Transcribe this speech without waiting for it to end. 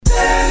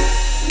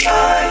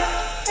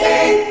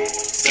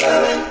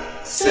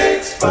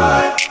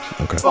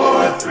5, Okay.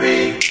 4,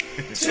 3,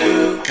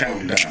 2,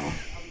 Countdown.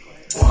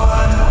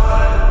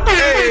 1.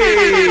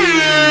 Hey,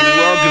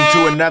 welcome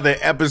to another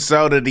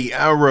episode of the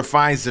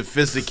Unrefined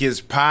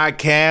Sophisticates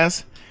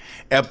podcast.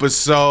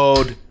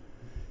 Episode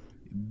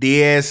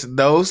 10.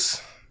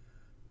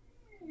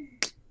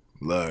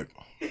 Look,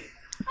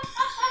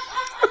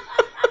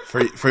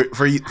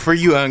 for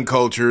you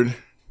uncultured,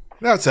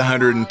 that's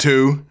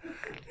 102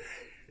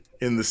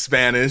 in the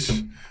Spanish.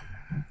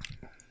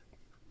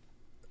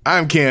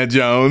 I'm Ken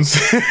Jones.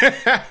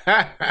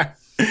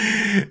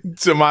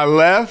 To my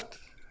left,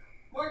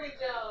 Morg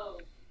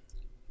Jones.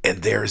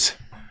 and there's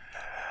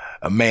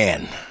a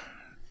man,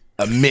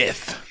 a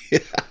myth,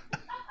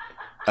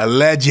 a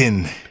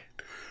legend.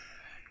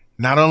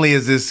 Not only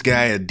is this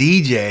guy a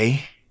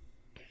DJ,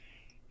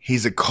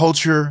 he's a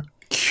culture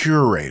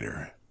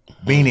curator,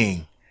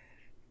 meaning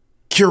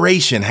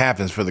curation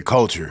happens for the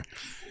culture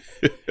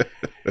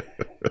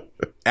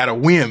at a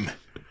whim,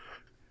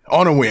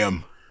 on a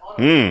whim,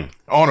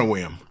 on a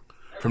whim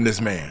from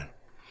this man.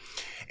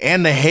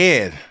 And the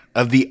head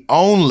of the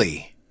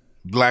only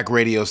black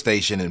radio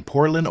station in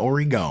Portland,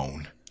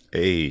 Oregon.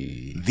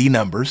 Hey. The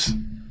Numbers.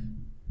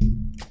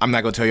 I'm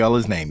not going to tell y'all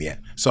his name yet,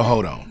 so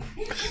hold on.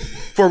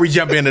 Before we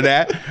jump into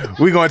that,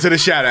 we're going to the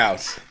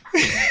shout-outs.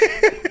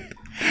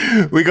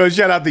 We're going to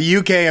shout out the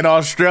UK and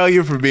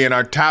Australia for being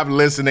our top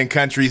listening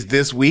countries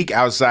this week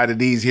outside of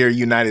these here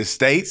United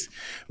States.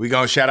 We're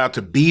going to shout out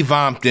to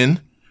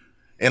Beaverton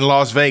in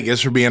Las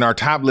Vegas for being our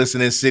top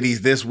listening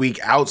cities this week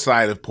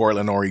outside of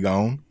Portland,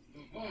 Oregon.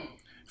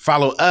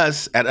 Follow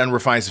us at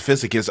Unrefined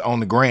Sophisticates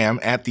on the gram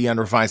at the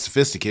Unrefined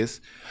Sophisticates.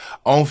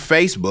 On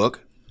Facebook,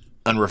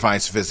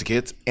 Unrefined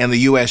Sophisticates, and the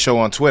US show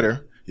on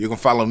Twitter. You can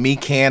follow me,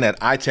 Can, at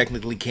I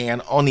Technically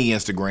Can on the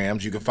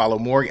Instagrams. You can follow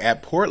Morg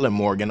at Portland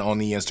Morgan on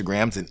the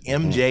Instagrams and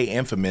MJ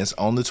Infamous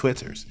on the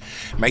Twitters.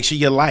 Make sure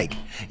you like,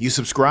 you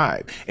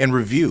subscribe, and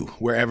review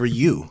wherever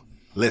you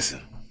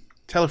listen.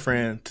 Tell a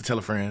friend to tell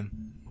a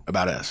friend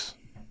about us.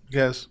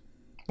 Because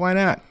why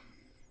not?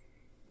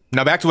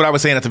 Now back to what I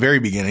was saying at the very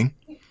beginning.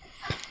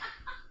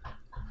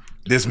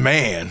 This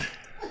man,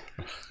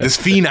 this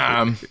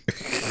phenom,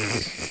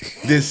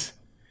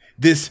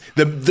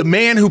 the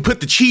man who put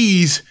the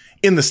cheese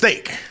in the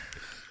steak.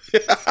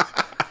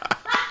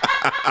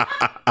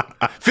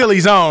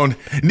 Philly's own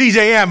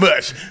DJ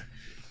Ambush.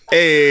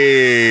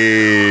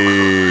 Hey.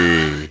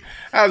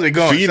 How's it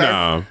going,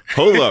 Phenom.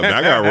 Hold up.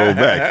 I got to roll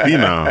back.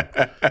 Phenom.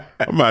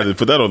 I might have to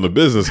put that on the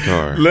business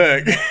card.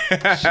 Look.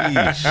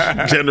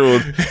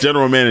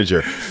 General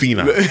manager.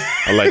 Phenom.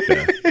 I like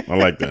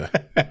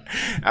that.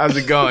 How's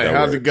it going?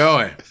 How's it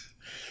going?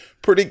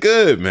 Pretty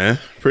good, man.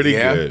 Pretty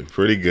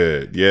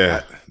good.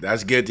 Yeah.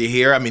 That's good to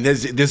hear. I mean,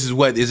 this is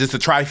what is this a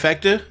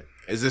trifecta?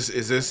 Is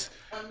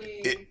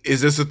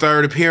this a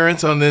third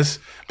appearance on this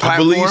platform? I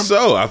believe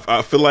so.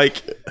 I feel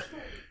like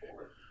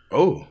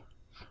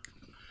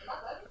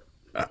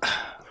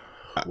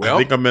well,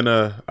 I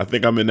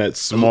think I'm in that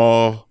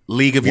small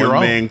league of your own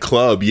one-man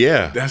club.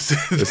 Yeah.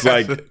 It's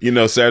like,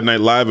 Saturday Night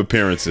Live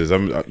appearances.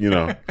 I'm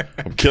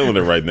killing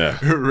it right now.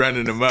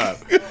 running them up.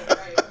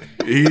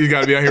 He's got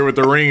to be out here with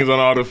the rings on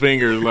all the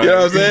fingers. Like. You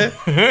know what I'm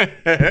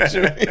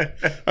saying?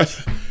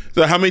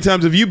 So how many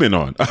times have you been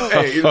on?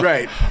 Hey,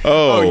 right.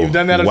 Oh, you've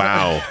done that?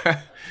 Wow.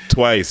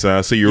 Twice,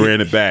 so you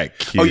ran it back.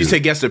 Oh, you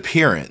said guest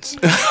appearance.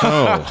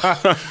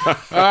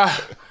 Oh.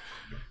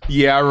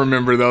 Yeah, I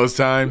remember those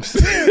times.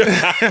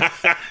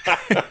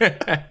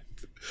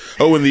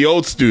 Oh, in the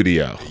old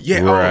studio.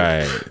 Yeah.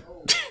 Right.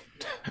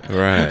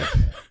 Right.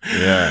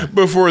 Yeah.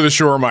 Before the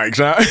shore mics,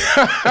 huh?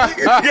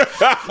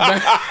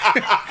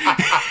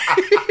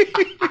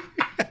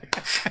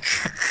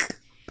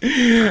 All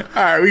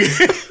right,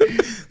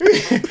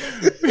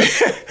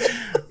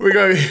 we're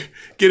going to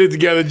get it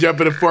together, jump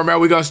in the format.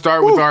 We're going to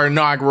start with our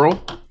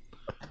inaugural.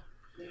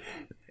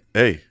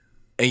 Hey.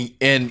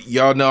 And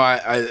y'all know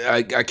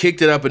I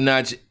kicked it up a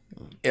notch,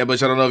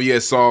 but I don't know if you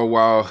guys saw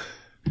while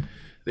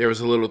there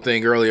was a little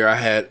thing earlier.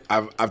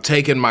 I've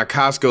taken my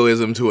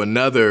Costcoism to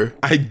another.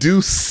 I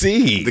do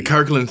see the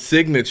Kirkland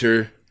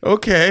signature.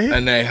 Okay.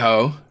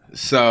 Anejo.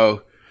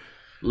 So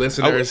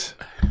listeners,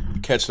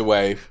 catch the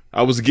wave.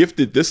 I was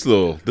gifted this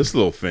little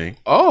thing.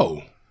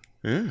 Oh.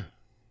 Yeah.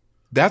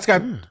 That's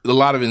got a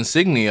lot of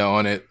insignia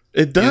on it.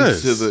 It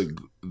does.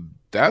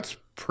 That's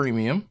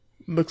premium.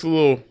 Looks a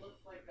little.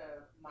 Like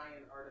a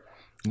Mayan artifact.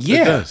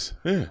 Yeah. It does.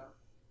 Yeah.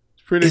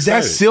 It's pretty Is that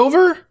exciting.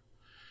 silver?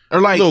 Or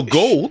like a little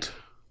gold?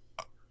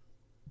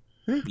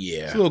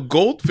 Yeah. It's a little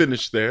gold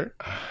finish there.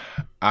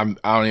 I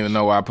don't even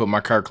know why I put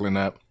my Kirkland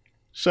up.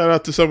 Shout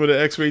out to some of the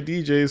X-Ray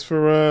DJs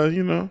for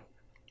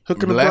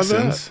hooking the brother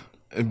up.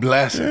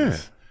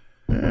 Blessings.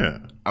 Yeah.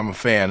 I'm a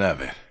fan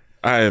of it.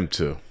 I am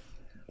too.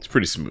 It's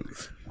pretty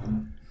smooth.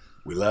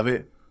 We love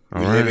it.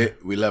 We All live right.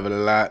 it. We love it a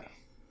lot.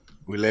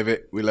 We live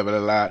it. We love it a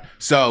lot.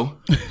 So,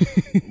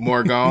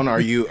 Morgan, are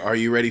you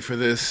ready for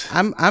this?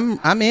 I'm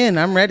in.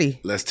 I'm ready.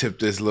 Let's tip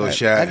this little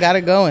shot. I got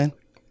it going.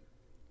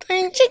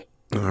 All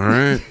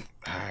right.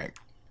 All right.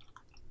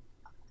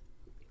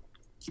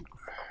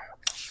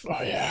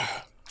 Oh yeah.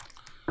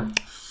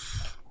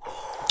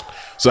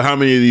 So how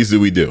many of these do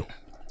we do?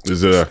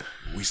 Is it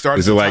We start.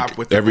 is at it the like top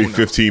with the every Uno.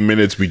 15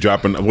 minutes we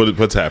dropping?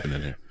 What's happening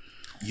here?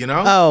 You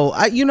know?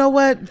 Oh, you know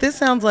what? This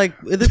sounds like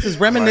this is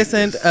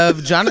reminiscent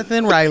of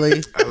Jonathan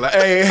Riley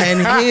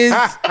and his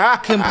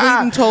complete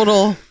and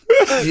total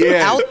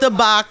out the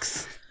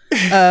box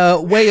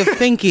way of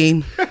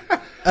thinking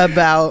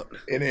about.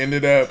 It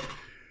ended up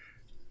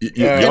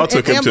Y'all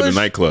took him to the ambush-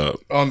 nightclub.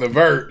 on the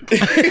vert,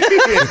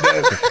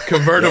 the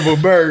convertible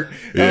vert.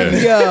 Yeah.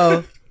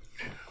 Yo,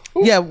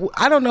 yeah,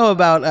 I don't know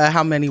about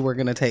how many we're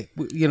gonna take.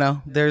 You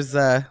know, there's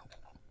Oh,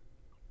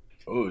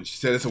 she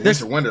said it's a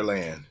winter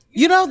wonderland.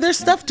 there's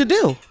stuff to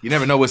do. You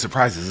never know what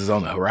surprises is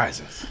on the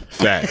horizons.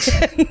 Facts.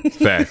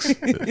 Facts.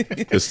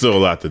 There's still a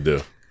lot to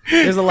do.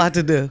 There's a lot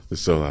to do.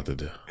 There's still a lot to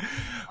do.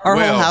 Our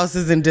Well- whole house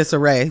is in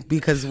disarray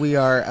because we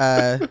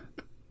are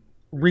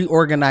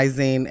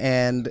reorganizing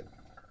and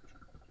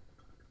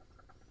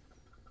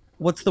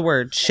what's the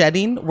word?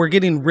 Shedding. We're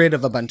getting rid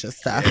of a bunch of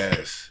stuff.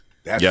 Yes,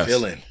 that Yes.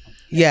 feeling.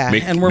 Yeah,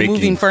 and we're making-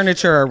 moving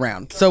furniture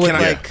around. So it's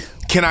like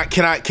Can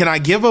I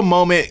give a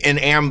moment and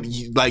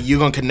like you're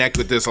gonna connect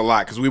with this a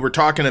lot because we were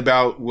talking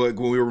about when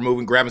we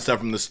were grabbing stuff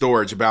from the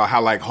storage about how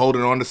like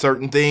holding on to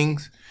certain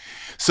things.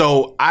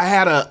 So I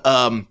had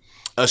a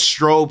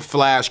strobe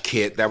flash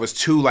kit that was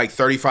 2 like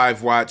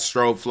 35-watt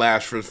strobe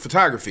flash for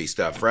photography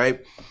stuff, right?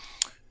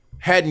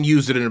 Hadn't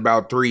used it in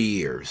about 3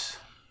 years.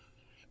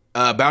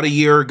 About a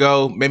year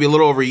ago, maybe a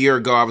little over a year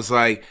ago, I was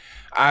like,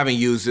 I haven't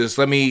used this.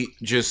 Let me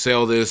just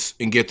sell this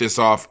and get this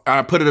off.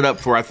 I put it up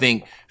for, I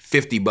think,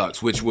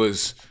 $50, which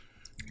was,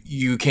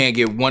 you can't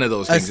get one of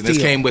those things. And this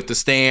steal. came with the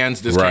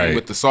stands. This Right. came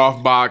with the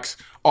soft box,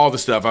 all the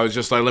stuff. I was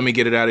just like, let me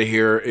get it out of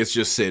here. It's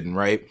just sitting,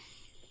 right?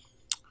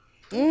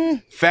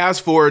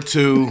 Fast forward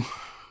to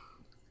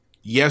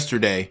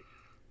yesterday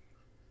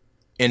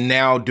and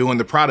now doing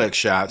the product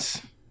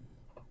shots.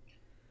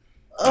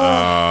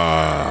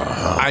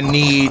 I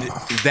need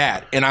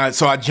that, and I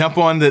jump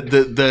on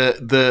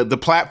the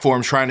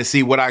platform trying to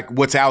see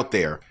what's out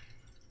there.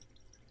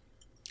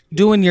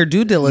 doing your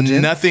due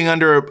diligence. Nothing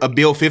under a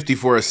bill 50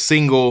 for a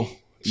single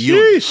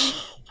unit.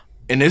 Sheesh.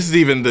 And this is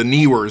even the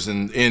Newers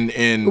and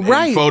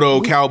Right. Photo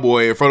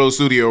Cowboy or Photo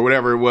Studio or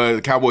whatever it was,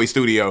 Cowboy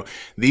Studio.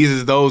 These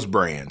is those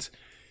brands,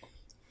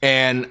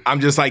 and I'm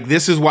just like,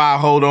 this is why I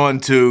hold on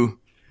to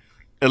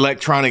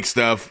electronic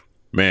stuff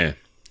Man.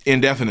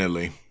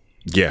 indefinitely.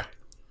 Yeah.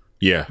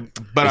 Yeah.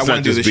 But it's I wanna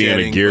not do just the being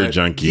shedding, a gear but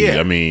junkie. yeah.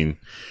 I mean,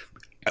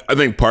 I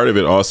think part of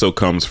it also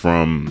comes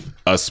from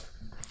us,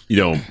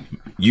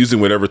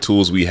 using whatever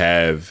tools we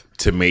have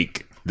to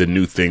make the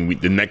new thing,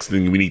 the next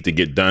thing we need to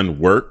get done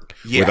work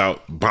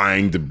without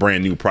buying the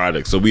brand new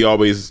product. So we're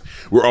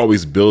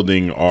always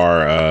building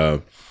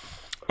our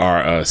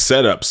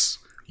setups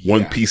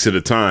one piece at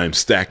a time,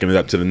 stacking it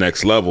up to the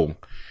next level.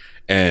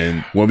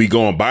 And when we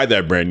go and buy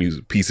that brand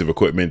new piece of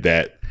equipment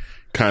that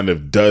kind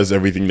of does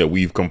everything that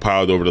we've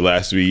compiled over the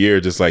last 3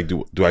 years, just like,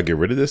 do I get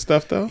rid of this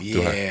stuff though?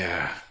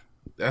 Yeah,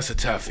 that's a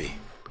toughie.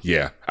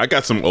 Yeah, I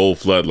got some old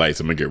floodlights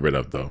I'm gonna get rid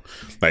of though,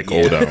 like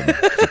old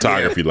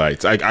photography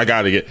lights. I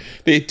gotta get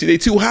they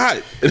too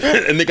hot,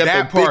 and they got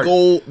That the big part.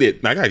 old.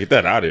 I gotta get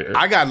that out of here.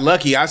 I got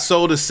lucky. I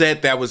sold a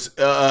set that was,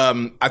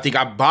 I think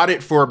I bought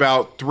it for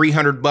about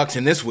 $300,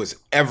 and this was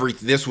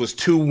This was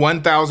 2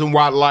 1,000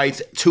 watt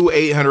lights, 2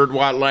 800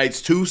 watt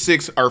lights, 2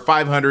 6 or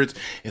 500s,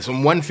 and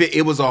some 150.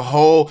 It was a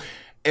whole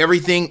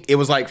everything. It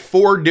was like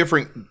 4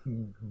 different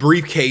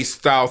briefcase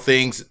style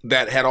things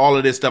that had all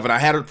of this stuff, and I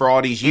had it for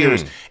all these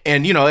years.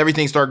 And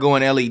everything started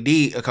going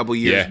LED a couple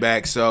years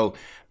back, so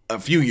a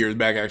few years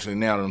back actually.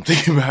 Now that I'm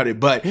thinking about it,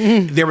 but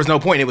there was no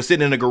point. It was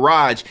sitting in the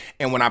garage,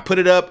 and when I put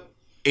it up,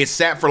 it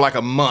sat for like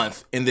a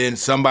month, and then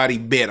somebody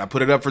bid. I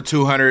put it up for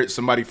 200.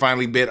 Somebody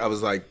finally bid. I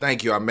was like,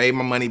 thank you. I made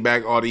my money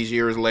back all these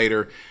years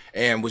later,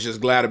 and was just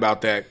glad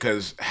about that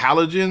because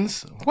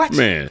halogens, what?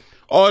 Man,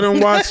 all them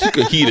watts, you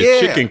could heat a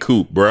chicken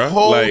coop, bro.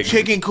 Whole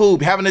chicken coop,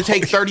 having to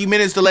take 30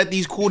 minutes to let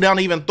these cool down,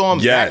 to even throw them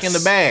back in the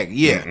bag.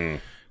 Yeah,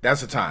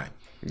 that's the time.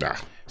 Nah.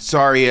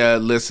 Sorry,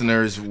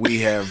 listeners, we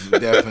have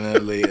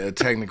definitely a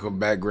technical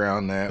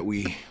background that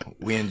we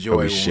enjoy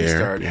when we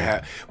start.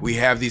 We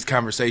have these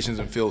conversations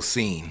and feel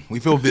seen. We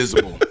feel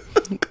visible.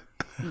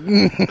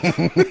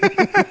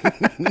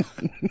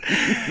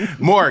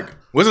 Morg,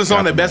 what's a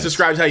song that best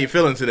describes how you're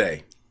feeling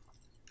today?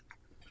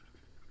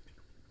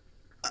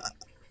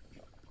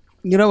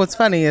 You know what's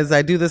funny is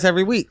I do this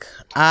every week.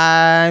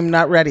 I'm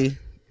not ready.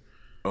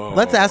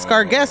 Let's ask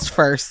our guest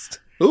first.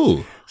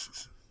 Ooh,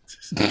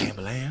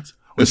 Ambulance.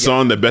 the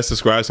song that best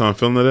describes how I'm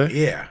feeling today.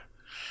 Yeah.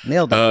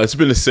 Nailed it. It's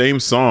been the same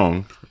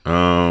song.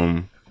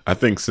 I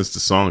think since the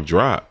song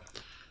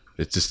dropped.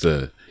 It's just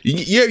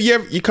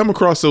you come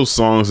across those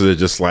songs that are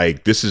just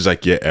like, this is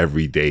like your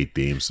everyday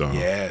theme song.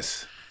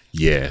 Yes.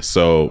 Yeah.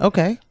 So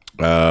Okay.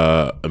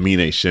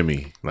 Amine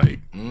Shimmy, like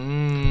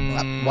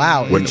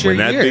Wow. when it's your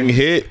that year. thing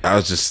hit, I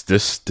was just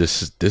this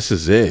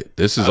is it.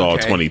 This is all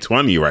Okay.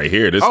 2020 right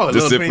here. This Oh,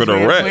 this little it for the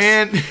 2020 rest.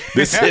 plan.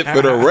 This it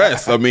for the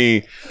rest. I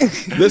mean,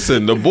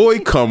 listen, the boy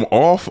come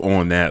off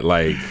on that.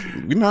 Like,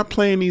 we're not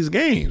playing these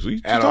games. What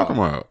you At talking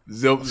all. about?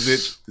 Zero.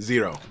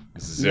 Zero.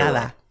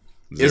 Nada.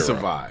 It's a Zero.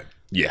 vibe.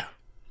 Yeah.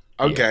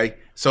 Okay.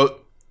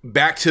 So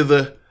back to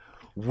the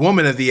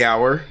woman of the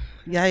hour.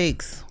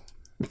 Yikes.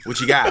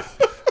 What you got?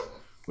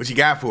 What you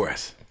got for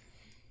us?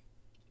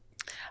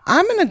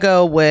 I'm going to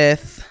go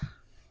with...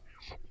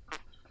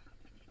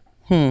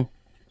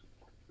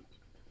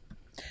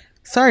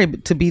 Sorry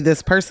to be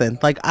this person.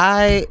 Like,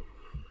 I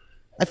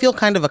feel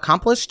kind of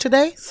accomplished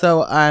today,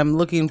 so I'm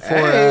looking for...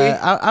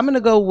 I'm going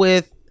to go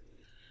with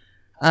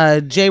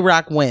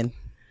J-Rock Win.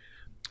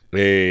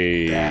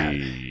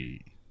 Hey.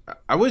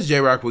 I wish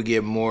J-Rock would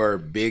get more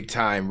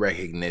big-time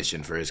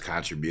recognition for his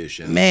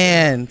contribution.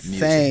 Man,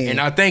 same. And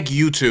I thank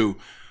you two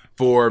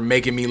for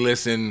making me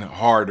listen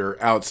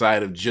harder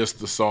outside of just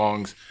the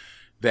songs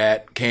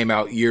that came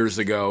out years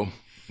ago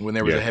when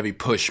there was a heavy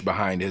push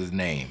behind his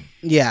name.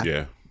 Yeah.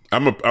 Yeah.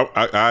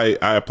 I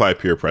apply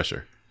peer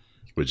pressure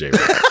with J-Rock.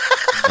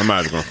 I'm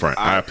not even gonna front.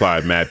 I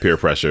applied mad peer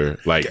pressure.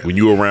 Like when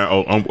you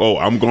around,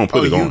 I'm gonna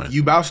put it on.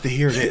 You about to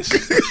hear this.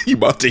 You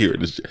about to hear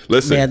this.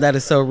 Listen. Man, that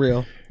is so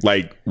real.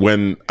 Like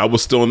when I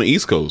was still on the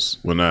East Coast,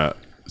 when I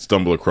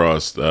stumbled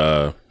across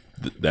that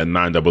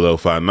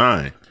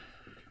 90059.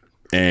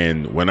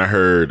 And when I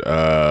heard,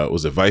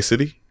 was it Vice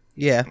City?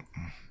 Yeah.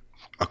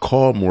 I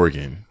called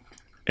Morgan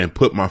and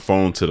put my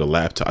phone to the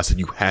laptop. I said,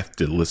 you have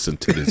to listen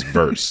to this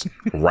verse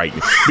right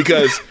now.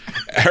 Because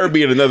her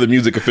being another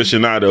music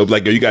aficionado,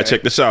 like, yo, you got to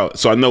check this out.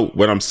 So I know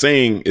what I'm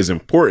saying is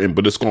important,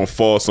 but it's going to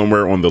fall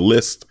somewhere on the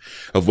list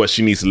of what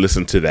she needs to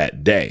listen to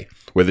that day.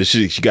 Whether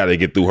she got to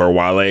get through her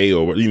Wale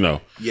or, or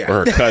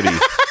her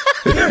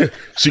Cudi.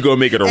 She going to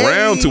make it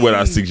around to what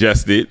I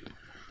suggested.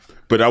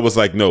 But I was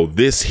like, no,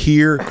 this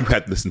here, you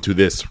have to listen to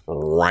this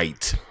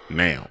right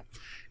now.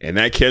 And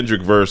that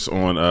Kendrick verse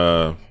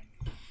on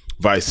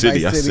Vice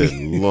City, I said,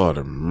 Lord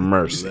of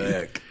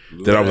mercy.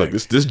 Then I was like,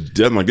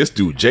 this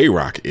dude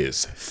J-Rock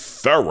is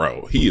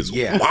thorough. He is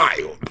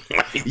wild.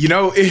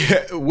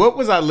 What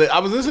was I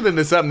was listening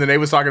to something and they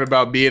was talking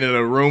about being in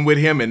a room with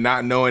him and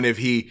not knowing if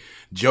he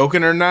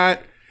joking or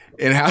not.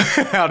 And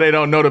how they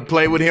don't know to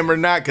play with him or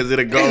not, because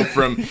it'll go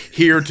from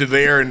here to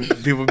there and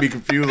people be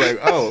confused like,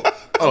 oh,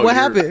 what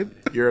happened?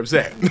 You're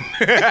upset.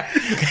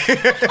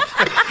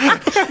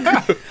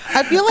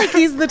 I feel like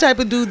he's the type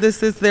of dude that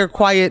sits there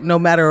quiet no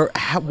matter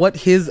what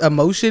his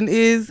emotion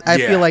is. I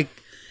feel like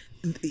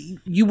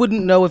you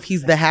wouldn't know if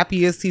he's the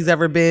happiest he's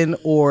ever been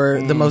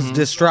or the most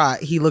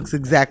distraught. He looks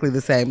exactly the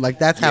same. Like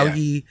that's how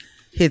he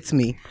hits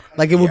me.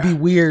 Like it would be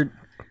weird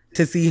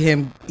to see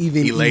him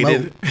even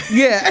elated.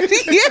 Yeah. I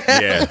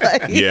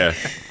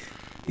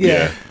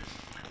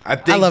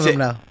think love him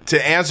now.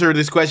 To answer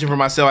this question for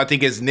myself, I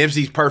think it's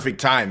Nipsey's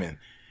perfect timing.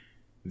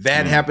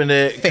 That happened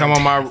to come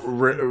on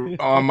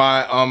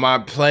my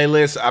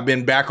playlist. I've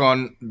been back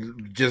on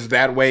just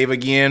that wave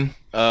again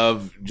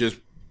of just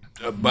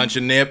a bunch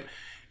of Nip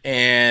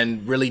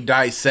and really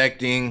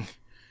dissecting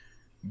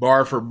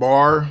bar for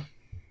bar.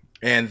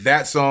 And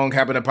that song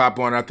happened to pop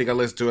on. I think I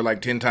listened to it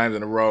like 10 times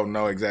in a row.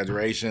 No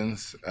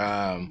exaggerations.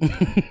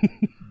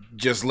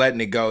 Just letting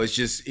it go. It's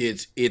just,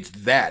 it's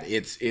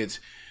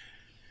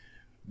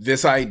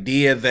this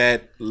idea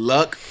that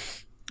luck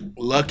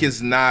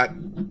is not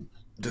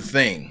the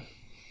thing,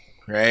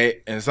 right?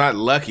 And it's not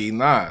lucky.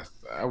 Nah,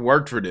 I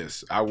worked for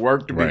this. I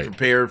worked to be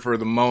prepared for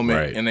the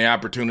moment and the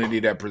opportunity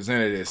that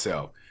presented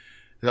itself.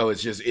 So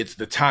it's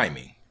the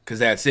timing. Because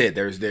that's it.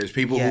 There's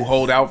people who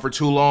hold out for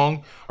too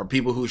long or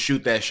people who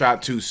shoot that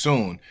shot too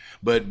soon.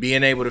 But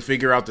being able to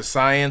figure out the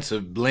science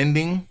of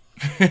blending,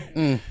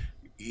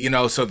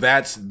 so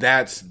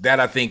that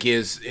I think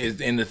is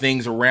in the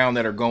things around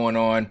that are going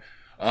on.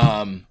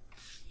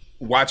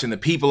 Watching the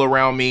people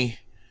around me,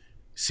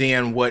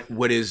 seeing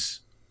what is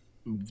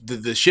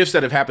the shifts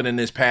that have happened in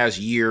this past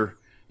year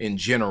in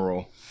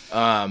general.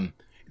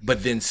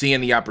 But then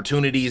seeing the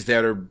opportunities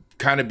that are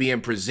kind of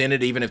being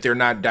presented, even if they're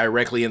not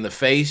directly in the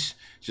face.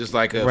 Just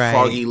like a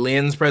foggy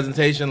lens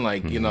presentation,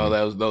 like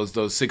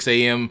those 6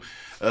 a.m.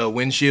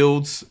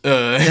 windshields,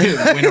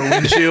 winter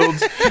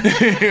windshields.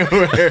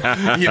 Where,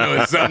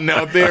 it's something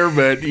out there,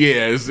 but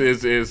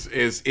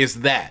it's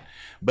that.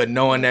 But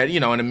knowing that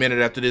in a minute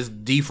after this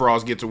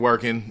defrost gets to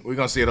working, we're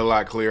gonna see it a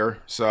lot clearer.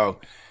 So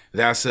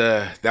that's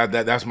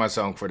that's my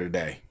song for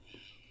today.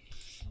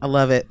 I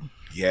love it.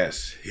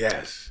 Yes,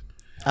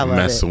 I love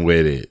messing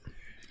with it.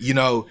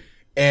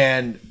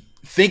 And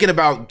thinking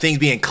about things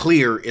being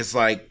clear, it's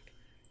like.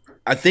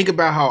 I think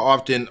about how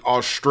often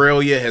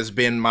Australia has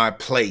been my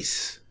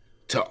place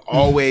to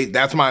always.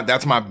 That's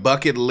my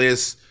bucket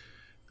list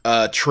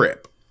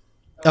trip.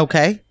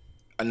 Okay.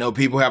 I know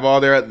people have all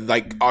their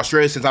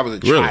Australia since I was a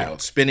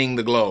child, spinning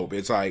the globe.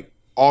 It's like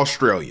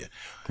Australia.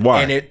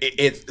 Why? And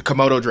it's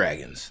Komodo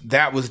dragons.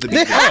 That was the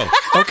beginning.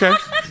 Okay.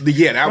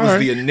 That was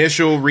the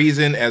initial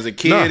reason as a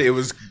kid. No. It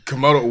was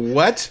Komodo.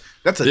 What?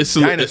 That's a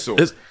dinosaur.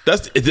 It's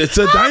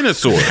a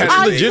dinosaur. That's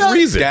a legit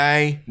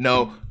reason.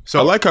 No. So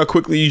I like how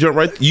quickly you jumped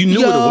right. You knew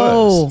what it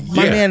was.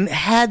 My man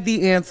had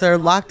the answer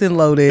locked and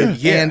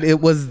loaded, and it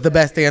was the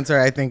best answer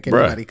I think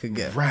anybody could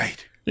give.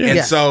 Right. Yeah.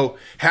 And so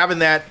having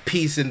that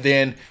piece and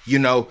then,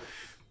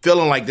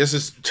 feeling like this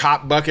is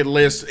top bucket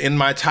list in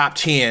my top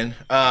 10,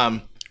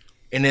 and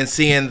then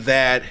seeing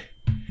that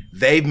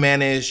they've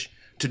managed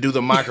to do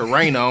the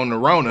Macarena on the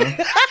Rona.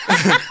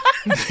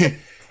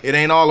 It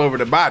ain't all over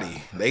the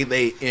body.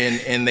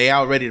 They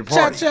out ready to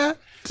party. Cha-cha.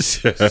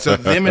 So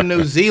them in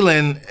New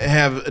Zealand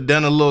have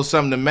done a little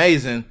something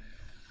amazing.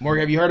 Morg,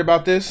 have you heard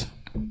about this?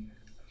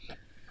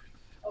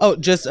 Oh,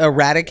 just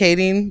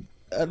eradicating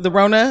the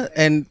Rona,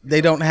 and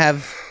they don't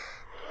have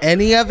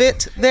any of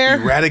it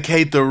there.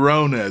 Eradicate the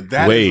Rona.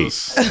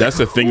 That's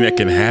a thing that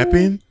can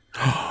happen.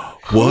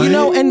 What? You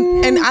know,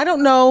 and I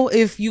don't know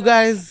if you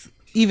guys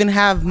even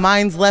have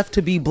minds left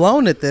to be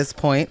blown at this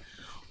point,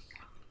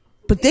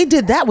 but they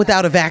did that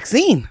without a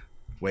vaccine.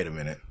 Wait a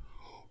minute.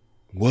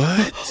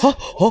 What?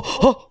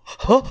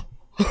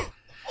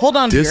 Hold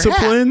on.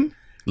 Discipline?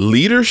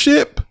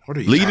 Leadership? What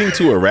are you leading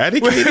to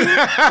eradicating?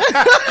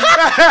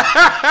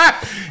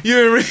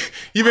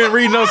 You've been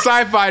reading those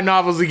sci-fi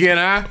novels again,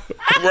 huh?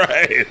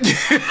 Right.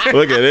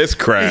 Look at this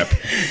crap.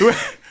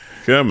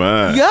 Come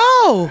on.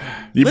 Yo.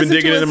 You've been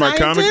digging into my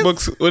comic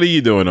books? What are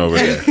you doing over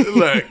there?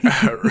 Look,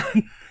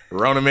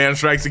 Rona Man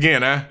strikes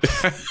again, huh?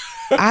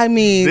 I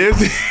mean,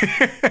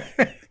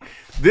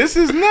 this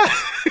is not.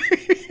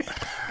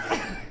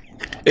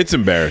 It's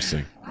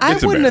embarrassing. I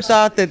wouldn't have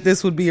thought that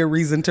this would be a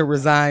reason to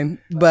resign,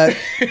 but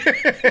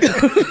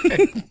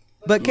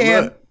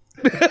Cam.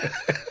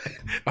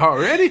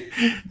 Already?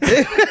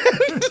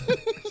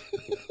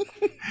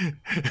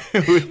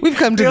 We've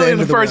come to the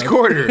end of the first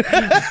quarter.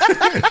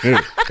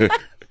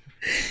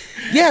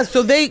 Yeah,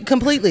 so they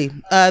completely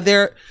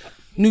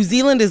New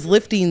Zealand is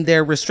lifting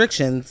their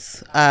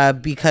restrictions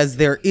because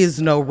there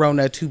is no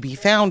Rona to be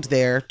found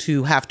there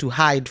to have to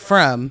hide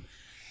from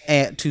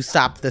and to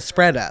stop the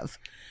spread of.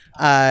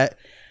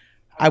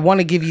 I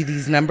want to give you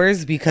these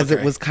numbers because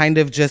it was kind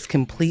of just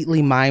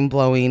completely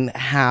mind-blowing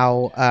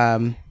how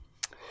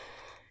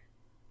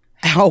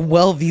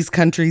well these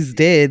countries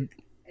did,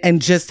 and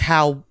just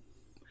how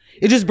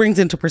it just brings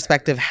into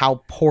perspective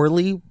how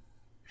poorly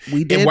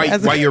we did.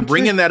 And while you're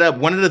bringing that up,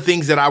 one of the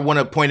things that I want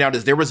to point out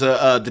is there was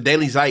the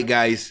Daily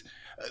Zeitgeist.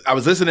 I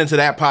was listening to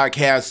that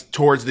podcast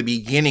towards the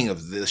beginning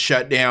of the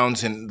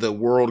shutdowns and the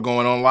world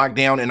going on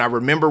lockdown, and I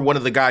remember one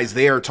of the guys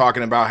there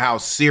talking about how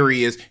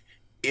serious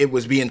it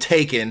was being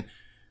taken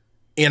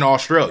in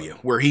Australia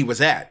where he was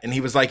at, and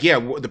he was like, "Yeah,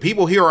 the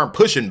people here aren't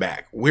pushing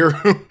back. We're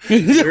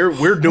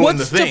doing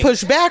What's the thing to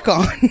push back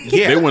on."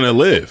 Yeah, they want to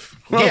live.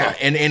 Yeah,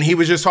 and he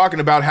was just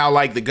talking about how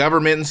like the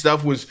government and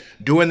stuff was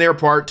doing their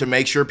part to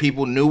make sure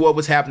people knew what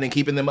was happening,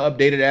 keeping them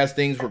updated as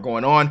things were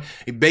going on,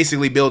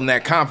 basically building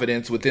that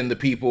confidence within the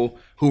people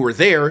who were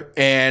there,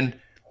 and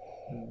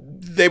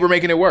they were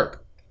making it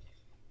work.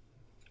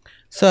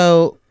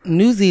 So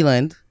New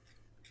Zealand,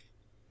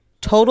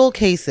 total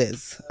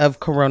cases of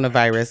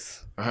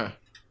coronavirus,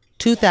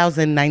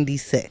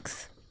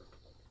 2,096.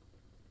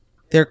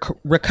 Their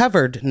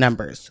recovered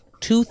numbers,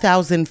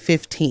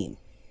 2,015.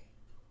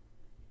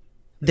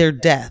 Their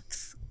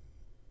deaths,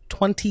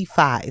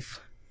 25.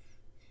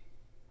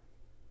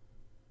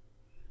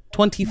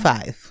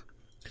 25.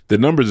 The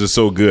numbers are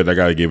so good, I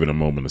got to give it a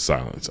moment of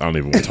silence. I don't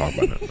even want to talk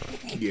about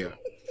that. Yeah.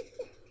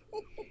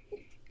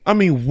 I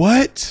mean,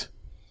 what?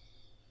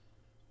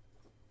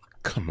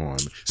 Come on.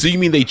 So you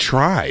mean they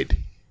tried?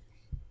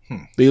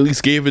 They at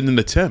least gave it an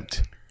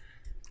attempt.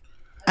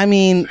 I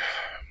mean,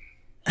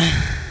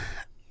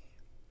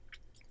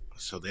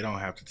 so they don't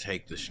have to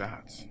take the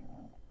shots.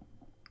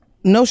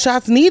 No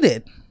shots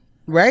needed,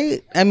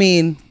 right? I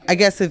mean, I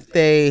guess if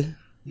they'd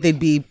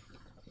be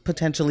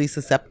potentially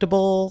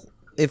susceptible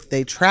if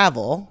they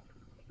travel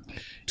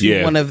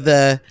to one of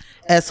the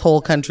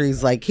S-hole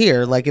countries like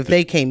here. Like if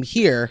they came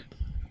here,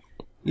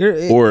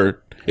 it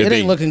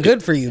ain't looking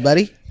good for you,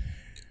 buddy.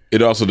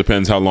 It also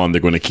depends how long they're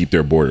going to keep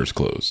their borders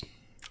closed.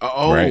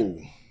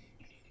 Right?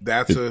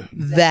 That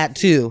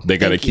too. They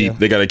gotta keep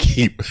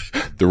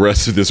the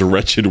rest of this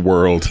wretched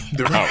world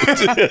out.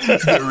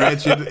 The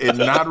wretched and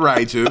not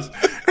righteous.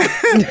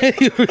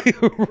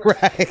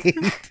 Right.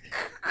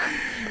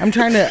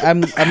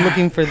 I'm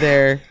looking for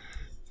their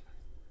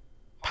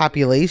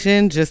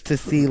population just to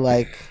see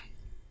like.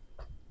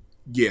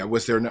 Yeah,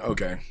 what's their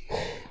okay.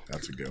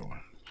 That's a good one.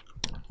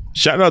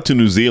 Shout out to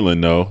New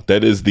Zealand though.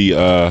 That is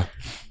the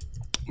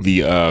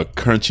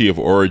country of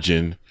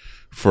origin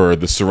for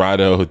the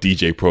Serato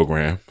DJ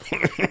program.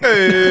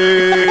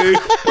 Hey.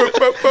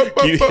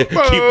 keep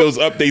those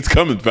updates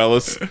coming,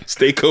 fellas.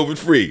 Stay COVID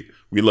free.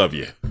 We love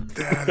you.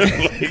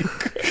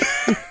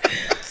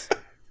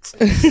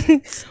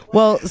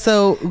 Well,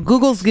 so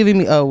Google's giving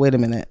me. Oh, wait a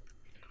minute.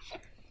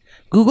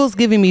 Google's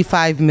giving me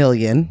 5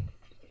 million,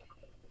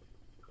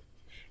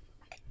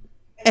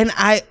 and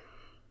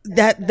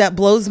that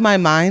blows my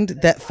mind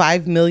that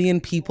 5 million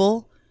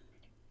people.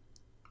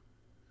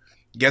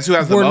 Guess who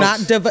has the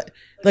most?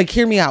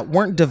 Hear me out.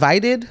 Weren't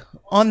divided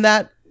on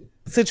that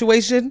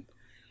situation.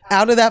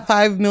 Out of that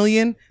 5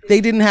 million, they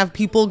didn't have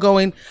people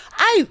going,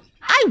 I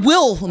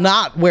will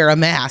not wear a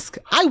mask.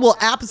 I will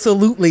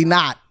absolutely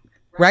not.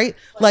 Right?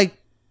 Like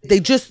they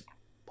just,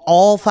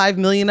 all 5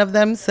 million of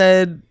them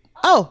said,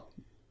 oh,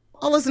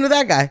 I'll listen to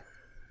that guy.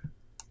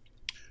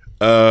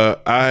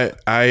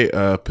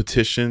 I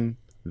petition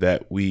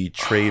that we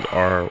trade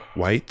our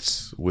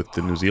whites with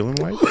the New Zealand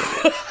whites?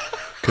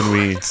 Can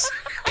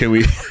we?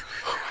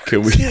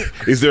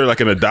 Is there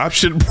like an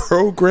adoption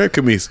program?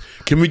 Can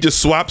we just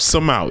swap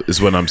some out? Is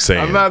what I'm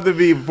saying. I'm about to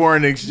be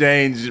foreign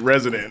exchange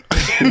resident.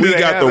 We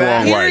got the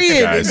wrong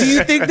whites, guys. Do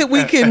you think that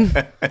we can?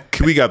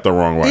 We got the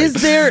wrong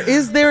whites.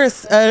 Is there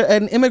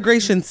an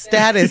immigration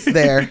status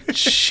there?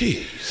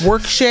 Jeez.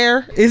 Work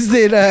share? Is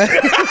it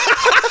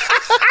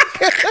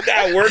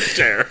that work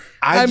share?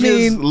 I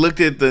mean, looked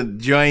at the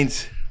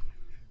joints.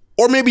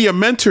 Or maybe a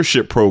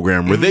mentorship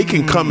program where they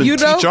can come and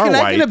teach our whites. Can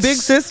I get a big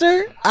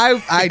sister?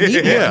 I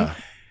need one.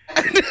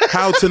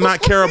 How to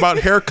not care about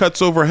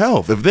haircuts over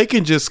health. If they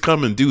can just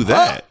come and do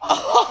that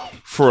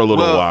for a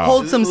little while.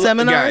 Hold some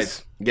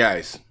seminars.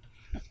 Guys.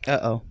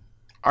 Uh-oh.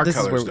 Our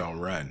colors don't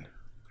run.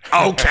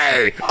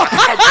 Okay.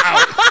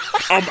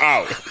 I'm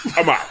out.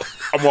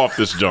 I'm off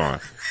this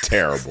John.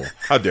 Terrible.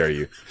 How dare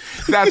you?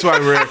 That's why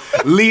we're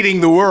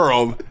leading the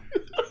world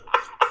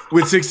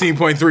with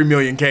 16.3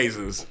 million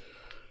cases.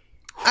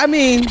 I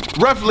mean,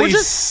 roughly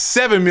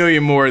 7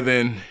 million more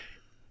than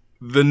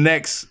the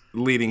next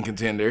leading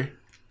contender,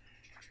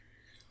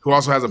 who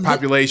also has a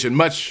population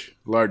much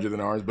larger than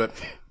ours. But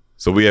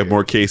so we have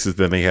more cases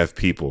than they have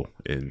people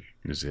in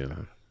New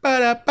Zealand.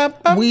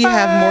 We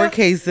have more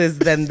cases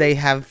than they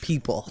have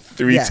people.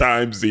 3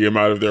 times the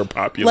amount of their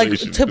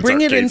population. Like, to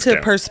bring it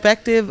into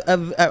perspective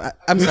of,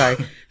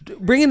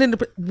 bring it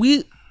into,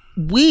 we,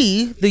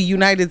 the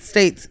United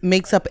States,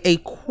 makes up a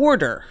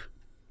quarter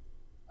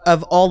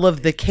of all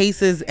of the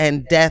cases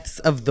and deaths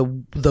of the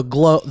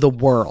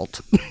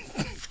world.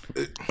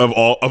 of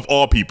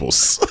all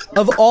peoples.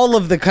 Of all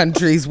of the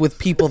countries with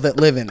people that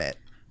live in it.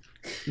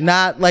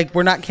 Not like,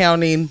 we're not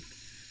counting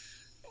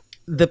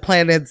the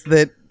planets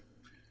that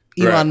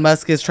Elon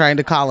Musk is trying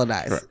to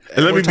colonize. Right.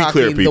 And let me be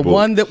clear, people. The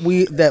one that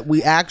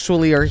we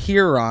actually are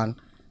here on,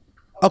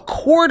 a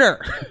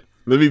quarter.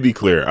 Let me be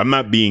clear. I'm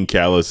not being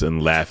callous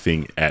and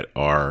laughing at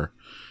our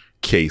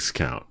case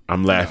count.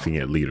 I'm laughing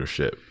at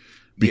leadership.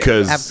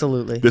 Because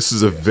absolutely, this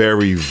is a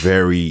very,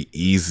 very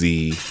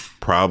easy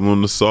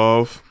problem to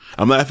solve.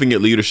 I'm laughing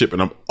at leadership,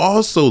 and I'm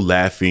also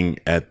laughing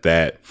at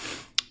that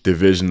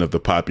division of the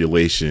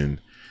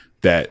population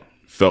that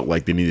felt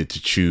like they needed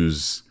to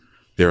choose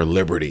their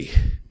liberty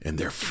and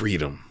their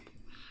freedom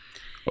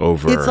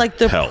over It's like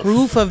the health.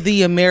 proof of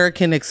the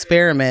American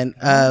experiment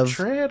of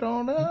tread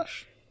on us.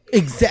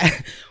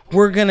 Exactly.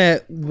 We're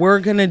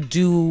gonna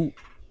do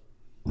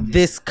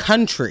this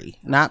country,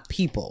 not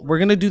people. We're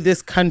gonna do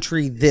this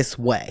country this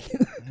way.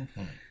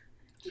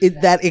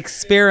 That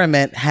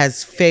experiment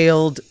has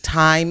failed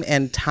time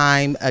and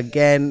time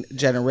again,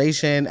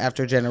 generation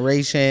after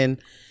generation.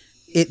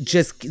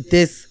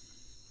 This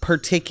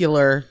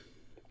particular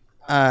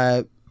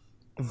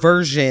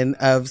version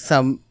of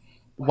some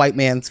white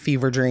man's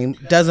fever dream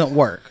doesn't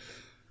work.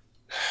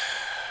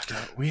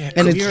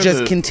 And it's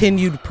just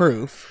continued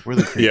proof. We're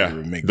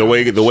the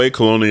the way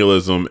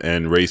colonialism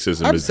and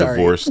racism is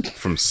divorced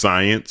from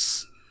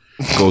science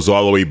goes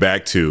all the way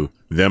back to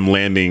them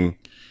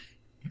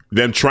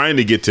trying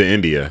to get to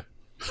India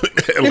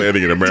and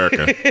landing in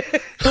America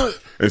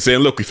and saying,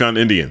 "Look, we found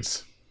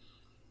Indians."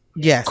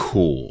 Yes.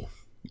 Cool.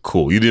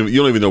 You don't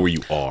even know where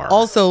you are.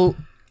 Also,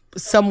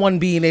 someone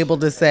being able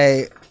to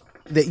say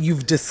that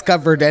you've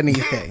discovered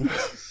anything.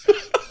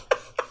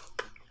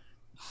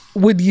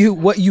 What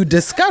you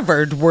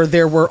discovered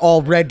there were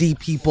already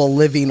people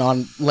living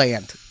on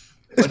land.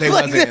 But they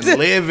wasn't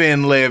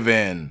living.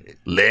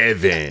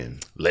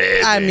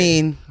 I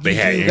mean, they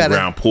had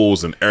in-ground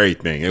pools and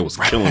everything. It was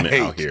killing it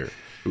out here.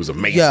 It was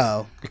amazing.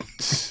 Yo.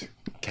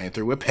 Came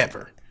through with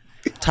pepper.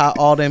 Taught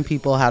all them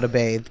people how to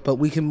bathe. But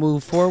we can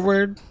move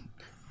forward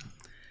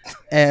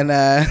and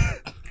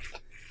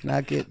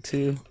not get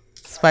too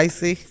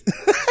spicy.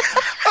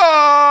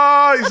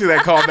 Oh, you see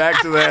that call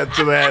back to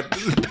that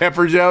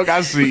pepper joke?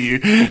 I see you.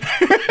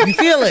 You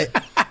feel it.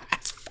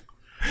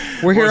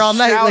 We're here all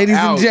night, ladies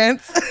and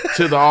gents.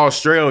 To the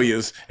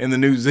Australians and the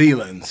New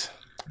Zealands.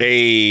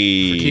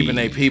 Hey. For keeping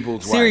their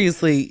peoples white.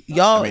 Seriously,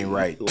 y'all. I mean,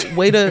 right.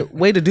 Way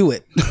to do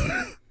it.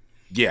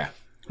 Yeah.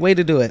 Way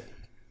to do it.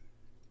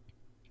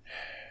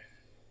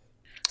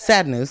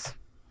 Sad news.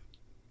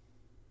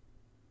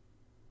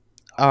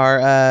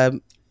 I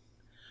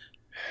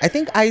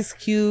think Ice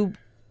Cube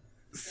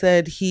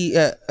said he,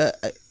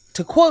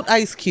 to quote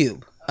Ice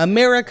Cube,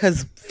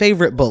 America's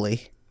favorite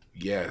bully.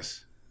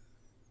 Yes.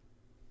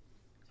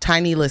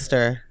 Tiny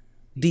Lister,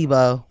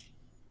 Debo,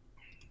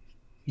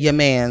 your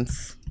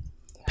mans,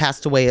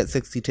 passed away at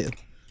 62.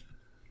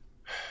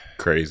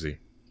 Crazy.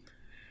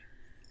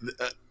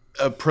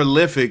 A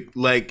prolific,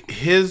 like,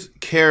 his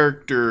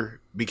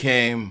character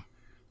became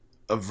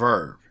a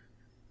verb.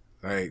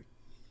 Like,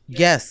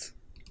 yes.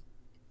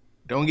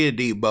 Don't get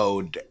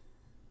Debo'd.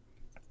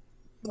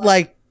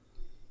 Like,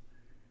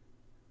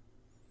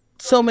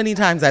 so many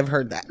times I've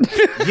heard that.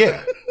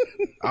 Yeah.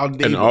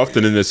 And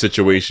often in a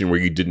situation where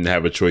you didn't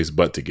have a choice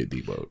but to get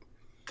deboed.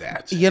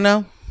 That's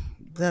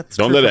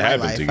don't let it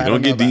happen to you.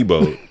 Don't get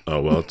deboed.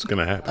 Oh well, it's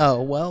gonna happen.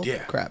 Oh well,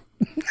 yeah. Crap.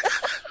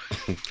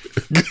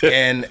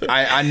 And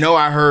I know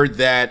I heard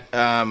that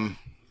I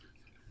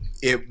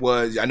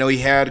know he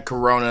had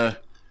corona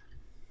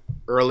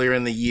earlier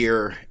in the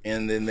year,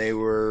 and then they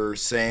were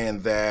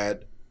saying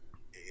that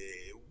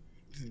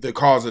the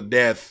cause of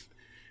death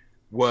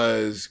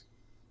was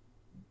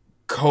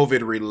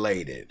COVID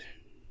related,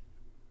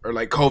 or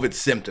like COVID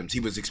symptoms. He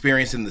was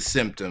experiencing the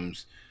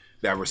symptoms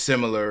that were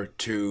similar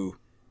to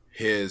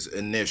his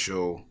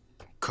initial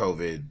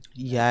COVID.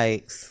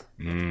 Yikes.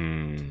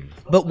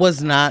 But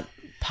was not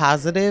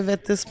positive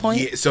at this point?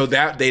 Yeah, so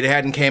that they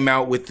hadn't came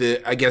out with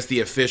the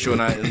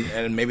official,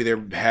 and maybe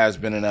there has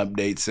been an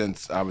update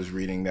since I was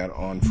reading that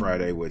on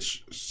Friday,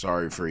 which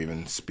sorry for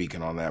even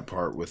speaking on that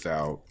part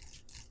without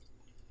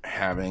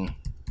having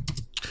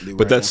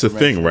but that's the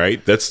thing,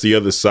 right? That's the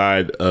other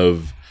side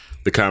of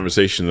the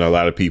conversation that a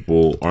lot of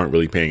people aren't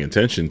really paying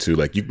attention to.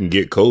 Like, you can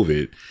get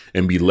COVID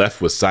and be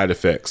left with side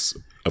effects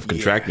of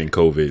contracting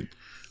COVID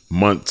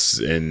months,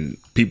 and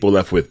people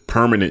left with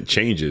permanent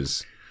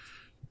changes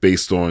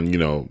based on,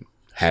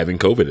 having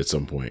COVID at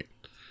some point.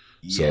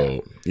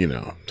 So,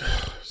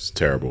 it's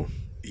terrible.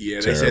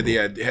 Yeah, they said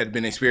they had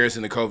been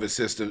experiencing the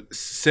COVID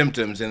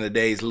symptoms in the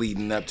days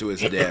leading up to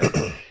his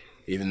death,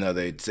 even though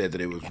they said that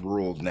it was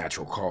ruled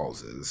natural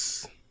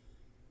causes.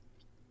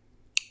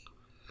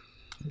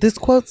 This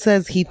quote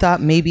says he thought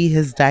maybe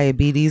his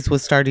diabetes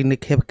was starting to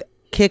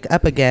kick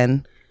up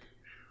again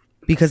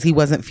because he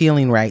wasn't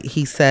feeling right.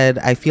 He said,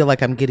 "I feel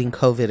like I'm getting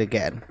COVID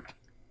again."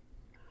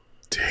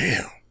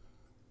 Damn.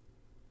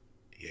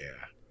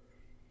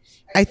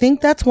 I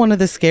think that's one of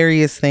the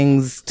scariest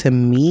things to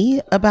me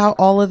about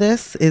all of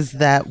this is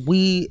that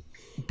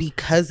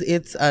because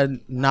it's a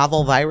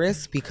novel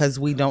virus, because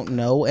we don't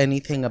know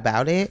anything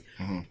about it,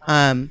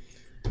 the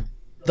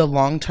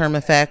long-term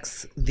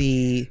effects,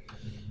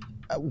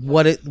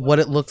 what it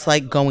looks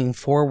like going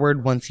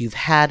forward once you've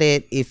had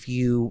it,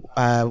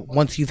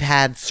 once you've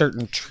had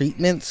certain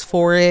treatments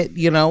for it,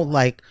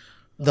 like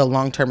the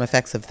long-term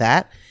effects of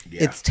that,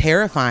 it's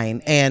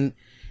terrifying. And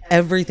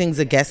everything's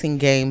a guessing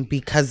game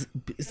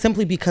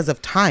simply because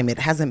of time. It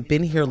hasn't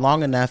been here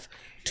long enough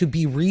to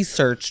be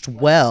researched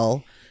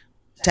well,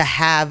 to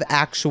have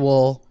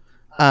actual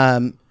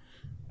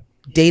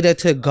data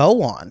to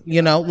go on.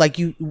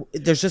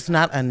 There's just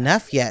not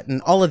enough yet.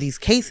 In all of these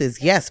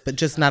cases, yes, but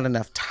just not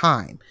enough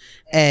time.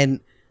 And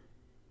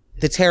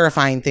the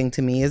terrifying thing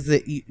to me is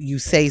that you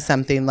say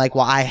something like,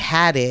 well, I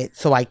had it,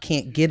 so I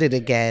can't get it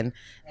again.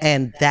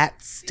 And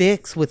that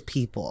sticks with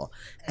people.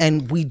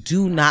 And we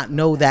do not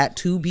know that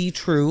to be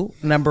true,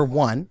 number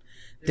one.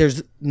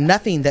 There's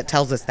nothing that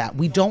tells us that.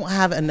 We don't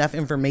have enough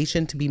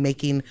information to be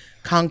making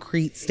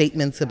concrete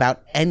statements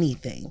about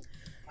anything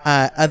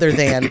other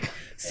than,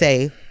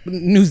 say,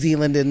 New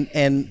Zealand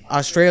and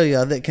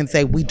Australia that can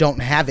say we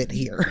don't have it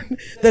here.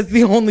 That's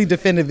the only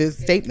definitive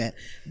statement.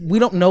 We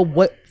don't know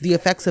what the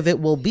effects of it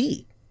will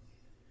be.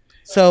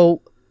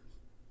 So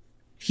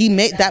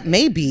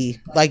maybe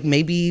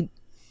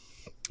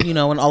in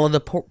all of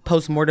the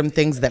post-mortem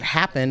things that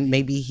happen,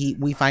 maybe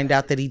we find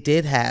out that he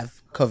did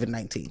have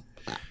COVID-19.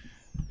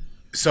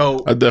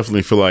 So I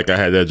definitely feel like I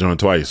had that joint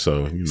twice.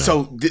 So,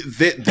 So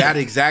that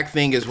exact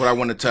thing is what I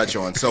want to touch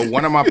on. So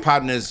one of my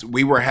partners,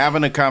 we were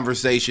having a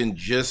conversation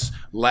just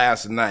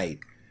last night,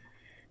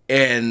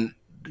 and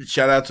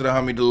shout out to the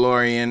homie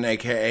DeLorean,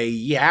 aka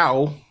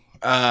Yao.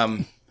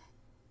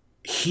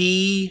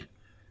 He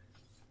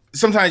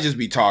sometimes just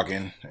be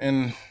talking,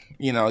 and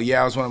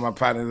Yao's one of my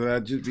partners that I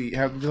just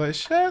have to be like,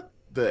 shut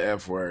the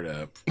F word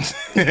up.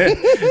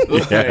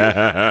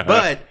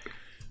 But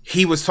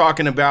he was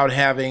talking about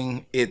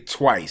having it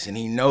twice, and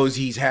he knows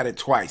he's had it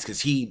twice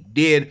because he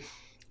did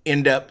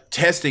end up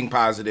testing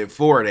positive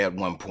for it at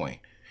one point.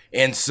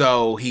 And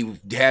so he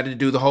had to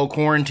do the whole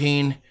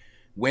quarantine,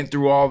 went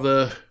through all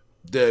the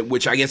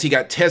which I guess he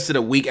got tested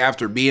a week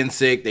after being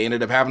sick. They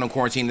ended up having a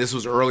quarantine. This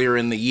was earlier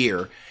in the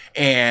year.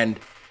 And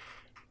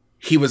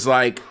he was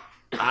like,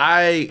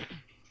 I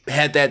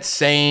had that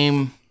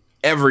same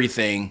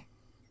everything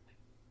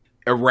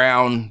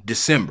around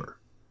December.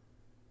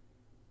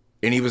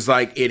 And he was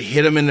like, it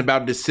hit him in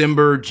about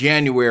December,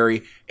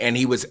 January, and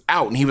he was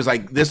out. And he was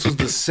like, this was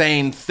the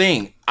same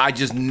thing. I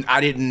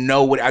didn't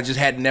know I just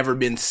had never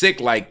been sick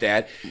like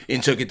that,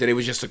 and took it that it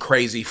was just a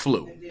crazy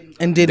flu.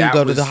 And didn't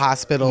go to the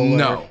hospital?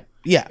 No.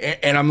 Yeah.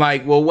 And I'm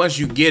like, well, once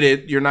you get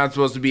it, you're not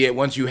supposed to be it.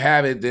 Once you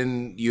have it,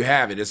 then you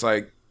have it. It's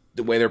like,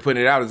 the way they're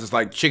putting it out is just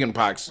like chicken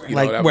pox.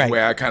 That was the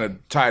way I kind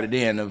of tied it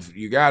in of,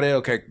 you got it,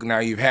 okay, now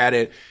you've had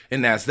it,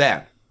 and that's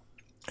that.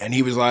 And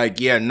he was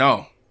like, yeah,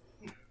 no.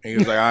 And he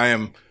was like, I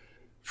am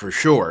for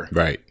sure.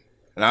 Right.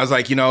 And I was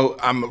like,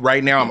 I'm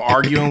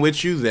arguing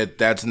with you that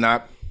that's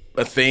not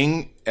a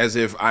thing, as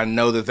if I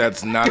know that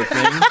that's not a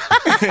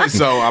thing.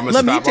 So I'm going to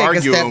stop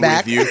arguing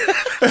with you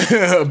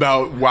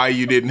about why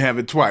you didn't have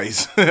it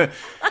twice.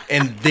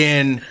 And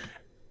then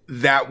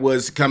that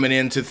was coming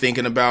into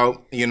thinking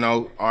about,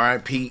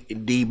 R.I.P.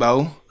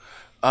 Debo,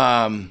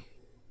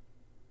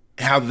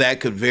 how that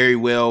could very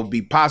well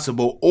be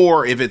possible.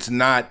 Or if it's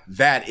not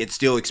that, it's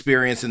still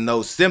experiencing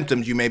those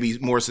symptoms, you may be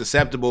more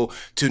susceptible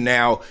to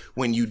now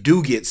when you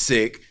do get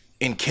sick,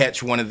 and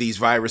catch one of these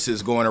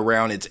viruses going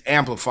around, it's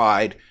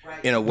amplified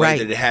in a way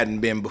that it hadn't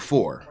been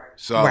before.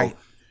 So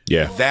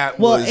that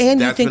was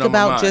and you think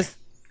about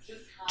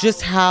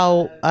just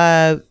how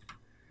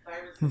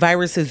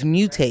viruses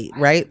mutate,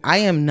 right? I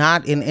am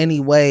not in any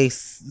way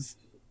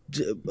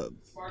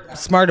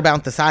smart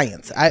about the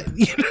science.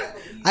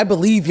 I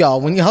believe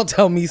y'all when y'all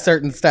tell me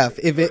certain stuff.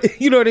 If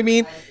it, you know what I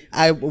mean,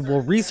 I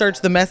will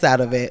research the mess out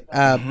of it.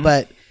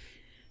 But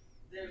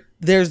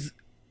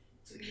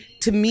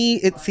to me,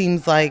 it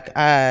seems like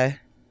the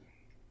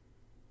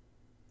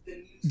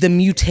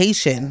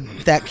mutation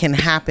that can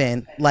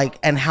happen, like,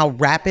 and how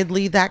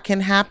rapidly that can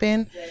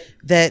happen,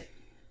 that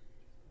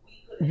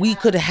we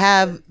could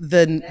have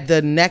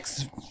the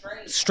next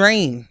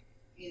strain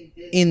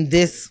in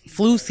this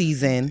flu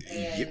season,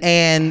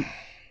 and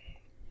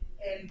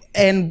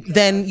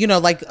then, you know,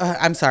 like,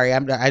 I'm sorry,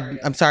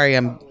 I'm sorry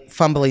I'm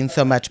fumbling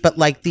so much, but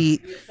like we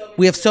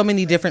have so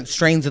many different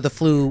strains of the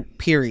flu,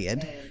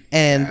 period,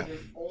 and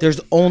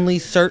there's only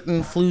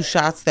certain flu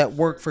shots that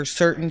work for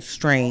certain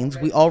strains.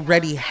 We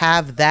already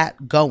have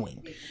that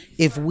going.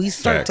 If we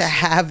start to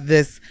have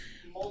this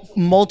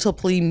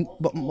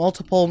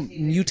multiple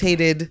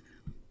mutated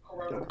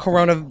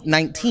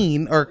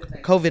Corona-19 or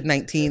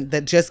COVID-19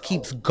 that just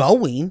keeps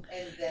going,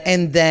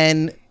 and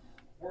then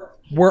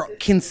we're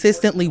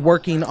consistently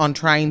working on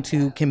trying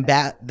to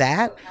combat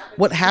that,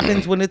 what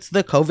happens when it's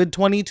the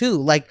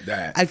COVID-22? Like,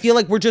 I feel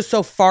like we're just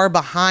so far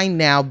behind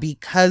now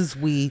because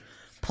we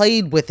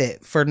played with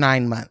it for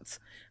 9 months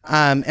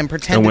and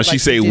pretended. And when she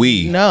say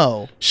we,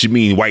 no, she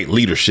mean white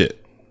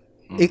leadership.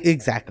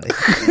 Exactly.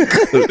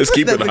 Let's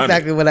keep it 100. That's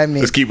exactly what I mean.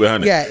 Let's keep it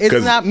 100. Yeah,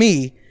 it's not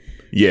me.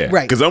 Yeah,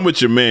 right. Because I'm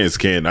with your man's,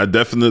 Ken. I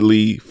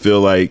definitely feel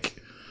like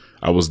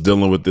I was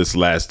dealing with this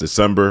last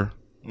December.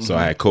 So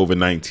I had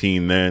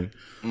COVID-19 then.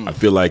 I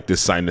feel like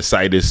this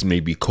sinusitis may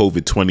be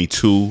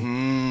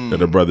COVID-22 that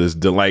the brothers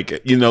did.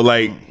 Like, you know,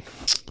 like,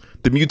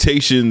 the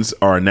mutations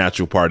are a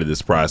natural part of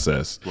this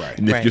process. Right.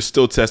 And if you're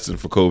still testing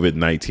for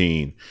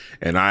COVID-19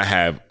 and I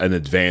have an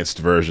advanced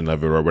version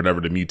of it or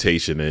whatever the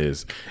mutation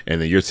is,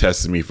 and then you're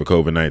testing me for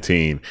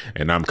COVID-19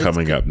 and I'm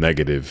coming up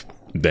negative,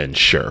 then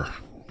sure.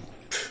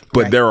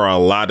 But there are a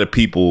lot of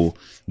people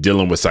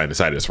dealing with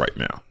sinusitis right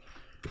now.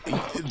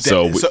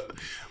 So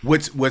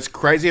what's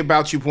crazy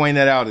about you pointing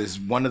that out is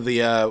one of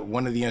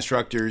the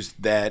instructors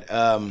that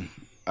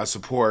I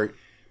support,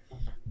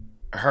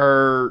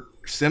 her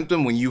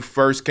symptom when you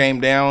first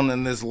came down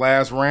in this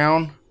last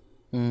round,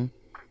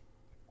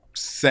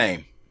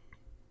 same.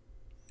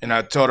 And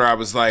I told her, I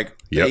was like,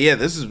 yeah,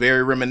 this is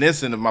very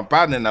reminiscent of my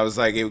partner. And I was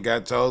like, it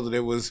got told that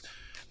it was,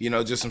 you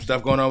know, just some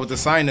stuff going on with the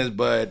sinus,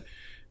 but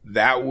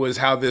that was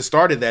how this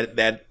started.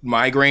 That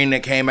migraine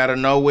that came out of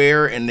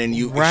nowhere, and then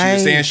she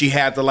was saying she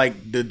had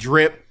the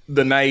drip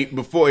the night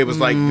before. It was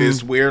like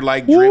this weird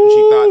drip. She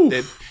thought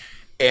that,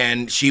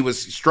 and she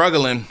was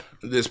struggling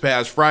this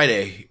past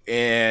Friday,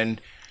 and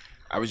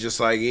I was just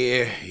like,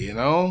 yeah.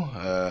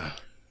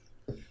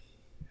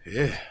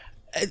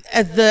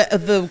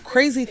 The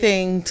crazy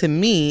thing to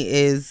me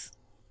is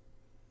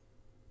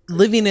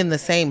living in the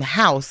same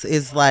house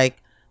is like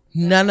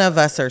none of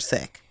us are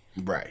sick.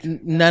 Right.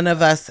 None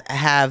of us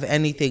have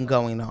anything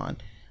going on.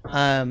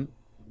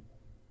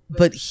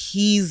 But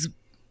he's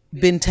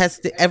been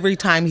tested. Every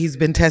time he's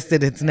been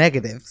tested, it's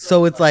negative.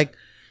 So it's like,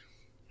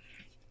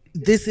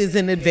 this is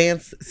an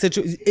advanced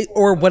situation,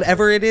 or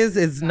whatever it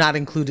is not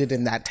included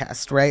in that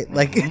test, right?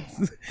 Like,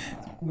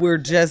 we're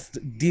just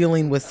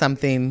dealing with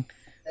something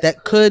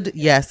that could,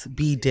 yes,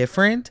 be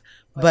different,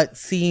 but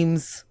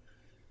seems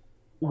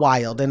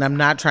wild. And I'm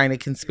not trying to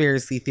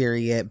conspiracy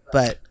theory it,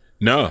 but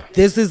no,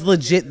 this is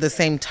legit the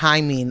same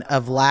timing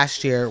of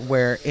last year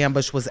where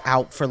Ambush was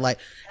out for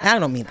I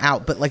don't mean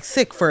out, but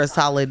sick for a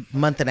solid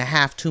month and a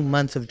half, 2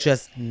 months of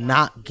just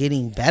not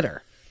getting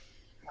better.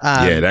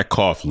 That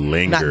cough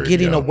lingered. Not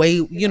getting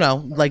away,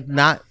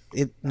 not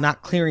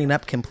clearing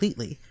up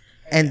completely.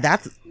 And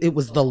it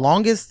was the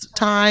longest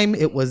time.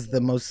 It was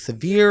the most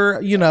severe,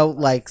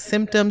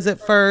 symptoms at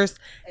first.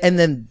 And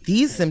then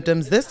these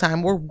symptoms this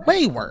time were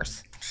way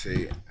worse.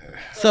 See.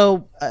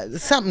 So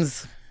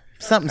something.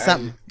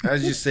 I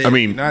just say, I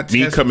mean,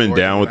 me coming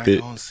down with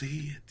it.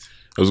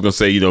 I was gonna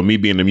say, me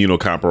being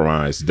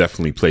immunocompromised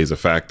definitely plays a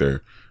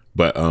factor,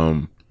 but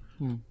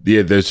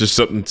there's just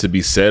something to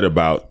be said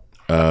about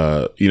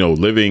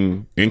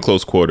living in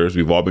close quarters.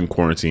 We've all been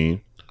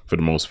quarantined for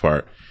the most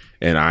part,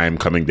 and I'm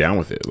coming down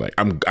with it. Like,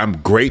 I'm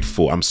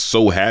grateful. I'm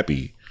so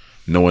happy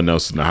no one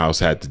else in the house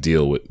had to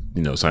deal with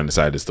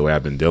sinusitis the way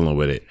I've been dealing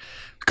with it,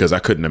 because I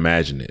couldn't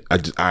imagine it.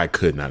 I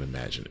could not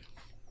imagine it.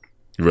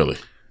 Really,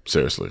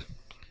 seriously.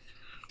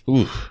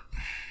 Ooh.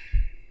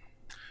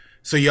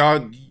 So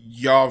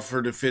y'all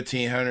for the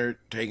 1,500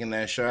 taking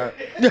that shot?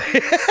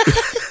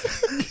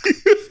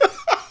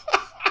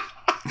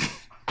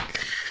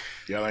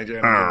 Y'all ain't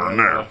trying to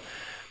get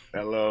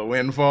that little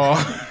windfall.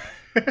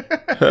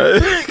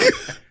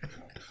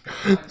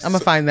 I'm gonna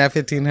find that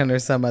 1,500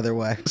 some other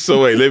way.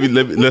 So wait, let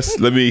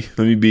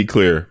me be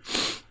clear.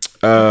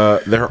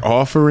 They're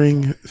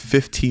offering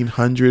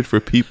 $1,500 for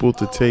people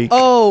to take.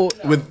 Oh,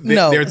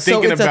 no. They're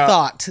thinking so it's about, a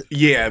thought.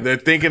 Yeah, they're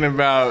thinking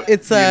about.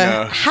 It's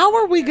how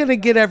are we going to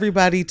get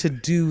everybody to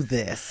do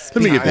this?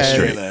 Let me get this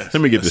straight.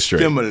 Let me get this straight.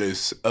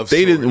 Stimulus of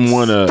They sorts. didn't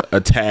want to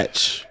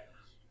attach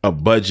a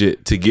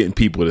budget to getting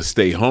people to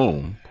stay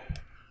home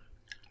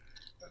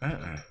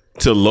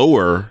to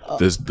lower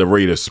the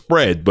rate of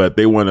spread, but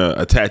they want to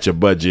attach a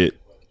budget.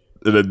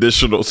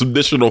 Some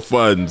additional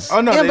funds.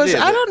 Oh no, Ambush,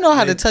 I don't know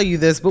how to tell you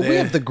this, but we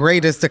have the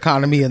greatest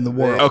economy in the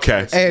world.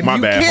 Okay, and my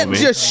you bad, can't homie.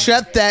 just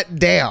shut that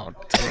down.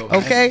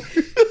 Okay,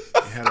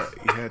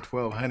 You had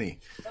 12 honey.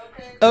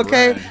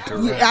 okay.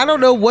 I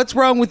don't know what's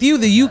wrong with you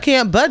that you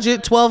can't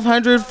budget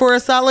 $1,200 for a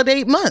solid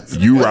 8 months.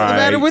 You What's right. the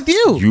matter with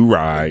you? You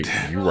right.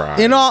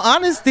 In all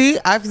honesty,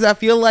 I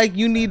feel like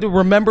you need to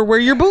remember where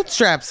your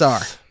bootstraps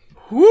are.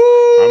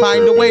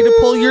 Find a way to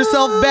pull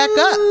yourself back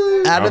up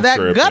out of that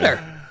gutter.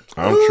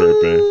 I'm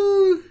tripping.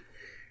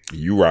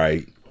 You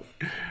right.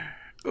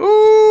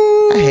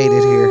 I hate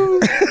it here.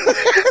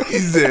 He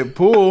said,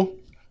 "Pool.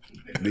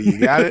 Do you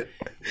got it?"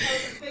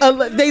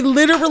 They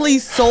literally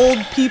sold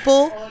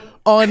people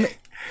on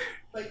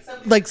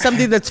like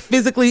something that's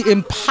physically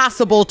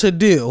impossible to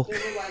do.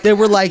 They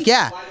were like,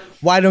 "Yeah,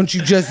 why don't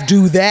you just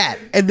do that?"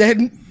 And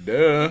then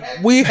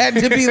we had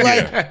to be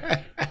like,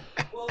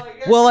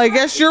 "Well, I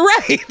guess you're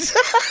right."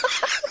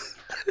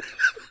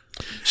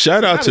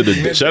 Shout out to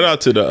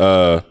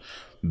the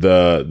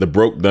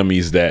broke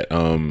dummies that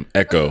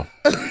echo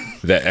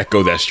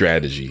that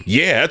strategy.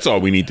 Yeah, that's all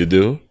we need to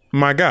do.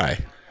 My guy.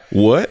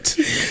 What?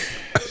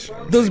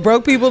 Those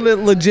broke people that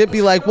legit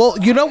be like, well,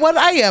 you know what?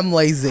 I am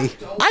lazy.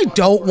 I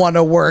don't want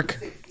to work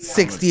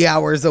 60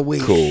 hours a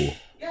week. Cool.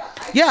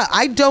 Yeah,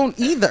 I don't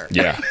either.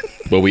 Yeah.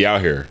 But we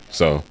out here.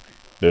 So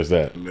there's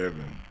that.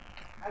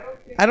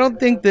 I don't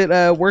think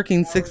that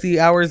working 60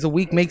 hours a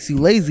week makes you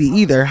lazy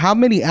either. How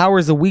many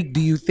hours a week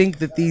do you think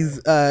that these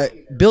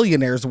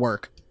billionaires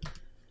work?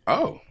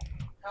 Oh,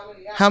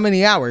 How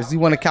many hours? You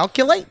want to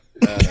calculate?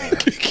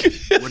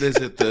 what is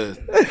it?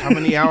 How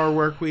many hour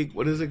work week?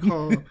 What is it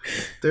called?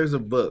 There's a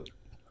book.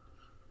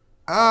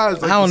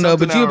 It's like I don't know,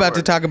 something but you're hour about to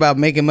work. talk about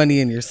making money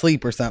in your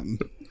sleep or something.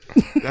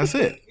 That's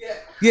it.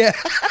 Yeah.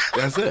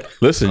 That's it.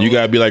 Listen, you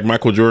gotta be like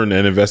Michael Jordan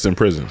and invest in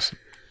prisons.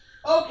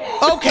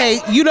 Okay,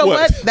 you know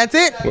What? what? That's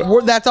it.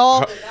 That's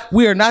all.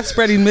 We are not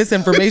spreading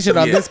misinformation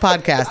on this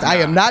podcast. I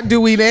am not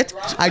doing it.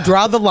 I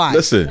draw the line.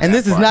 Listen. And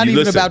this is not You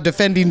even listen. about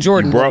defending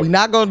Jordan. You brought- What we're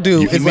not going to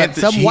do is let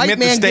some white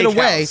man get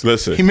away.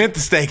 Listen. He meant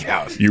the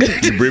steakhouse. You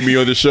bring me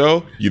on the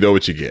show, you know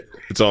what you get.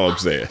 That's all I'm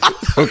saying.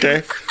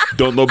 Okay?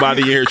 Don't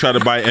nobody in here try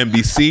to buy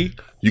NBC.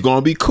 You're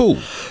gonna be cool.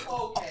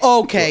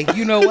 Okay,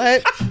 you know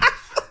what?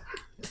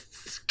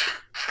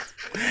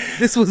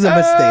 This was a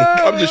mistake.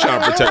 I'm just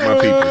trying to protect my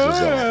people.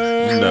 That's all.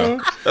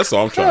 No, that's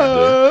all I'm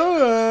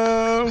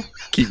trying to do.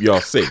 Keep y'all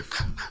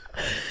safe.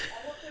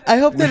 I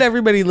hope that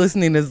everybody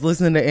listening is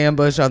listening to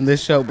Ambush on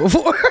this show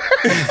before.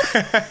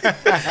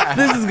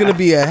 This is going to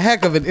be a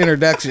heck of an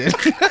introduction.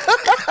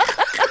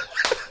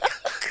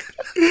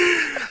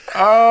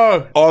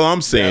 All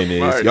I'm saying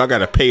is y'all got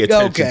to pay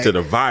attention Okay. to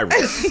the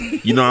virus.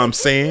 You know what I'm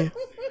saying?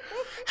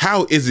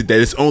 How is it that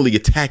it's only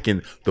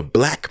attacking the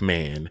black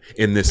man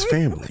in this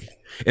family?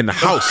 In the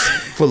house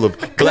full of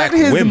black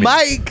His women.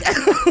 mic.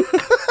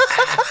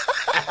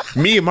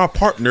 Me and my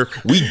partner,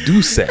 we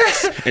do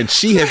sex, and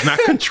she has not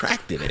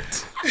contracted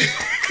it.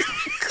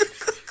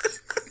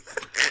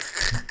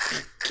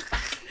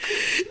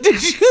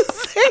 Did you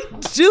say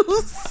do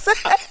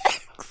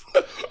sex?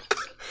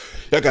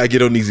 Y'all gotta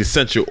get on these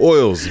essential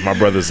oils, my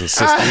brothers and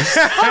sisters.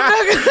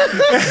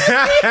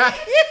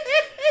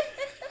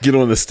 Get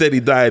on a steady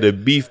diet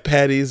of beef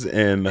patties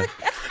and.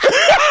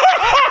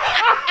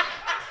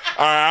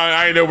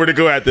 I ain't know where to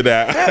go after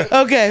that.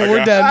 Okay,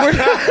 we're done. We're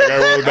done. I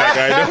gotta roll back.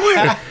 I know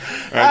where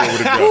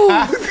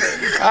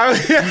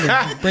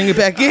to go. Bring it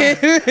back in.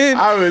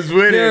 I was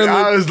with There it.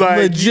 are I was like,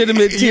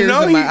 legitimate tears you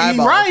know, in my he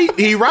eyeballs. right.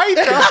 He right.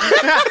 That's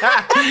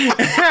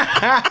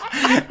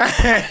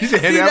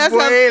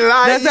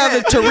how the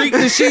Tariq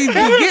Nasheed be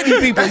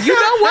getting people. You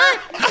know what?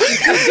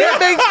 It did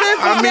make sense.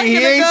 I mean, he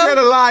ain't said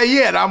a lie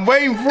yet. I'm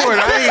waiting for it.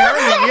 I ain't heard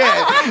it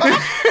yet.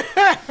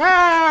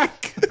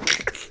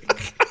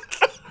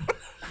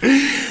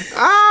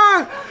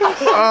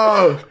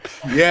 Oh,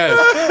 yes.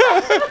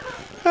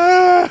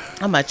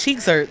 Oh, my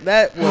cheeks hurt.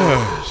 That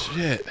was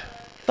Shit.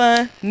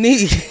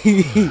 funny.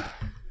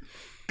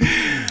 I'm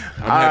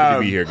happy to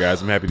be here,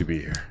 guys. I'm happy to be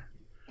here.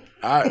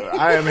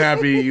 I am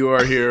happy you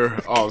are here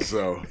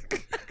also.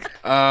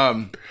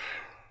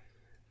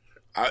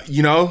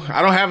 You know,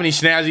 I don't have any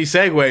snazzy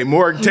segue.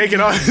 Morg, take it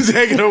on,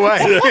 take it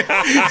away.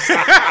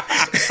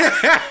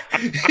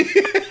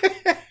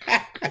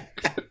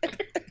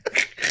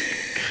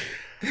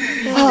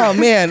 Oh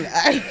man,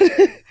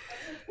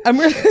 I'm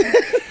really.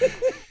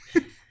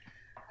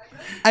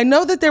 I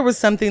know that there was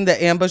something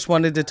that Ambush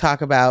wanted to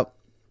talk about,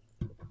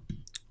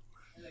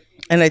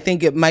 and I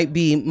think it might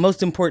be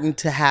most important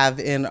to have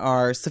in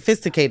our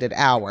sophisticated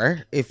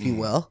hour, if you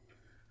will.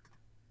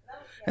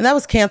 And that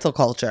was cancel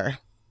culture.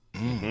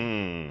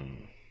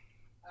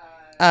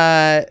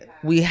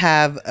 we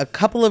have a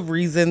couple of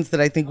reasons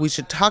that I think we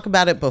should talk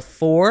about it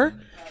before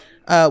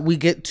we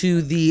get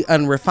to the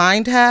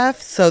unrefined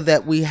half, so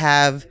that we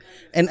have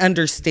an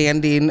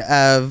understanding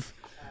of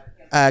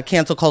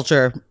cancel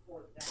culture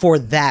for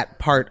that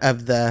part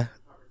of the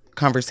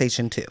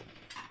conversation too.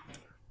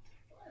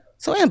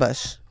 So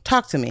Ambush,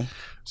 talk to me.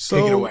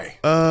 Take it away.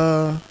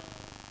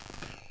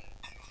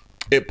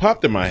 It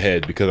popped in my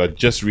head because I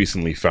just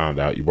recently found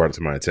out, you brought it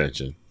to my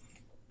attention,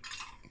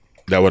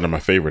 that one of my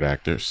favorite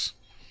actors,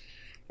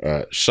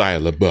 Shai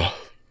LeBoeuf,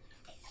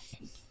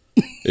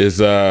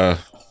 is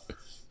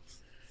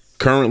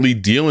currently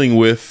dealing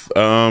with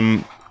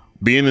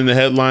being in the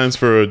headlines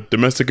for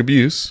domestic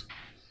abuse.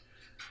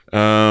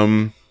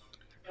 And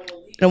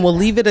we'll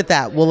leave it at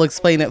that. We'll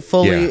explain it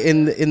fully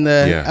in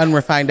the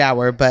unrefined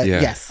hour. But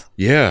yes.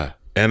 Yeah.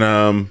 And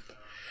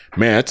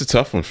man, it's a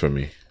tough one for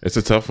me. It's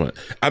a tough one.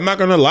 I'm not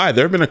gonna lie.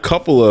 There have been a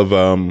couple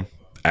of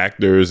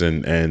actors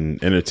and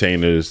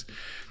entertainers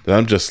that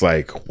I'm just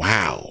like,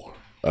 wow.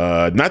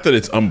 Not that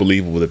it's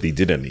unbelievable that they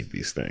did any of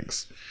these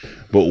things,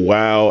 but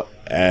wow,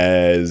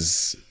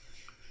 as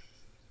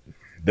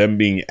them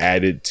being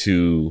added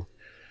to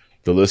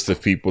the list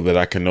of people that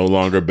I can no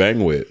longer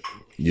bang with,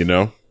 you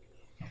know?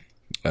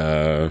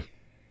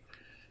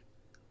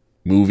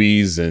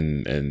 Movies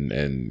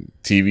and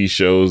TV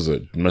shows,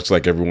 much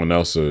like everyone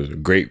else, are a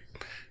great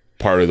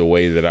part of the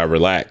way that I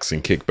relax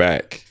and kick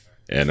back.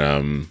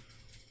 And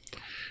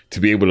to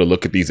be able to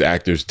look at these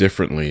actors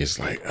differently is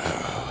like,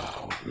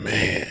 oh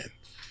man.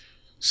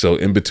 So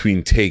in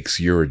between takes,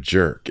 you're a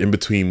jerk. In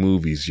between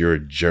movies, you're a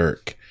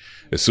jerk.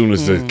 As soon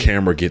as the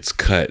camera gets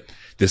cut,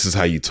 this is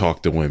how you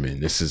talk to women.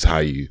 This is how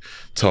you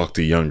talk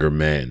to younger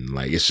men.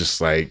 Like, it's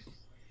just like,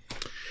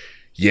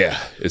 yeah,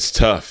 it's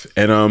tough.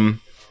 And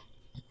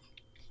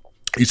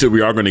you said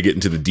we are going to get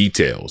into the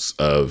details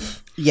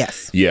of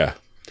yes. Yeah.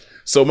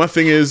 So my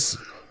thing is,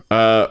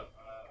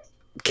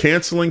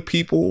 canceling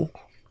people,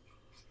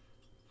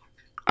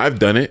 I've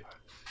done it.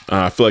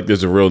 I feel like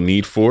there's a real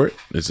need for it.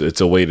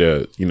 It's a way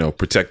to,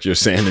 protect your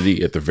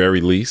sanity at the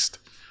very least.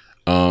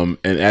 And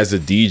as a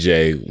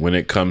DJ, when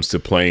it comes to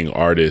playing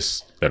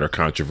artists that are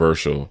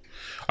controversial,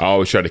 I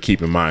always try to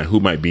keep in mind who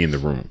might be in the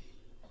room.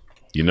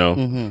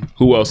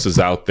 Who else is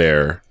out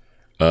there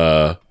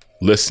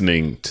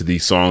listening to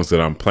these songs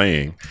that I'm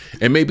playing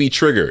and may be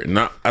triggered. And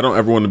I don't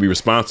ever want to be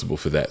responsible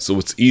for that. So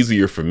it's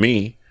easier for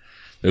me.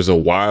 There's a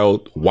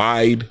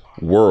wide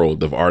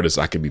world of artists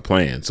I can be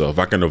playing. So if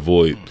I can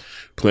avoid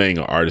playing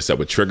an artist that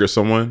would trigger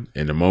someone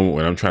in the moment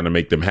when I'm trying to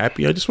make them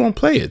happy, I just won't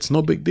play it. It's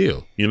no big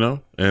deal,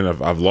 And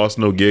I've lost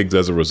no gigs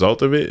as a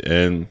result of it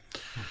and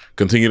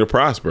continue to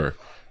prosper.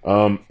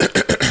 But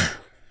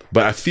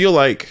I feel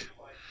like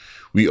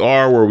we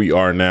are where we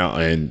are now.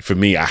 And for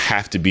me, I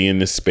have to be in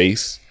this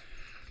space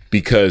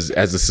because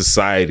as a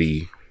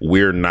society,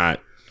 we're not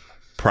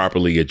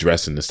properly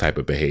addressing this type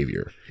of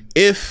behavior.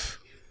 If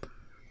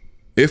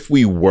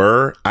we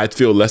were, I'd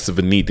feel less of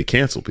a need to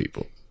cancel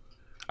people.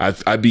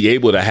 I'd be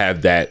able to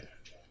have that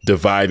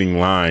dividing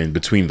line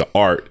between the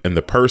art and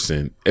the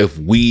person if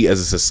we as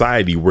a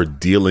society were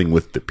dealing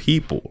with the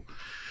people.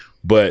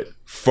 But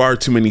far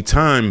too many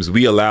times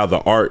we allow the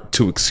art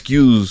to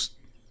excuse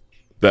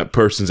that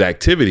person's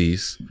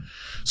activities.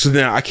 So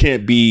now I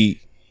can't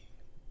be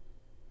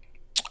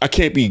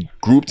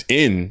grouped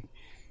in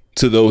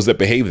to those that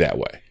behave that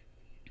way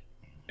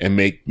and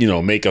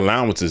make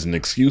allowances and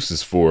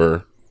excuses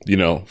for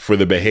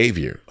the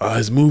behavior.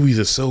 His movies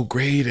are so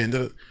great.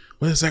 And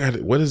what does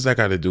that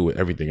got to do with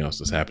everything else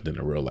that's happened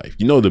in real life?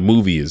 The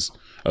movie is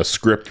a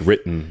script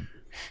written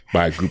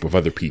by a group of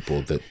other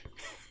people that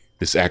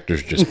this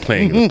actor's just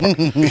playing the part.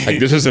 Like,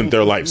 this isn't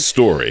their life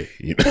story.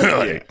 He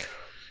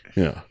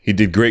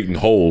did great in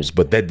Holes,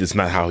 but that is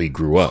not how he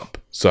grew up.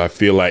 So I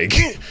feel like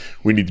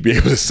we need to be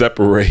able to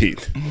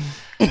separate.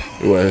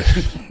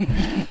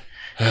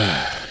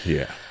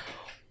 Yeah.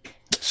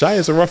 Shai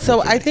is a rough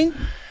one. So I think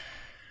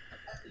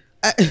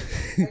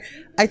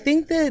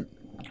that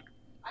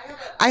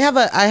I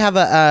have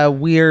a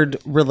weird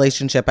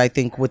relationship, I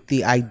think, with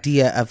the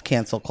idea of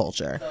cancel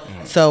culture.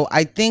 So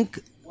I think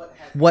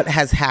what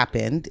has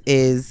happened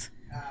is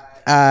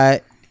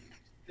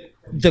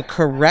the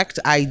correct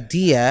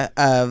idea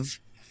of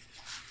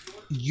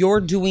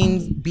you're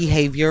doing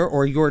behavior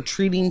or you're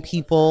treating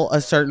people a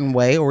certain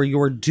way or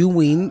you're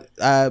doing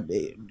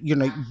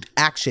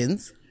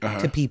actions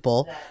to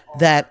people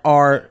that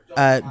are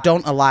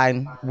don't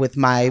align with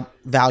my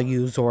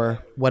values or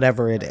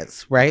whatever it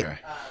is, right? Okay.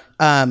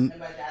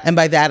 And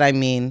by that I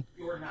mean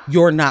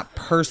you're not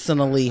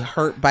personally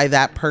hurt by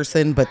that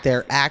person, but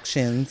their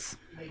actions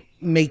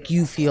make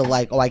you feel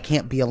like, I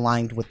can't be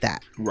aligned with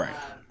that. Right.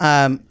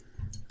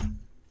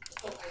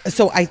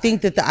 So I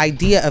think that the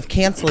idea of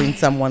canceling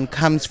someone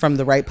comes from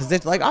the right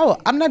position. Like,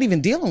 I'm not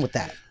even dealing with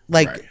that.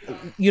 Like,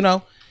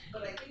 right.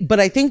 But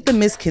I think the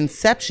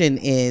misconception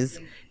is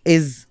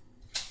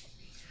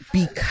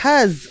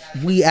because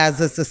we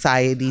as a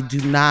society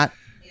do not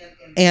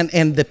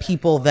and the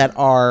people that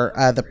are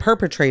the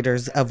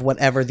perpetrators of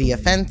whatever the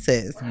offense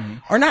is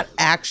are not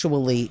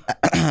actually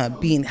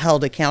being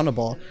held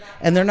accountable,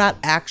 and they're not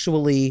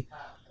actually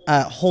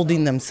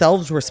holding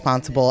themselves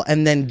responsible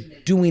and then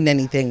doing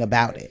anything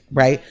about it,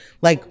 right?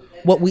 Like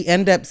what we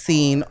end up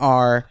seeing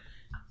are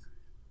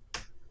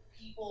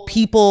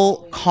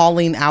people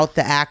calling out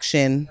the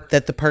action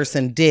that the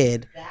person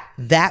did,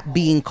 that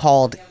being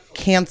called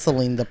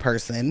canceling the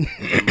person.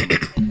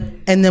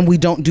 And then we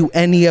don't do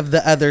any of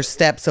the other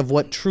steps of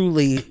what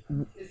truly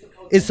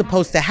is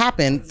supposed to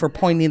happen for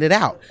pointing it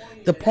out.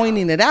 The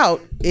pointing it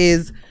out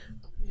is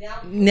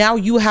now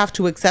you have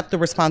to accept the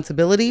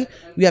responsibility.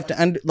 You have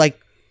to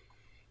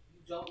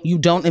you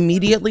don't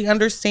immediately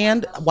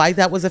understand why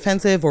that was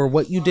offensive or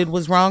what you did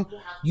was wrong.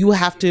 You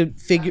have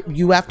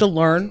to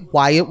learn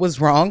why it was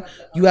wrong.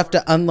 You have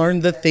to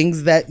unlearn the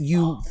things that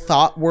you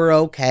thought were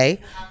okay.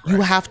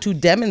 You have to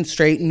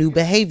demonstrate new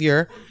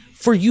behavior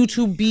for you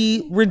to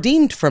be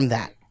redeemed from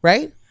that,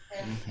 right?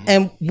 Mm-hmm.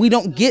 And we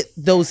don't get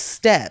those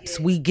steps.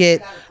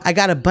 I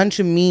got a bunch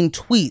of mean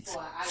tweets,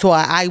 so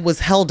I was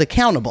held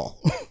accountable.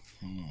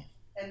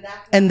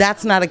 And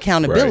that's not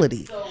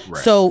accountability.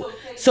 Right.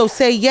 So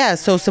say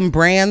yes. So some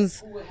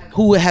brands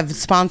who have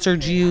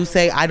sponsored you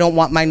say, I don't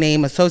want my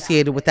name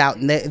associated with that.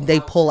 And they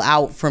pull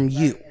out from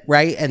you,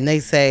 right? And they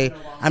say,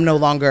 I'm no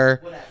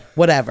longer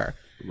whatever.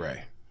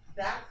 Right.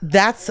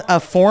 That's a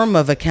form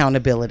of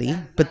accountability,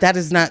 but that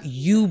is not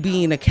you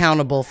being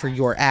accountable for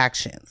your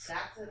actions.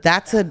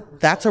 That's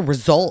a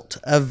result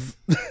of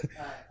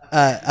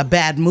a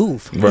bad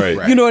move.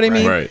 Right. You know what I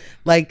mean? Right.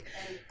 Like,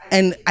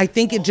 and I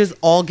think it just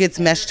all gets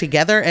meshed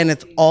together, and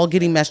it's all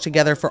getting meshed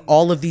together for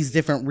all of these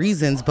different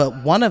reasons,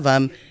 but one of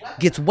them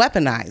gets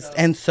weaponized.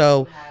 And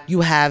so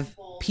you have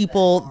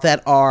people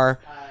that are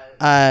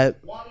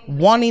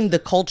wanting the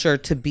culture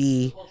to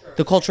be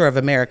the culture of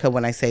America.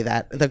 When I say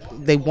that,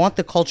 they want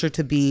the culture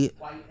to be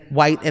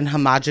white and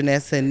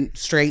homogenous and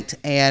straight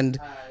and,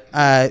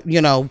 that.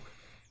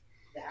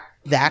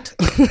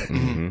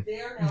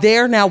 Mm-hmm.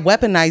 They're now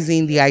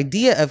weaponizing the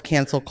idea of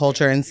cancel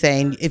culture and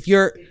saying, if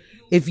you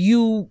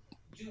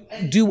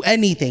do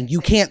anything,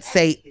 you can't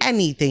say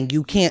anything,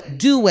 you can't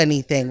do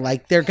anything,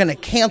 like they're going to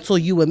cancel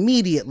you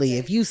immediately.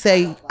 If you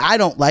say, I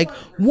don't like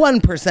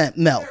 1%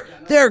 milk,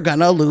 they're going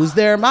to lose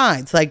their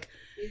minds. Like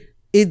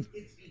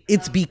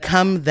it's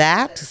become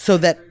that so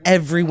that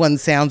everyone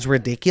sounds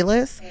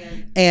ridiculous.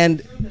 And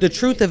the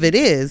truth of it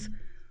is,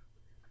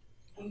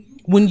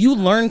 when you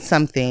learn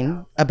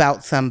something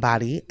about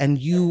somebody and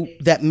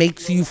that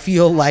makes you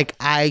feel like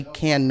I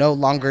can no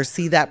longer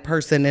see that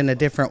person in a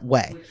different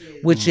way,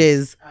 which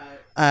is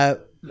a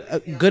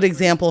good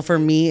example for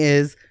me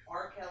is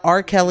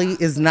R. Kelly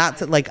is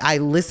not like, I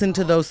listened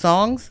to those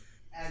songs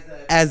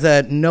as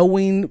a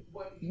knowing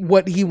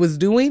what he was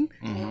doing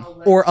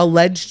or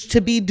alleged to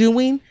be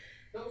doing.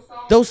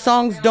 Those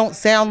songs don't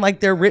sound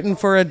like they're written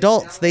for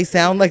adults. They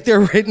sound like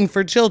they're written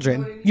for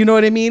children. You know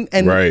what I mean?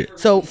 And right.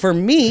 So for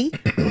me,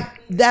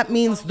 that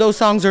means those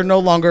songs are no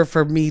longer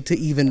for me to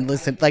even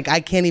listen. Like I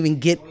can't even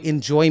get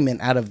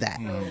enjoyment out of that.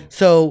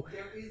 So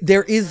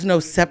there is no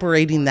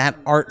separating that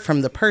art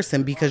from the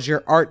person because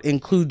your art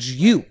includes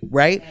you,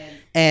 right?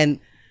 And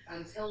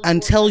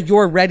until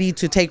you're ready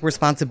to take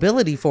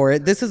responsibility for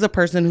it, this is a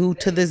person who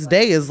to this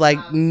day is like,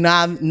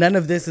 nah, none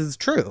of this is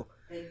true.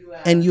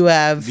 And you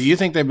have... Do you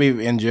think they'd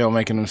be in jail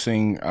making them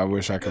sing I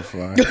Wish I Could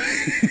Fly?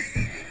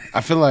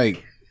 I feel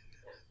like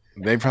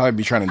they'd probably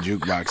be trying to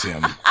jukebox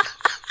him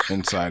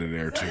inside of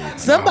there too.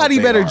 Somebody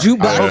better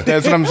jukebox.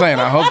 That's what I'm saying.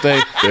 I hope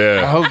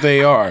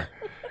they are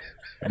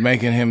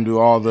making him do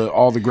all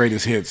the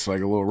greatest hits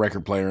like a little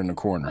record player in the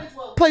corner.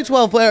 Play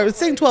 12 play,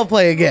 sing 12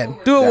 play again.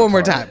 Do it one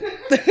more time.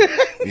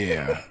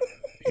 Yeah.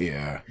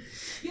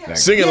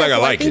 Sing it like I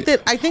like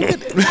it. I think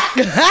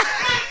that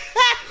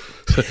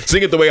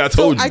sing it the way I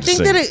told you. I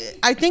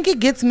think it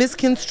gets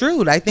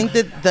misconstrued. I think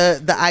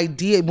that the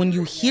idea, when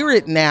you hear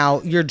it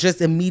now, you're just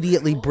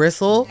immediately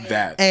bristle.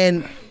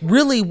 And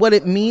really what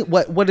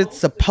it's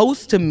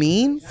supposed to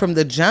mean from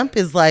the jump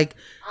is like,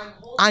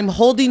 I'm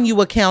holding you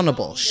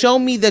accountable. Show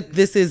me that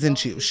this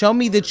isn't you. Show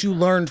me that you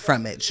learned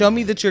from it. Show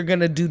me that you're going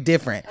to do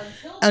different.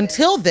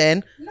 Until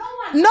then,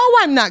 no,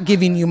 I'm not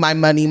giving you my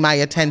money, my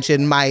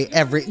attention,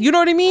 you know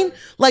what I mean?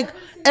 Like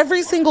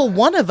every single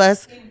one of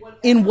us,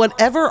 in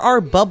whatever our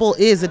bubble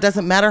is, it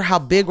doesn't matter how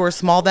big or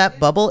small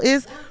that bubble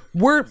is,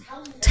 we're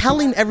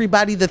telling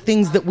everybody the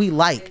things that we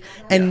like.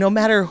 And no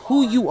matter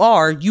who you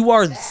are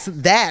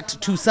that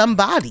to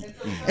somebody.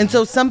 And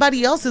so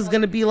somebody else is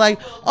going to be like,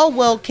 oh,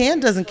 well, Can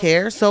doesn't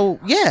care. So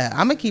yeah,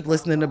 I'm going to keep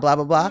listening to blah,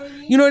 blah, blah.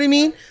 You know what I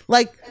mean?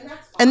 Like,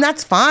 and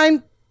that's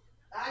fine,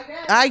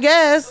 I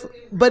guess.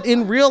 But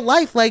in real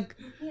life, like,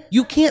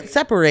 you can't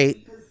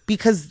separate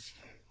because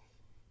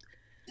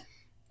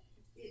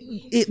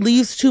it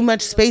leaves too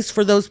much space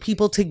for those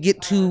people to get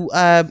to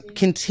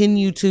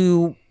continue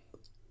to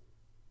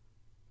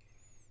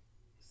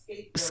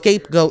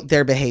scapegoat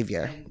their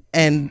behavior.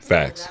 And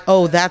facts.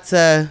 Oh, that's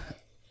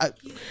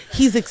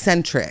he's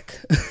eccentric.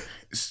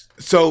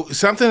 So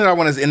something that I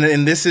want to,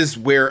 and this is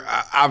where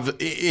I've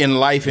in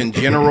life in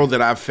general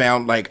that I've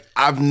found, like,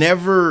 I've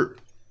never,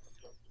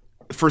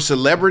 for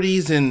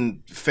celebrities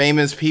and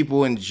famous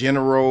people in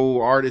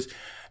general, artists,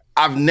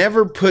 I've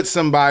never put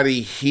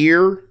somebody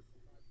here.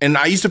 And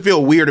I used to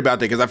feel weird about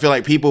that because I feel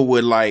like people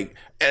would like,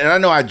 and I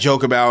know I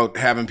joke about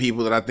having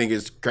people that I think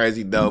is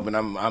crazy dope,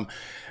 and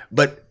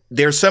but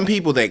there's some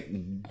people that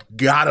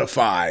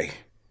godify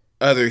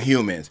other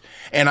humans,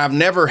 and I've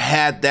never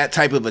had that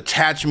type of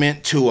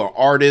attachment to an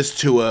artist,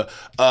 to a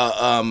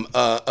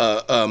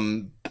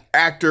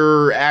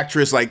actor,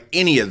 actress, like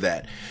any of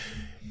that.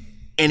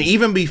 And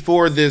even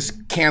before this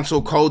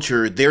cancel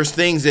culture, there's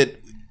things that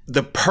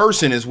the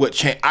person is what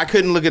changed. I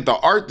couldn't look at the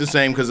art the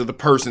same because of the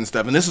person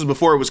stuff, and this was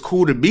before it was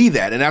cool to be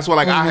that. And that's why,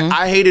 like,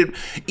 I hated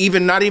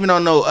not even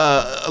on no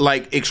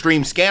like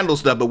extreme scandal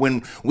stuff, but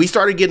when we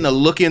started getting a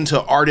look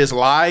into artists'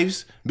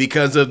 lives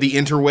because of the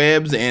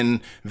interwebs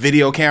and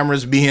video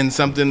cameras being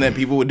something that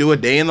people would do a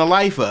day in the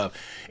life of,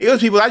 it was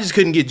people I just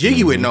couldn't get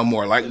jiggy with no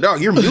more. Like,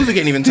 dog, your music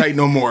ain't even tight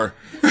no more.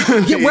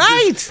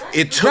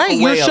 It took away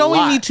You're showing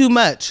a lot. me too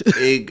much.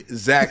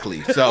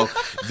 Exactly. So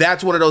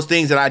that's one of those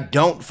things that I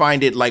don't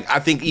find it, like, I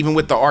think even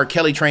with the R.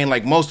 Kelly train,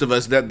 like most of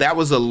us, that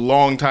was a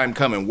long time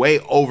coming, way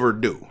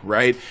overdue,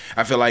 right?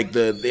 I feel like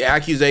the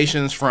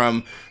accusations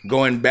from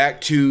going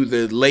back to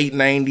the late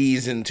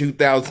 90s and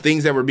 2000s,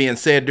 things that were being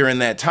said during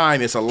that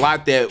time, it's a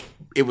lot that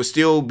it was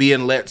still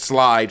being let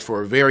slide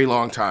for a very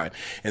long time.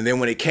 And then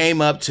when it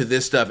came up to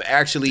this stuff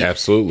actually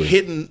Absolutely.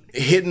 hitting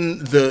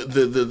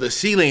the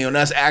ceiling on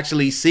us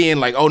actually seeing,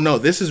 like, oh no,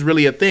 this is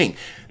really a thing.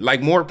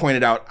 Like Morg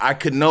pointed out, I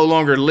could no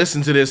longer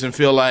listen to this and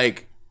feel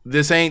like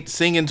this ain't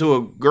singing to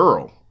a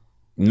girl.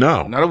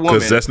 No, not a woman.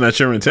 Because that's not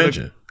your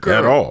intention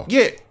at all.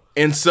 Yeah.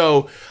 And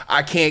so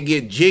I can't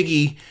get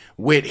jiggy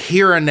with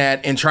hearing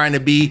that and trying to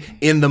be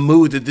in the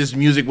mood that this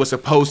music was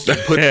supposed to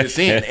put this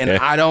in. And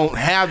I don't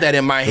have that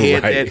in my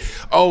head that,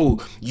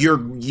 oh,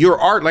 your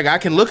art, like, I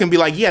can look and be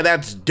like, yeah,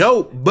 that's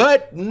dope.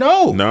 But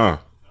no.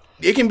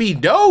 It can be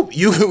dope.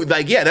 You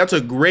like, yeah, that's a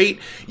great,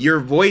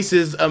 your voice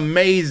is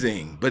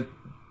amazing. But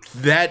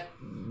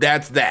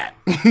that's that.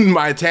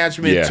 My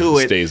attachment to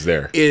it stays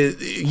there.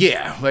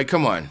 Like,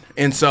 come on.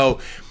 And so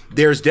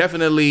there's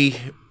definitely,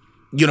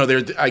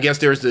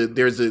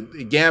 there's a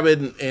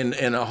gambit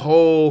and a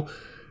whole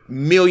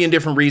million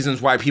different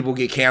reasons why people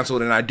get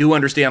canceled. And I do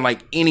understand,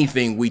 like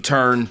anything, we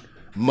turn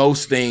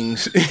most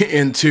things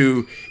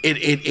into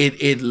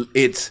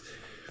it's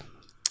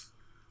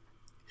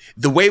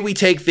the way we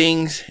take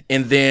things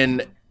and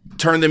then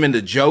turn them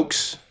into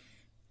jokes,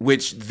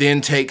 which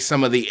then takes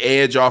some of the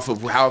edge off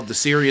of how the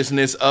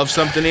seriousness of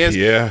something is.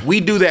 Yeah.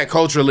 We do that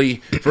culturally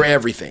for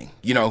everything,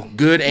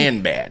 good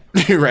and bad,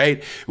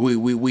 right?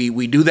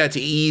 We do that to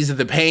ease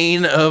the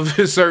pain of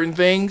certain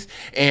things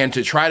and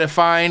to try to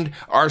find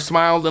our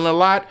smile in a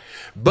lot.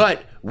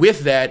 But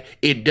with that,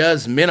 it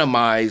does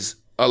minimize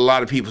a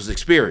lot of people's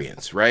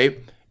experience, right?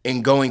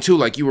 And going to,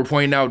 like you were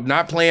pointing out,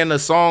 not playing a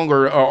song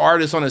or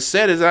artist on a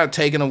set is not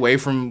taken away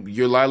from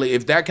your livelihood.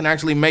 If that can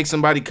actually make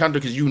somebody come to,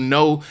 because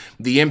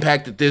the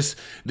impact that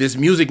this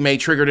music may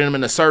trigger them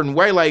in a certain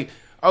way, like,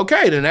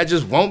 okay, then that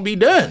just won't be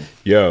done.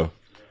 Yo,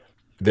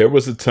 there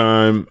was a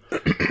time,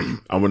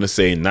 I want to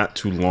say not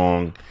too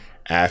long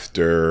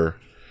after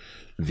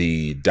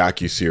the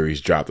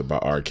docuseries dropped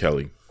about R.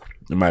 Kelly.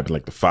 It might have been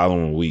like the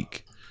following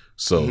week.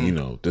 So,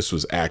 this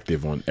was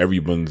active on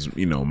everyone's,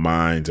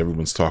 minds.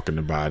 Everyone's talking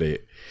about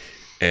it.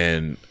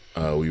 And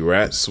we were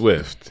at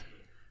Swift,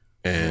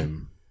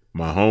 and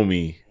my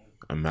homie,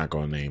 I'm not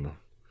gonna name him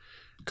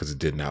because it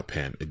did not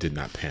pan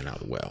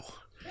out well.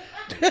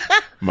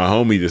 My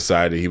homie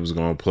decided he was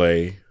gonna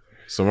play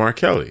some R.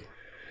 Kelly,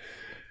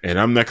 and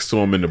I'm next to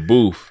him in the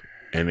booth,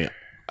 and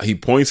he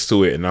points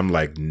to it, and I'm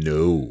like,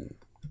 no,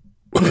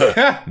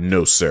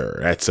 no, sir,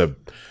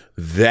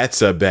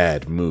 that's a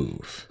bad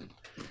move.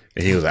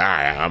 And he was like, all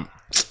right,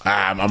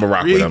 I'm gonna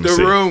rock with him. Read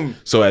the room.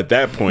 So at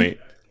that point.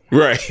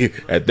 Right.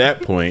 At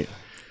that point,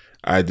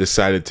 I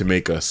decided to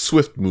make a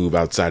swift move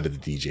outside of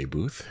the DJ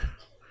booth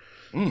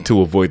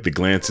to avoid the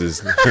glances,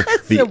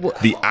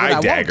 the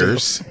eye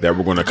daggers that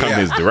were going to come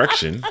his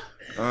direction.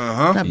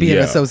 Not being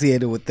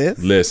associated with this.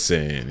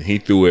 Listen, he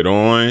threw it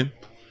on.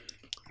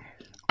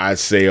 I'd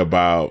say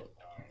about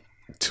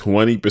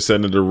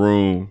 20% of the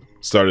room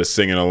started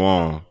singing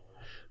along.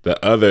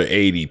 The other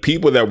 80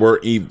 people that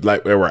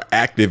were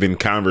active in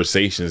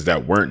conversations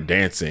that weren't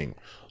dancing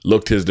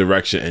looked his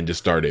direction and just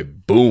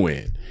started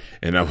booing.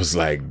 And I was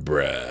like,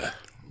 bruh,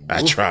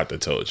 I tried to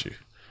told you.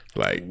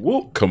 Like,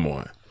 come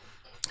on.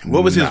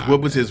 What was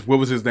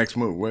his next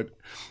move? What?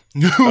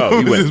 Oh,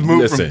 he went,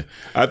 listen,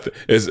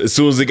 as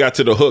soon as he got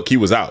to the hook, he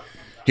was out.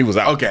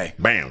 Okay.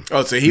 Bam.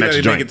 Oh, so he let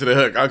it make it to the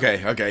hook.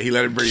 Okay. He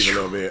let it breathe a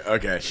little bit.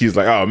 Okay. He's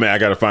like, oh man, I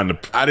got to find the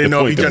I didn't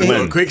know if he got a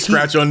little quick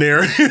scratch on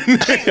there. He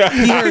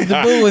heard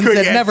the boo and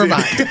said, never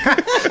mind.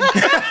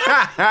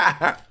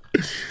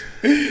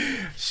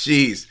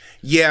 Jeez.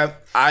 Yeah,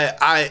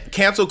 I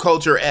cancel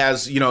culture,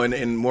 as you know,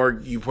 and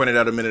Morg, you pointed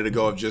out a minute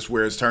ago, of just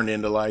where it's turned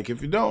into like,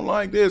 if you don't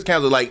like this,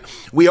 cancel. Like,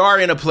 we are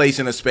in a place,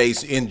 in a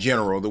space in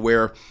general,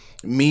 where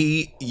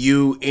me,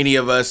 you, any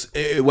of us,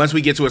 once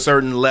we get to a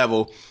certain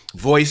level,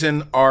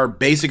 voicing our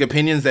basic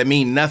opinions that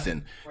mean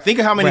nothing. Think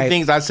of how many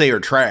things I say are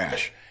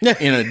trash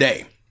in a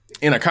day,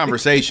 in a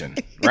conversation,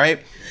 right?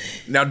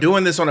 Now,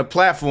 doing this on a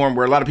platform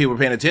where a lot of people are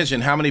paying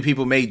attention, how many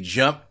people may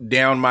jump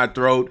down my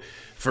throat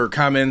for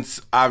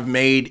comments I've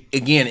made,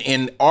 again,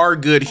 in our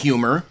good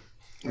humor,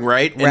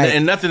 right?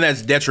 And nothing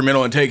that's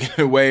detrimental and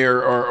taken away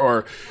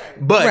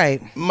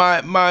but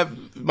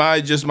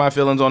my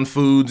feelings on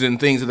foods and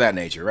things of that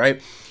nature,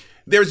 right?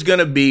 There's going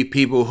to be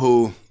people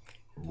who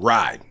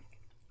ride.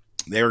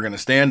 They're going to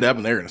stand up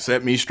and they're going to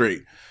set me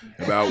straight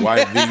about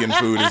why vegan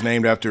food is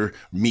named after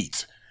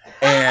meat.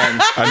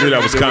 And I knew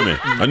that was coming.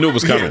 I knew it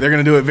was coming. Yeah, they're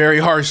going to do it very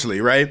harshly,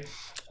 right?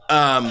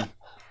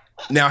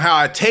 Now, how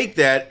I take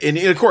that, and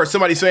of course,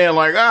 somebody saying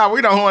like,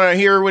 we don't want to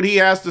hear what he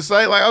has to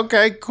say. Like,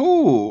 okay,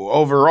 cool,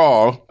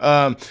 overall.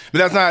 But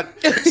that's not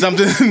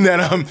something that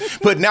I'm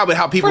putting out. But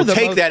how people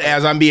take that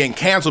as I'm being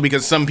canceled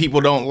because some people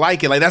don't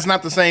like it. Like, that's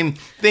not the same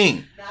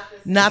thing.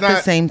 Not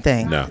the same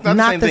thing. No.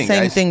 Not the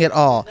same thing at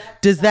all.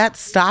 Does that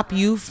stop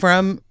you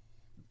from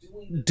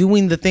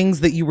doing the things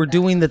that you were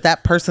doing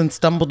that person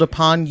stumbled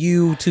upon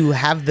you to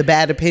have the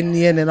bad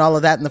opinion and all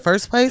of that in the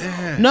first place?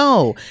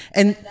 No.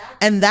 And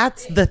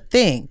that's the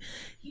thing.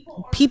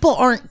 People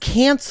aren't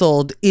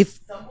canceled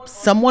if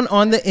someone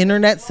on the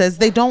internet says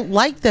they don't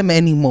like them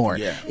anymore.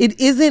 Yeah. It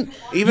isn't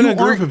even a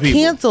group of people.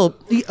 Canceled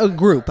a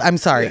group. I'm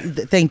sorry.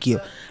 Yeah. Thank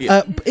you.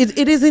 Yeah.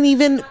 It isn't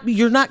even,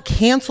 you're not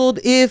canceled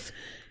if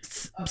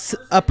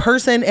a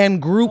person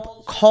and group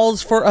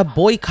calls for a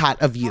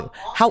boycott of you.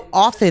 How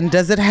often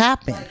does it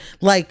happen?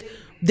 Like,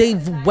 they've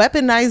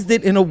weaponized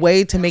it in a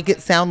way to make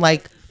it sound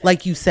like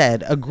you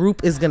said, a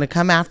group is going to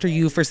come after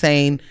you for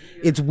saying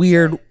it's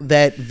weird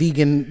that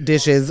vegan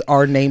dishes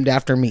are named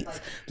after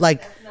meats.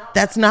 Like,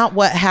 that's not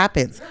what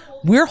happens.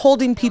 We're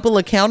holding people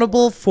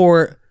accountable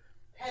for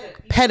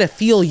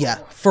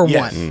pedophilia, for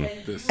one.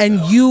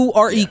 And you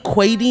are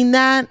equating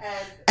that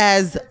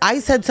as I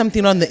said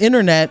something on the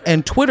internet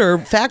and Twitter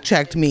fact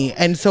checked me,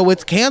 and so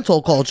it's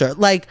cancel culture.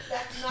 Like,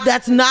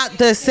 that's not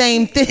the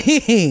same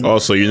thing.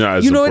 Also, you're not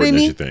as important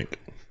as you think.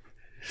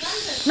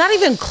 Not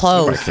even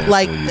close.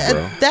 Like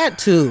that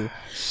too.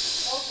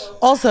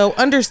 Also,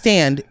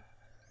 understand,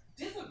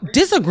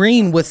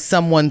 disagreeing with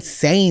someone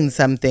saying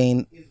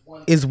something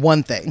is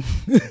one thing.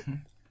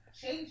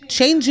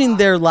 Changing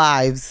their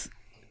lives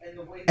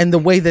and the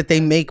way that they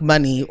make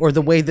money or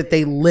the way that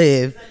they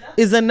live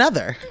is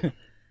another.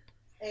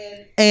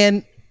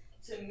 And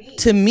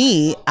to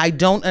me, I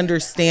don't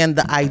understand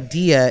the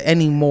idea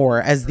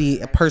anymore as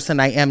the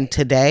person I am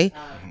today.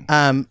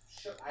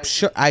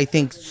 Sure, I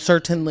think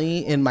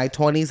certainly in my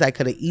 20s, I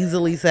could have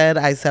easily said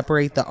I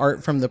separate the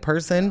art from the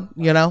person,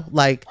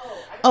 like,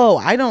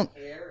 I don't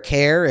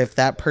care if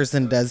that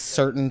person does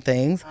certain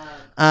things.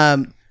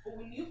 But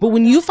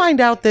when you find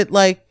out that,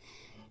 like,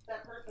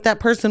 that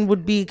person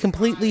would be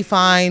completely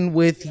fine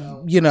with,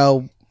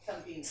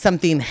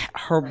 something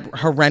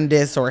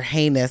horrendous or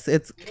heinous,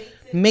 it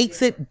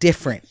makes it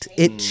different.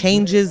 It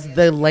changes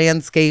the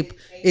landscape.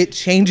 It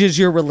changes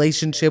your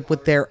relationship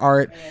with their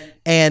art,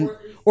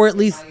 or at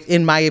least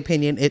in my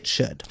opinion, it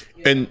should.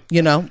 And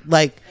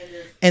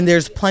and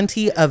there's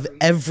plenty of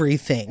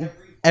everything,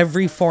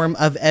 every form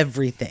of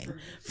everything,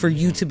 for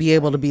you to be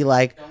able to be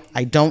like,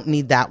 I don't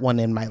need that one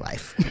in my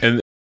life.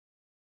 And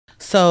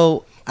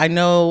so I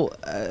know,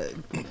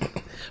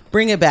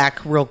 bring it back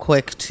real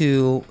quick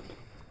to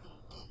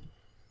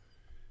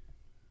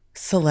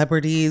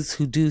celebrities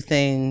who do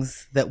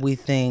things that we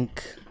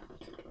think,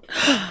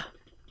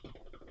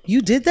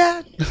 you did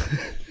that?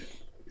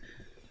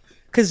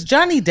 Because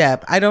Johnny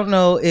Depp, I don't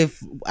know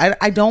if,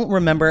 I don't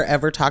remember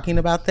ever talking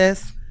about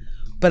this,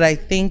 but I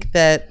think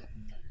that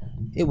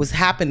it was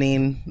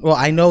happening. Well,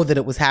 I know that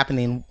it was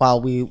happening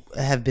while we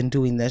have been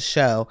doing this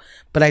show,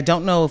 but I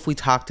don't know if we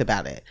talked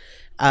about it.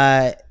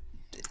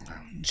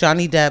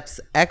 Johnny Depp's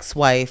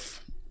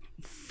ex-wife,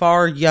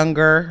 far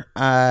younger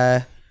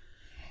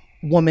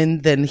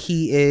woman than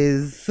he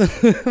is,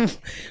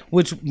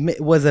 which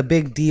was a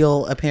big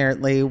deal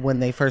apparently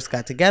when they first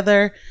got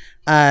together.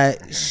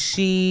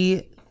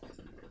 She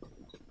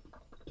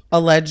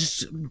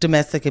alleged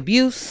domestic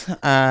abuse,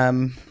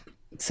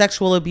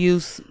 sexual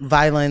abuse,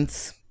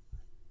 violence,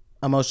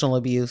 emotional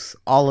abuse,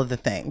 all of the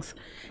things.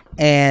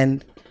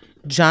 And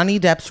Johnny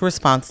Depp's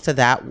response to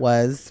that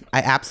was, I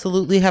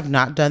absolutely have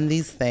not done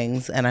these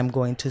things, and I'm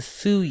going to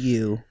sue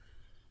you,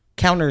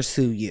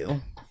 countersue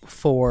you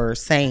for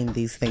saying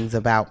these things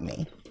about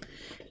me.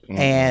 Mm-hmm.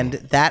 And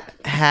that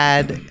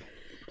had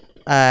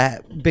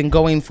been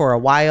going for a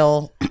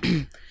while.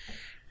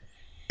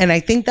 And I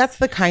think that's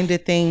the kind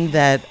of thing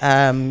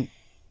that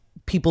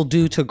people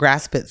do to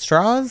grasp at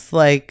straws,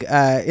 like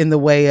in the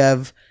way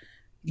of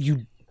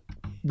you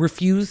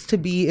refuse to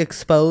be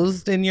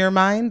exposed in your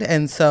mind.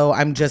 And so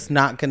I'm just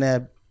not going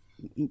to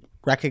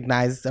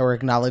recognize or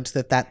acknowledge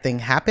that that thing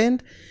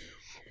happened.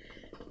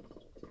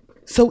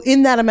 So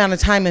in that amount of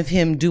time of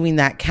him doing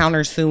that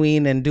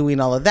countersuing and doing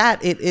all of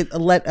that, it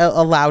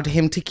allowed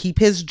him to keep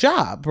his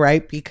job,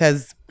 right?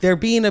 Because they're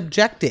being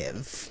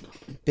objective,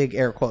 big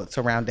air quotes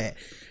around it,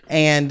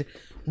 and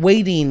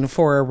waiting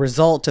for a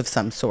result of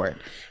some sort.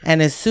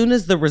 And as soon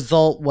as the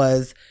result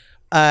was,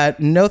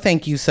 no,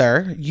 thank you,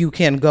 sir, you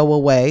can go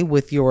away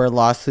with your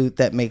lawsuit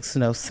that makes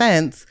no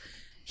sense,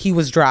 he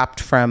was dropped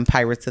from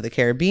Pirates of the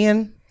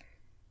Caribbean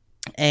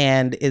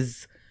and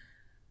is...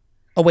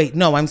 Oh, wait,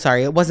 no, I'm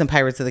sorry. It wasn't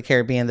Pirates of the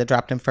Caribbean that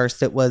dropped him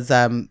first. It was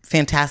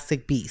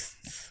Fantastic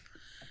Beasts.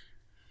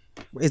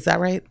 Is that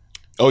right?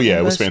 Oh, yeah,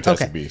 English? It was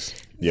Fantastic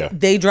Beasts. Yeah.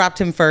 They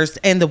dropped him first.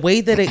 And the way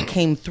that it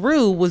came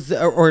through was,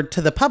 or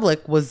to the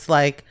public, was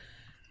like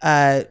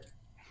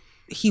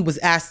he was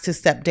asked to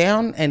step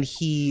down and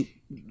he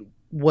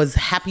was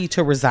happy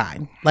to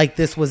resign. Like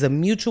this was a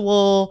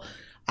mutual,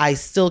 I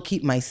still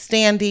keep my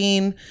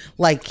standing.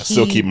 Like I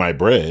still keep my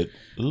bread.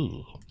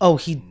 Ooh. Oh,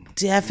 he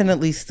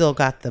definitely still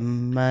got the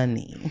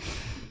money,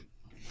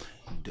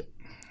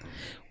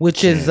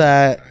 which is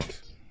I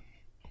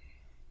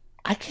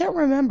can't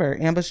remember.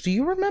 Ambush, do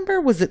you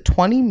remember? Was it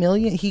 20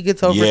 million? He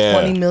gets over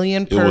 20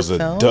 million per film. It was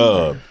a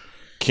dub.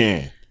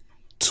 Ken,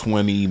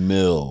 20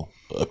 mil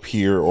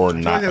appear or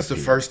not. I think that's the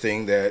first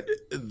thing that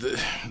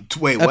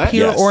wait, what?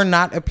 Appear or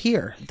not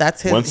appear.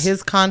 That's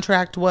his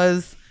contract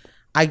was.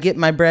 I get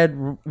my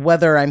bread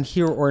whether I'm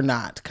here or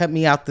not. Cut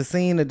me out the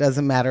scene. It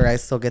doesn't matter. I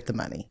still get the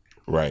money.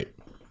 Right.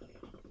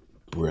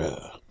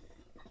 Bruh.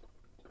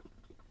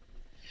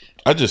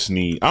 I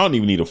don't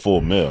even need a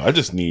full mill. I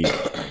just need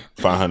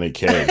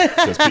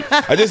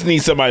 500K. I just need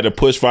somebody to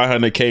push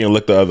 500K and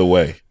look the other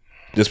way.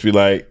 Just be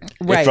like,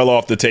 it fell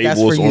off the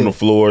tables on the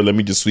floor. Let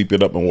me just sweep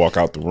it up and walk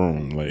out the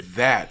room. Like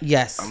that.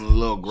 Yes. I'm a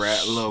little grab.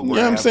 You know what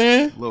I'm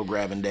saying? Little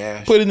grab and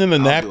dash. Put it in a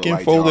napkin,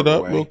 fold it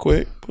up real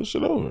quick, push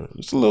it over.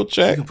 Just a little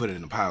check. You can put it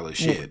in a pile of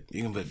shit.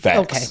 You can put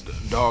facts.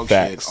 Dog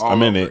facts. shit all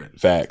I'm in over it.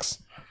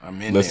 Facts. I'm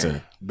in Listen.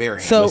 there.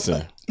 Barehanded. So,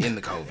 listen. In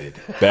the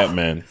COVID.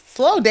 Batman.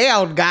 Slow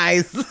down,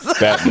 guys.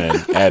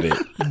 Batman at it.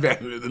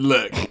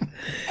 Look.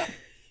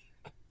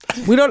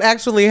 We don't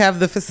actually have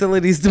the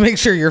facilities to make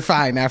sure you're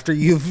fine after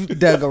you've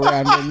dug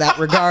around in that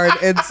regard.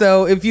 And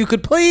so if you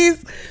could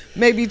please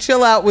maybe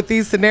chill out with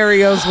these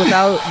scenarios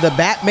without the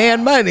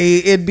Batman money,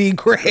 it'd be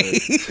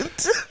great.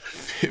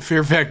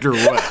 Fear factor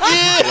what?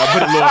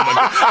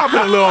 I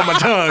put a little on my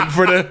tongue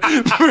for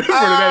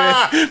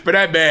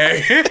that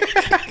bag.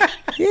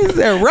 He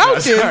said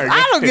roaches.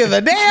 I don't give a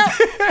damn.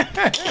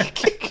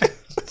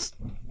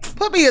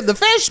 Put me in the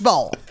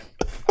fishbowl.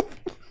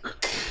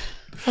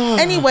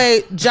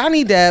 Anyway,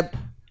 Johnny Depp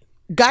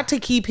got to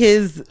keep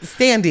his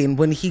standing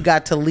when he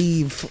got to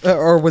leave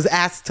or was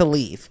asked to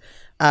leave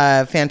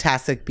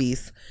Fantastic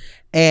Beasts.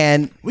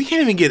 And we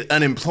can't even get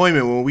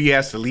unemployment when we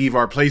asked to leave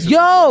our place.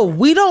 Yo,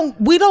 we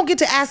don't get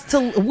to ask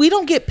to, we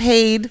don't get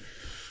paid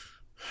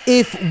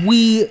if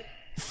we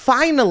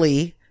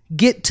finally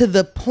get to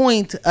the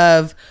point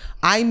of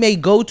I may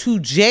go to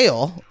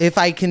jail if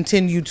I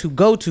continue to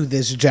go to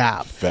this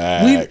job.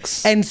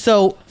 Facts. And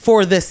so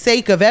for the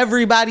sake of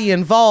everybody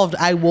involved,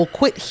 I will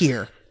quit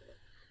here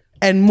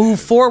and move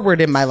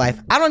forward in my life.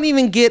 I don't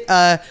even get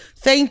a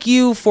thank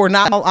you for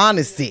not all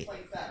honesty.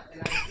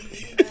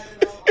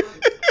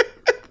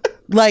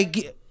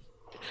 Like,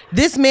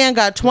 this man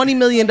got $20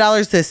 million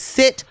to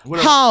sit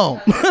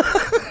home.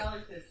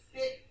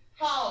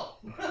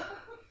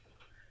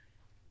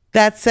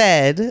 That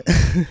said,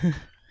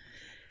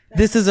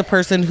 this is a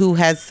person who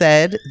has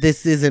said,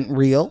 this isn't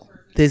real.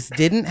 This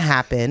didn't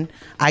happen.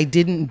 I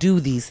didn't do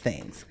these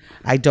things.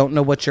 I don't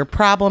know what your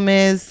problem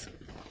is.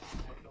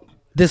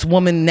 This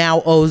woman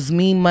now owes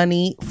me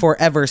money for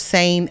ever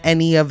saying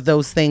any of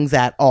those things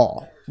at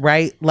all.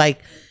 Right?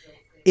 Like,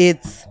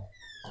 it's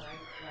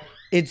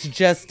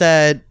just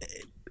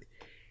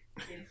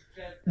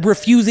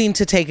refusing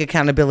to take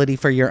accountability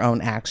for your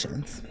own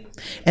actions.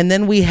 And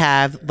then we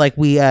have, like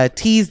we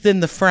teased in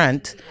the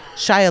front,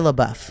 Shai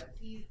LeBoeuf,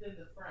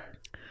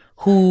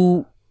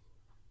 who...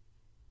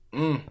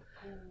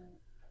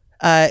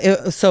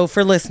 so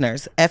for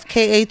listeners,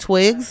 FKA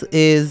Twigs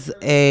is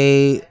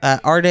a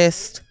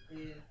artist.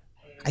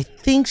 I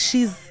think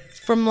she's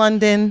from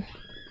London.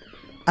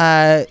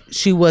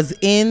 She was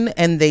in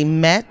and they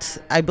met,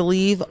 I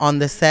believe, on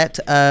the set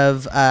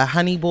of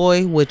Honey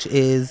Boy, which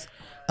is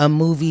a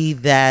movie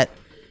that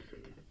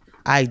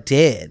I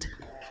did.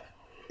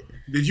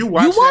 Did you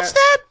watch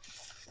that?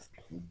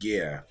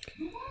 Yeah.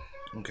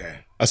 Okay.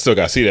 I still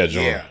got to see that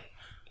joint. Yeah.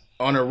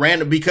 On a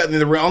random, because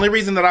the only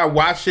reason that I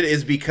watched it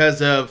is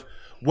because of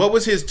what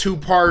was his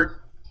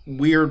 2-part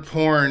weird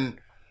porn.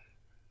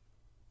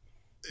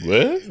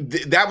 What?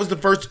 That was the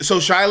first.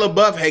 So Shai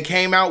LeBoeuf had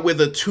came out with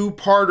a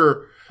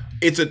 2-parter.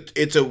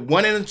 It's a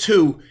 1 and a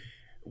 2.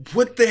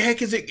 What the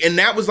heck is it? And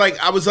that was like,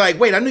 I was like,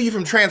 wait, I knew you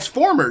from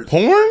Transformers.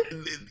 Porn?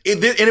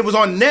 And it was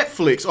on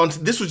Netflix.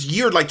 This was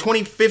year like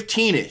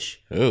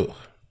 2015-ish. Ooh.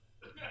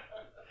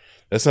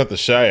 That's not the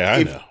Shai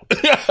I know.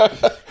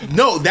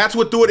 No, that's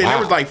what threw it. And there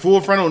was like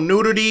full frontal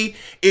nudity.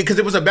 Because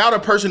it was about a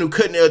person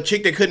a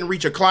chick that couldn't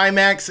reach a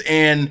climax.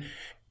 And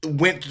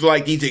went to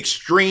like these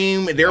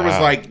extreme. There was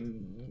like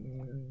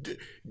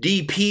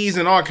DPs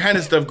and all kind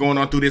of stuff going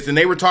on through this, and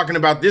they were talking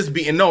about this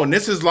being and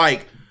this is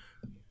like.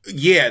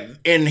 Yeah,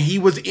 and he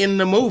was in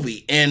the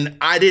movie, and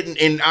I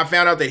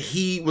found out that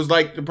he was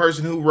like the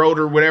person who wrote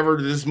or whatever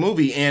this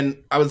movie,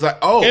 and I was like,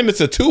 oh, and it's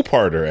a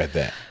 2-parter at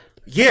that.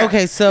 Yeah,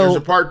 okay, so there's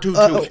a part 2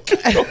 to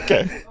it.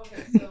 Okay,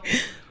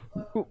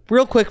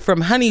 real quick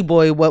from Honey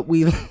Boy, what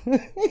we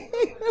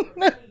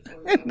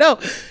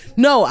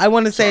no, I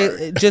want to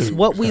say just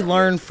what we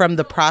learned from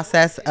the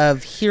process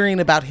of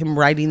hearing about him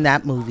writing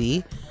that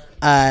movie,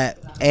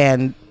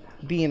 and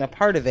being a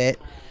part of it.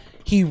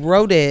 He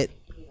wrote it,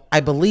 I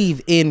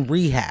believe, in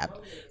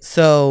rehab.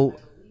 So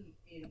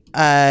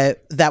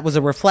that was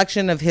a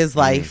reflection of his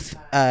life.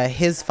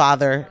 His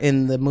father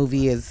in the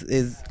movie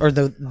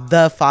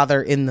the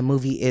father in the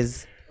movie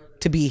is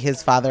to be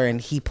his father, and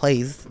he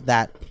plays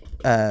that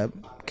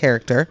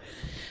character.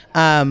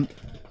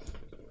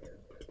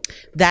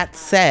 That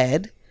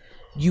said,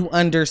 you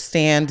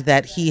understand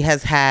that he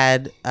has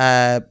had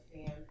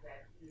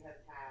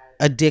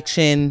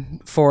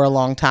addiction for a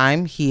long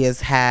time. He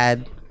has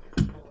had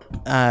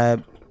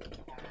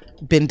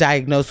been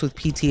diagnosed with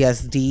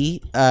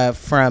PTSD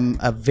from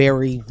a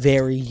very,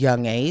 very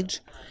young age.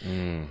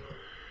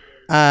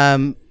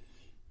 Wow.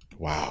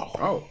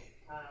 Oh.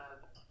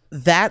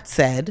 That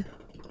said,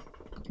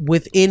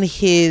 within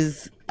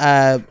his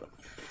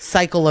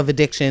cycle of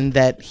addiction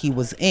that he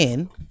was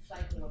in,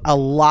 a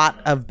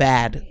lot of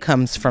bad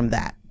comes from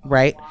that,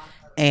 right?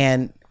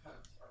 And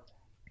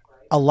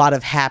a lot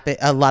of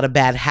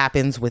bad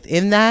happens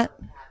within that.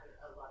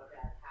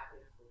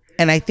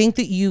 And I think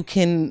that you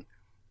can.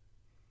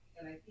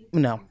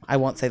 No, I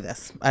won't say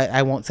this.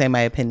 I won't say my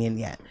opinion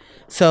yet.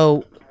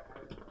 So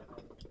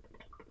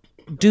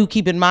do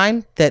keep in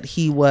mind that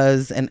he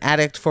was an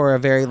addict for a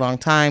very long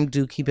time.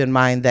 Do keep in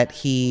mind that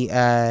he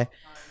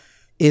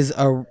is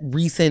a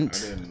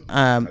recent.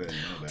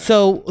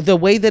 So the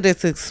way that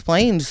it's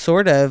explained,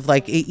 sort of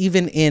like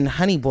even in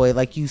Honey Boy,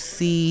 like you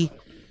see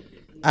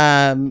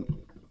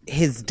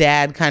his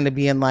dad kind of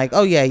being like,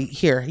 oh yeah,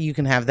 here, you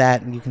can have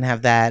that and you can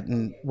have that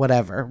and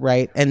whatever,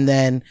 right? And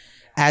then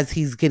as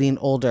he's getting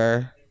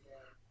older,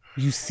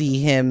 you see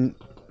him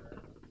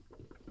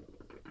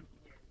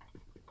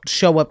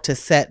show up to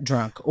set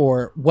drunk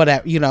or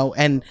whatever,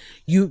 and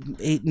you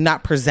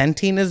not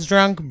presenting as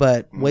drunk,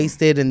 but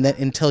wasted. And then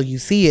until you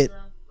see it,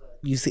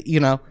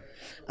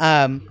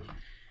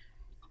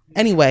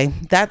 anyway,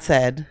 that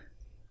said,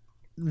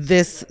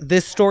 this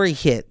story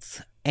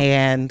hits.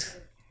 And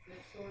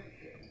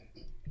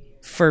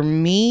for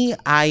me,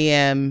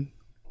 I'm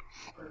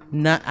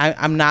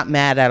not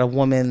mad at a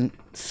woman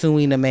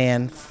suing a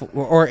man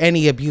or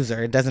any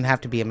abuser. It doesn't have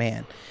to be a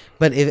man,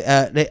 but if,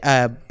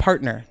 a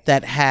partner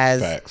that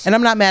has. Facts. And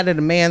I'm not mad at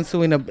a man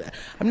suing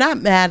I'm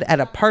not mad at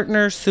a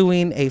partner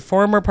suing a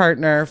former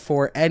partner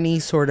for any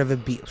sort of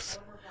abuse.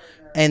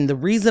 And the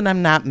reason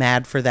I'm not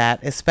mad for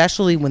that,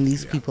 especially when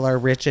these people are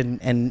rich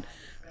and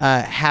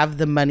have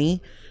the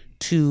money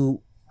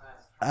to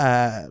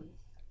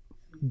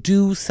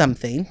do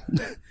something.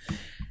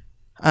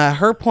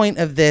 Her point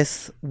of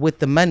this with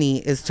the money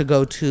is to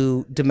go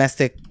to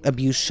domestic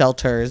abuse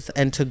shelters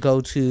and to go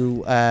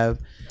to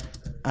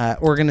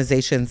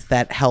organizations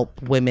that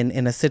help women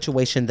in a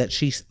situation that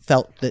she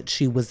felt that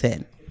she was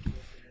in.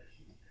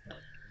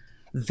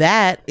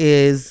 That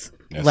is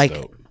That's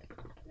dope.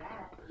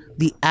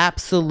 The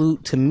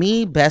absolute, to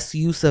me, best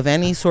use of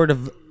any sort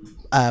of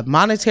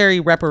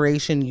monetary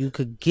reparation you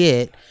could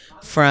get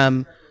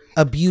from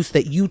abuse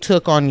that you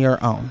took on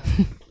your own.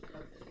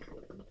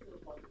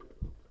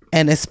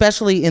 And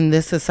especially in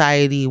this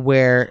society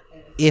where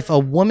if a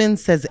woman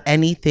says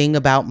anything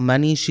about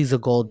money, she's a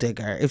gold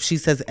digger. If she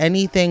says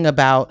anything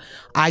about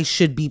I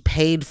should be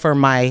paid for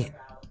my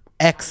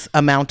X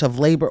amount of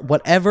labor,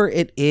 whatever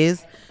it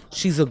is,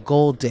 she's a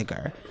gold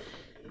digger.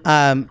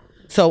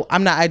 So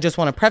I just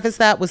want to preface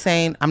that with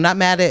saying I'm not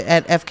mad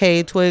at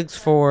FKA Twigs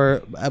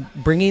for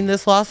bringing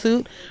this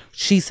lawsuit.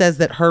 She says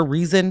that her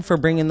reason for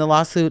bringing the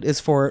lawsuit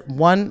is for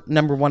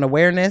number one,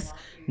 awareness.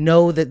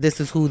 Know that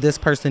this is who this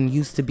person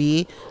used to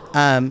be.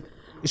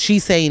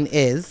 She's saying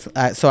is,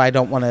 so I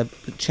don't want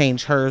to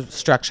change her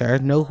structure.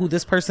 Know who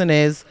this person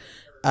is,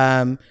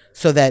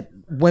 so that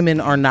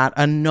women are not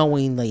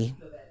unknowingly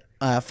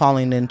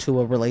falling into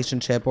a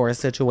relationship or a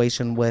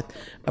situation with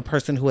a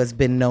person who has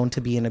been known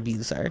to be an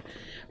abuser.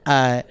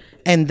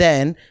 And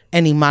then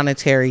any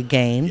monetary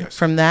gain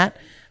from that,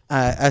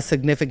 a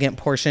significant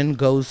portion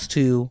goes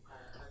to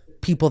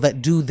people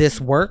that do this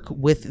work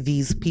with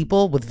these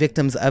people, with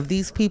victims of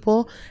these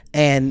people.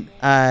 And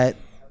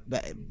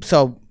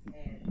so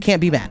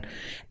can't be mad.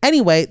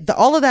 Anyway,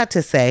 all of that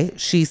to say,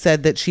 she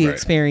said that she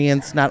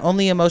experienced not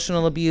only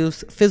emotional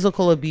abuse,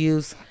 physical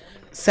abuse,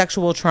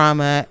 sexual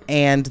trauma,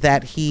 and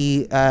that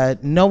he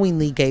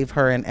knowingly gave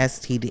her an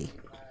STD.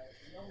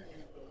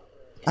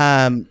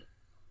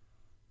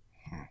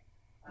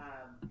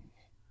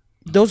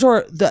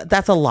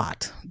 That's a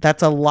lot.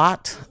 That's a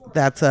lot.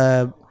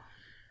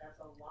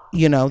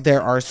 you know,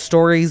 there are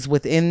stories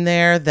within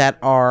there that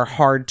are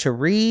hard to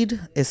read,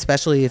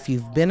 especially if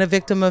you've been a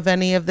victim of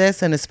any of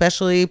this, and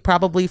especially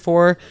probably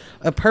for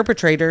a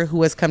perpetrator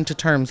who has come to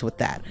terms with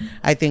that.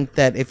 I think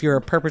that if you're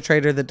a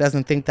perpetrator that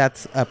doesn't think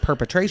that's a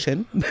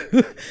perpetration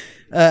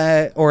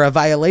or a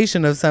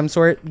violation of some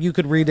sort, you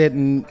could read it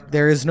and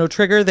there is no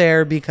trigger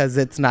there because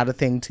it's not a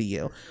thing to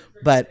you.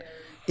 But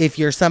if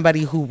you're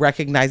somebody who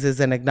recognizes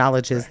and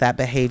acknowledges that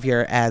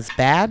behavior as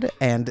bad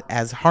and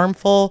as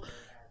harmful,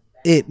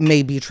 it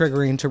may be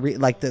triggering to read.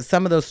 Like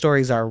some of those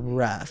stories are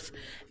rough,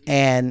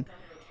 and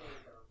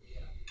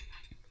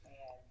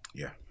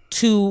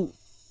to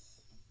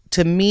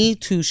me,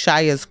 to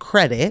Shia's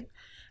credit,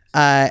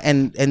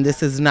 and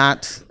this is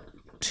not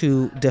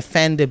to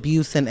defend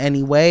abuse in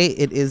any way.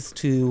 It is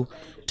to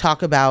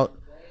talk about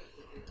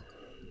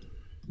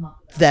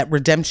that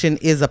redemption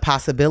is a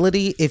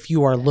possibility if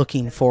you are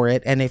looking for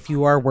it and if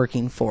you are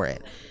working for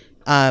it.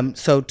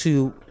 So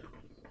to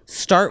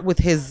start with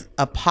his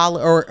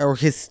or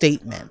his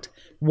statement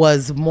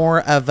was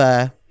more of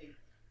I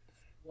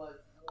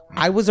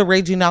was a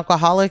raging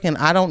alcoholic and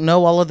I don't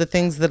know all of the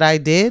things that I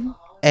did,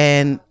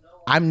 and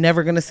I'm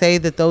never going to say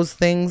that those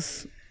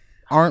things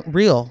aren't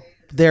real.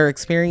 They're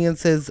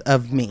experiences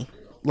of me.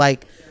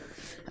 Like,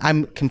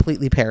 I'm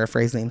completely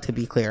paraphrasing, to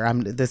be clear.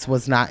 This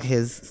was not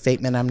his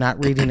statement. I'm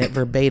not reading it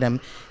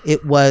verbatim.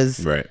 It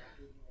was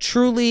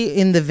truly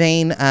in the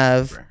vein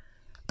of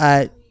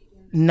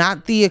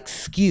not the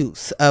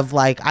excuse of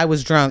like, I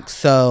was drunk,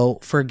 so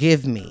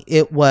forgive me.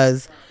 It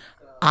was,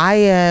 I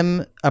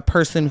am a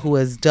person who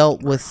has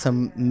dealt with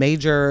some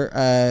major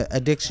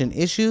addiction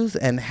issues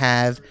and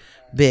have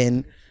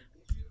been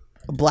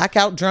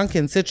blackout drunk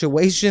in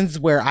situations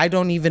where I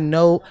don't even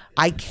know,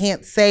 I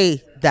can't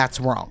say that's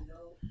wrong.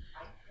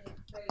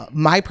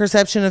 My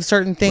perception of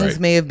certain things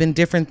may have been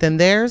different than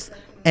theirs,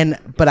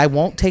 but I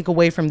won't take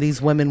away from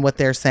these women what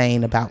they're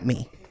saying about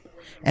me.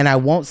 And I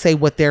won't say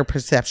what their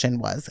perception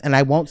was. And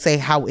I won't say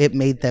how it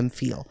made them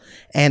feel.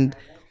 And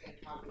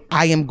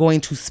I am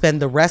going to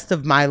spend the rest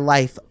of my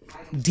life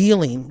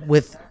dealing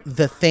with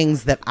the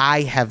things that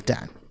I have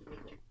done.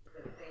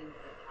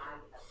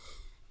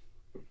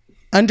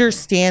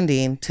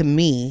 Understanding to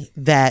me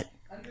that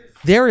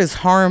there is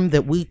harm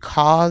that we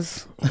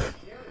cause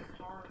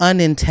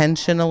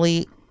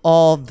unintentionally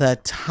all the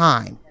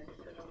time.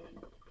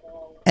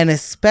 And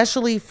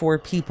especially for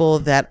people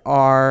that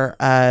are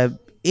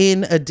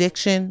in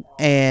addiction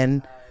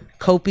and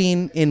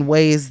coping in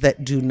ways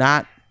that do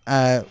not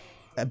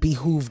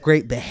behoove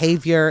great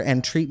behavior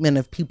and treatment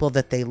of people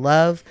that they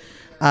love.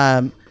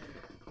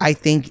 I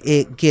think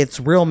it gets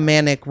real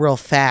manic real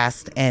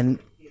fast. And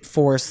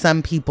for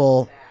some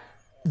people,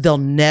 they'll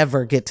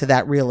never get to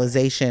that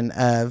realization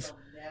of,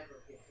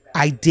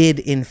 I did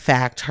in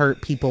fact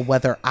hurt people,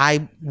 whether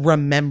I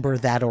remember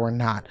that or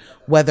not,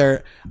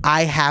 whether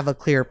I have a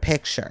clear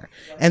picture.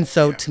 And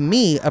so to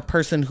me, a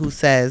person who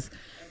says,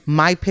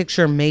 my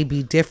picture may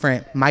be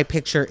different, my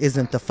picture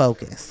isn't the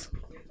focus.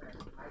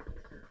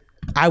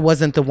 I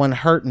wasn't the one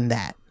hurting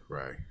that.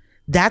 Right.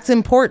 That's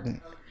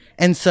important.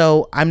 And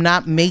so I'm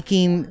not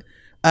making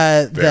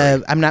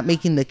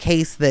the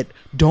case that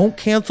don't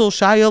cancel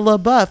Shia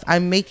LaBeouf.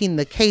 I'm making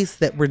the case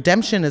that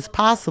redemption is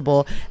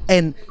possible,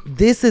 and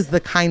this is the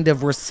kind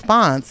of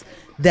response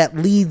that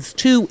leads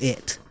to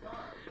it,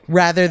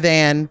 rather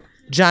than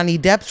Johnny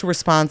Depp's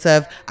response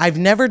of, I've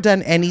never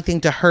done anything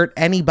to hurt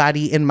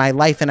anybody in my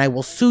life and I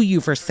will sue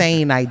you for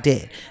saying I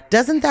did.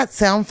 Doesn't that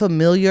sound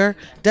familiar?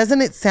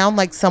 Doesn't it sound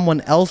like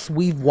someone else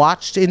we've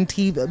watched in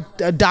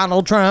TV,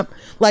 Donald Trump?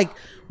 Like,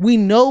 we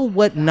know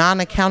what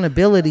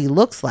non-accountability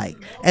looks like.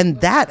 And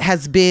that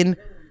has been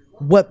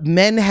what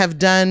men have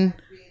done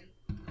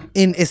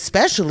in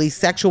especially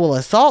sexual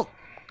assault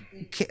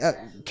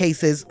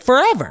cases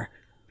forever.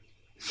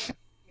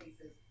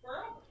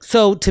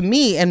 So to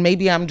me, and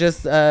maybe I'm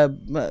just,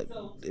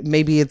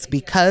 maybe it's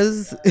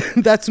because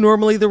that's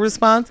normally the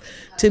response.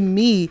 To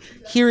me,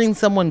 hearing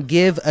someone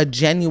give a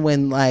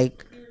genuine,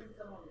 like,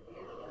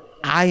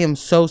 I am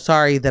so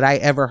sorry that I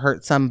ever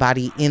hurt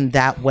somebody in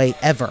that way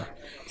ever.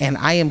 And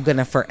I am going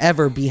to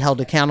forever be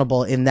held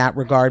accountable in that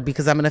regard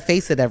because I'm going to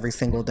face it every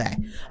single day.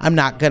 I'm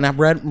not going to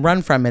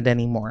run from it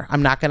anymore.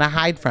 I'm not going to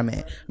hide from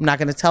it. I'm not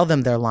going to tell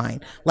them they're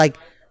lying. Like,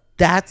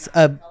 that's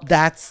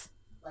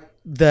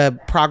the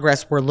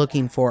progress we're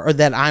looking for, or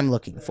that I'm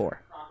looking for.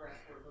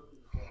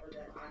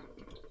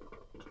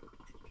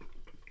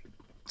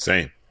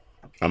 Same.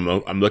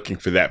 I'm looking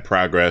for that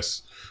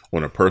progress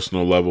on a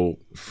personal level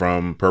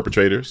from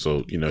perpetrators.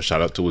 So,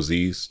 shout out to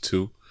Aziz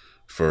too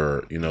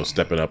for,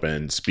 stepping up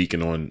and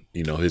speaking on,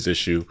 his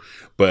issue.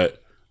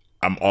 But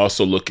I'm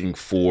also looking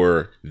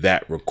for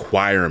that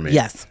requirement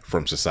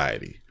from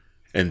society.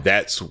 And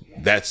that's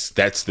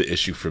the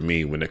issue for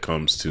me when it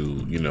comes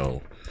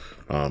to,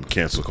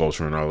 cancel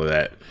culture and all of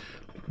that.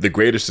 The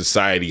greater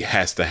society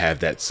has to have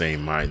that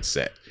same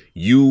mindset.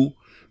 You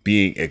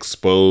being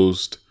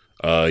exposed,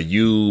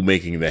 you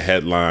making the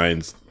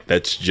headlines,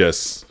 that's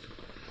just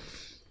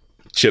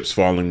chips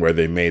falling where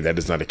they may. That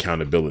is not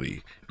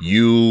accountability.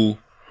 You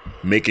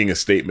making a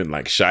statement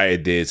like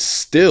Shia did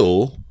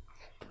still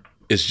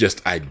It's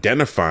just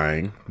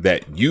identifying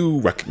that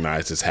you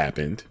recognize this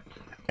happened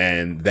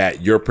and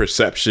that your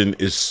perception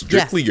is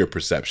strictly your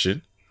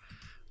perception.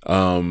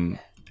 And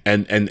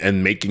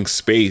making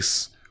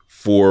space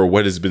for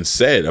what has been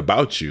said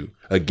about you.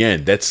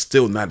 Again, that's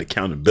still not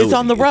accountability. It's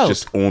on the road.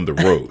 It's just on the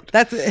road.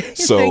 That's it.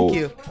 So, thank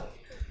you.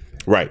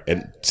 Right.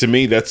 And to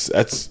me, that's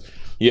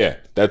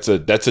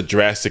a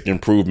drastic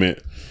improvement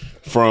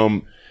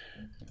from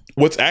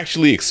what's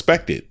actually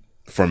expected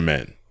from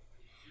men.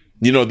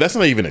 You know, that's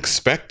not even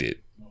expected.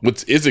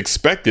 What is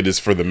expected is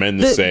for the men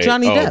to say,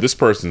 Depp. This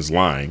person's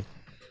lying.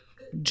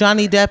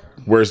 Johnny Depp.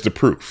 Where's the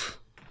proof?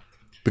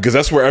 Because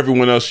that's where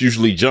everyone else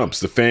usually jumps.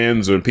 The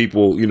fans or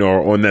people, you know,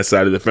 are on that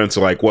side of the fence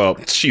are like, well,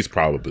 she's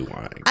probably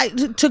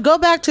lying. To go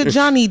back to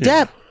Johnny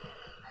Depp.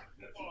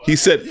 He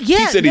said he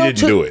didn't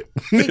do it.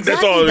 Exactly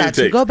That's all it takes.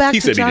 To go back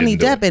to Johnny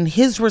Depp and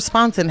his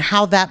response and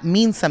how that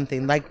means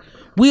something. Like,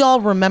 we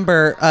all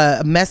remember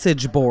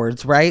message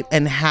boards, right?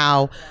 And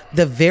how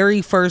the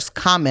very first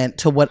comment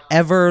to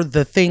whatever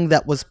the thing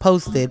that was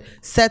posted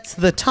sets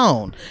the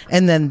tone.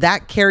 And then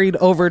that carried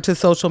over to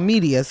social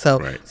media.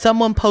 So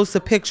someone posts a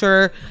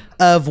picture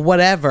of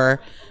whatever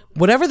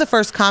the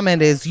first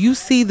comment is, you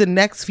see the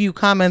next few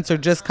comments are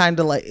just kind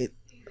of like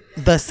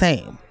the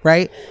same,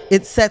 right?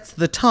 It sets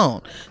the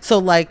tone. So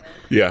like,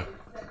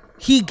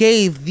 he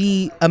gave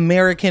the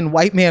American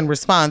white man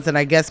response, and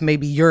I guess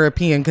maybe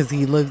European because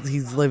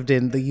he's lived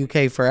in the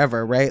UK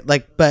forever, right?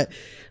 Like, but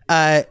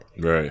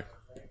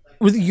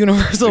with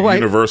universal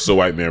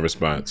white man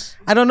response.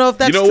 I don't know if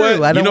that's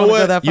true. I don't want to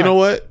go that far. You know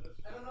what?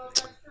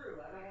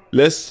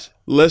 Let's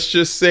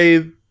just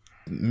say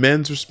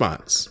men's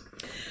response.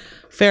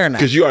 Fair enough.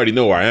 Because you already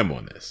know where I am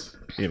on this.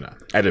 You know,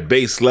 at a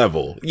base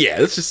level,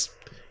 it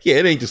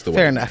ain't just the way.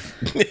 Fair enough.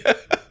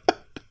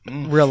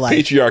 Real life.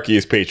 Patriarchy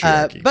is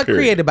patriarchy. But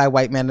created by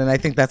white men, and I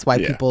think that's why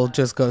people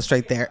just go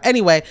straight there.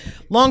 Anyway,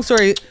 long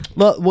story,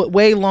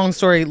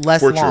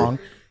 less long.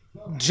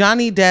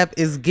 Johnny Depp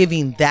is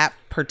giving that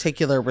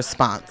particular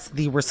response.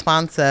 The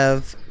response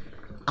of,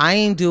 I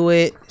ain't do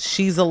it,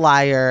 she's a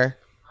liar,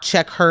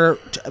 check her,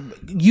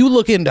 you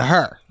look into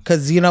her.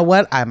 Because you know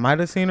what? I might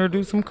have seen her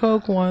do some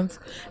coke once.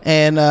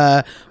 And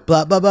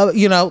blah, blah, blah.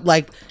 You know,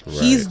 like,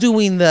 he's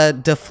doing the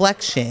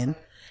deflection.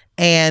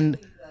 And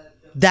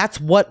that's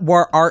what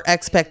our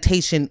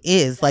expectation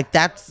is. Like,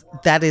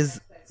 that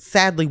is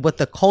sadly what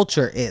the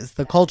culture is.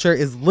 The culture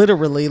is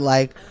literally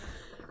like,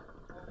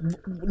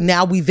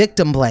 now we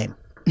victim blame.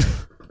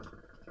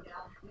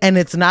 And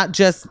it's not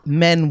just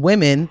men,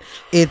 women.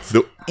 It's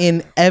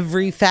in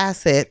every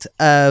facet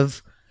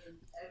of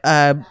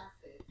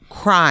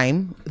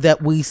crime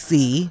that we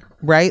see,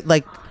 right?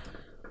 Like,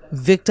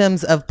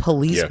 victims of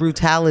police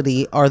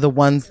brutality are the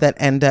ones that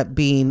end up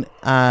being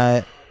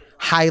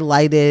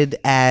highlighted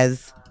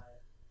as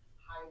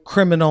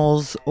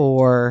criminals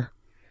or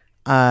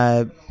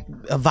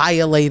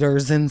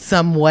violators in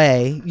some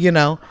way, you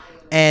know?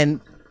 And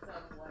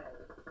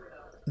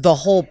the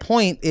whole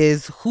point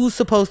is, who's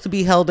supposed to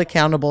be held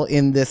accountable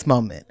in this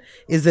moment?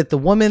 Is it the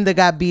woman that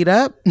got beat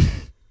up?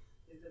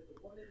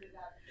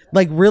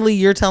 Like, really,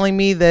 you're telling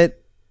me that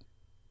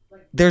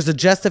there's a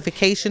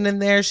justification in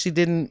there? She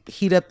didn't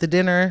heat up the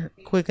dinner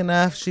quick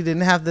enough. She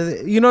didn't have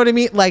you know what I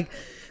mean? Like,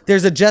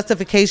 there's a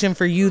justification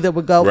for you that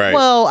would go,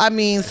 well, I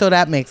mean, so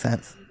that makes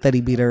sense that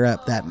he beat her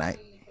up that night.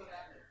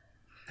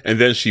 And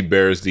then she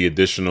bears the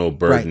additional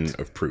burden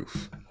of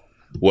proof.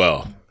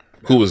 Well,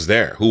 who was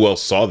there? Who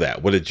else saw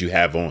that? What did you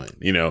have on?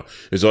 You know,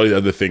 there's all these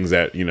other things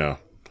that, you know,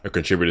 are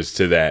contributors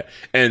to that.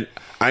 And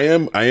I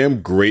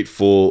am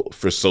grateful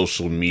for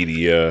social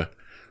media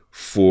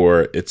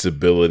for its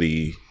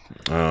ability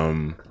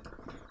to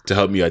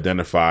help me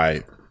identify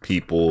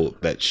people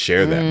that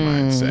share that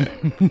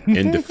mindset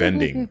in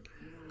defending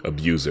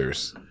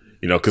abusers.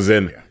 You know, because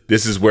then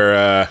this is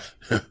where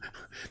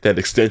that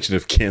extension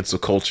of cancel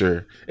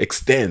culture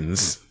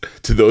extends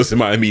to those in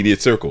my immediate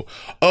circle.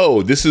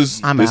 Oh, this is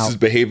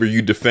behavior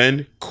you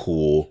defend?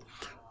 Cool.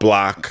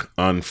 Block,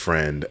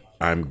 unfriend.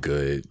 I'm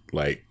good.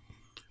 Like,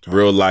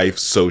 real life,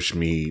 social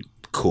media,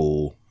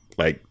 cool.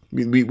 Like,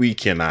 we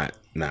cannot,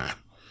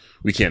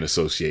 we can't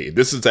associate. If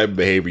this is the type of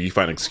behavior you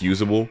find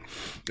excusable,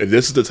 if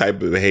this is the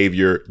type of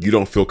behavior you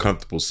don't feel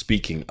comfortable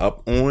speaking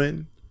up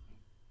on,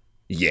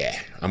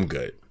 I'm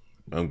good.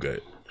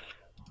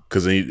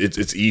 Because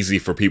it's easy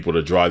for people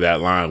to draw that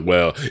line.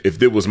 Well,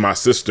 if it was my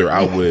sister,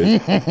 I would.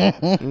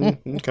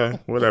 Okay,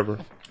 whatever.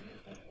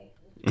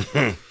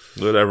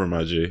 Whatever,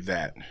 my G.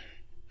 That.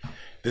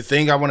 The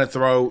thing I want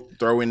to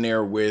throw in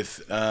there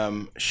with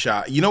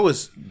Shai, you know,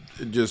 what's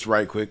just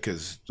right quick,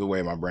 because the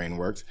way my brain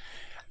works,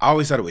 I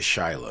always thought it was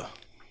Shyla.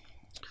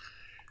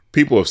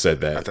 People have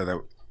said that.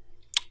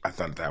 I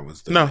thought that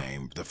was the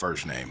name, the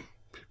first name.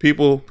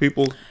 People.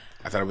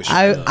 I thought it was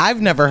Shyla.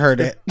 I've never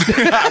heard it.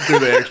 I threw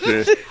the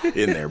extra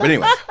in there, but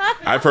anyway,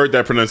 I've heard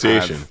that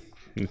pronunciation.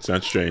 It's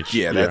not strange.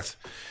 Yeah, that's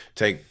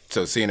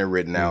seeing it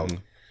written out.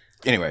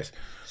 Anyways,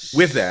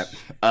 with that,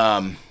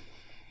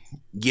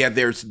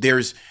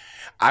 there's.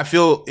 I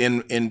feel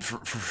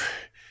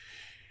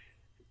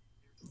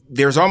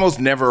there's almost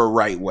never a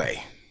right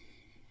way.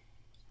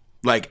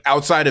 Like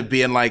outside of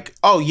being like,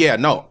 oh yeah,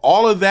 no,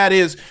 all of that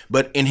is,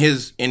 but in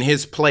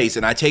his place.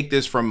 And I take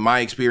this from my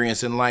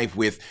experience in life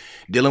with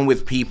dealing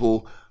with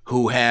people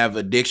who have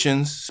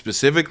addictions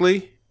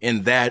specifically,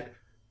 in that,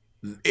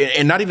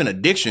 and not even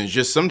addictions,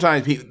 just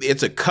sometimes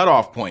it's a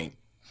cutoff point,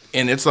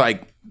 and it's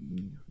like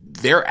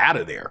they're out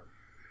of there.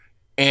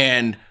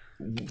 And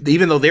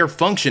even though they're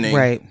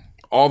functioning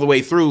all the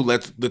way through,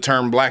 the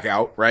term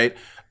blackout, right?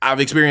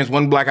 I've experienced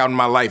one blackout in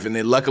my life, and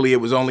then luckily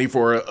it was only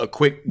for a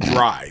quick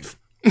drive.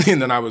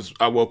 And then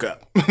I woke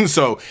up.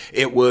 So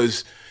it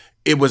wasn't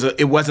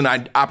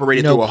I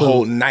operated through a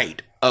whole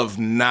night of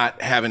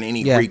not having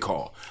any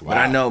recall. Wow. But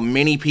I know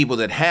many people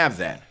that have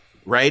that,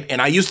 right?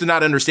 And I used to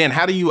not understand,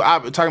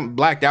 talking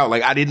blacked out,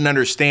 like I didn't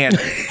understand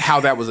how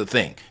that was a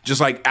thing. Just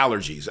like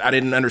allergies. I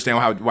didn't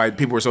understand why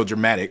people were so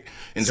dramatic.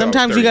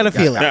 Sometimes you got to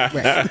feel it.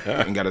 Right.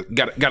 And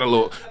got a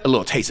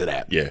little taste of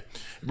that. Yeah.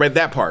 Read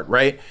that part,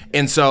 right?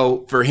 And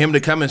so for him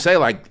to come and say,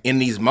 like, in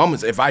these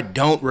moments, if I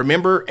don't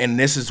remember and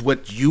this is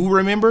what you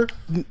remember,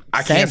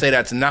 I can't say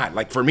that's not.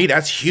 Like, for me,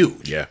 that's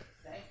huge. Yeah.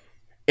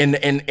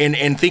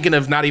 And thinking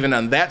of not even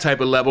on that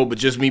type of level, but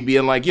just me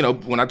being like, you know,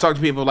 when I talk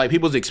to people, like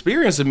people's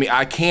experience of me,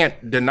 I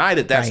can't deny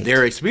that that's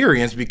their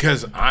experience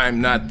because I'm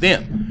not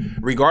them.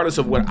 Regardless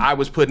of what I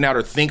was putting out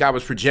or think I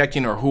was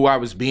projecting or who I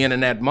was being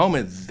in that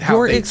moment, how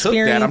your they took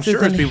that, I'm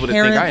sure there's people that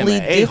think I am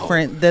an a-hole.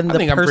 Different than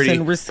the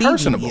person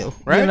receiving you,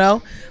 right? You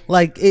know,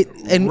 like it,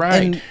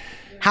 and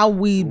how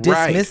we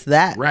dismiss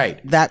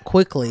that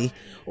quickly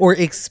or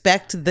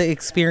expect the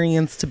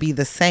experience to be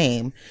the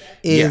same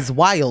is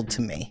wild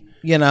to me.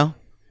 You know.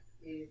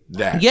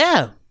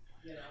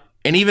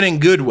 And even in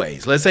good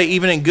ways, let's say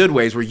even in good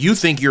ways where you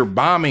think you're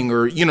bombing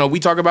or, you know, we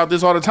talk about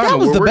this all the time. That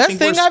was the best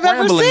thing I've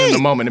ever seen. In the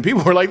moment, and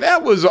people were like,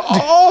 that was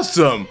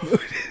awesome.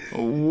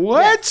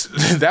 What?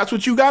 That's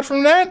what you got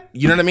from that?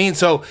 You know what I mean?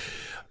 So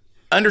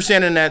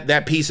understanding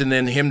that piece and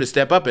then him to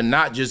step up and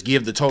not just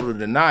give the total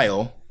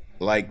denial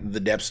like the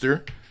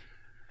Deppster,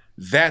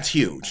 that's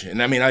huge.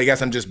 And I mean, I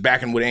guess I'm just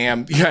backing with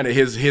Am, kind of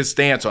his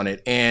stance on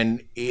it.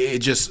 And it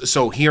just,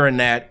 so hearing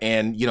that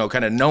and, you know,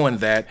 kind of knowing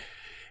that,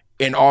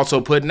 and also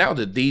putting out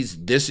that these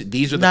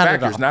are the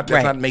factors.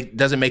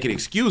 Doesn't make it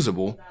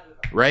excusable,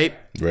 right?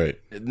 Right.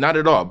 Not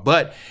at all.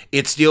 But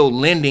it's still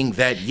lending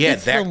that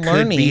that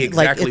could be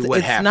exactly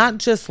what happened. It's not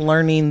just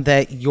learning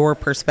that your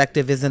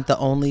perspective isn't the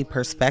only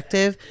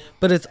perspective,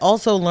 but it's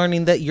also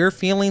learning that your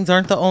feelings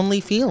aren't the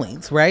only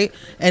feelings, right?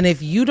 And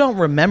if you don't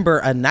remember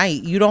a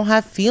night, you don't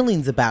have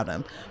feelings about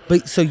them.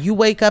 But so you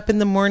wake up in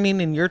the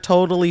morning and you're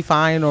totally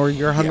fine, or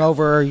you're hungover,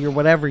 or you're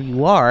whatever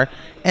you are,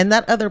 and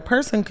that other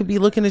person could be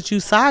looking at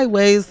you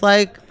sideways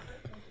like,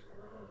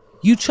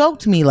 you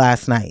choked me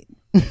last night.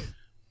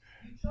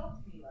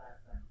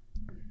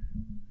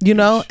 You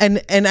know,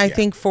 and I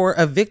think for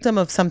a victim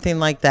of something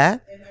like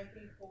that,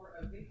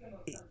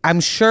 I'm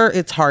sure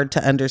it's hard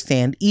to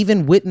understand,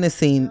 even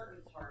witnessing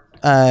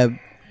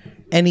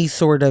any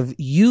sort of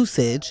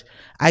usage.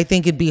 I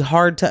think it'd be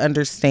hard to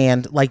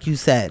understand, like you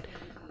said.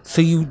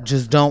 So you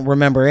just don't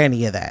remember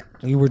any of that.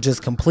 You were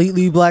just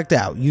completely blacked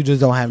out. You just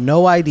don't have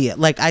no idea.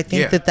 Like, I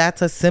think that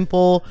that's a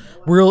simple,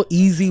 real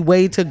easy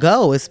way to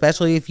go,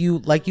 especially if you,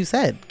 like you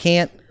said,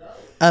 can't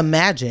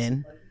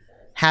imagine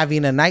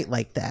having a night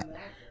like that.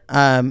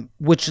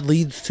 Which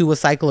leads to a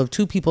cycle of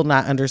two people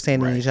not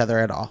understanding each other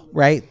at all,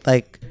 right?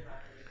 Like,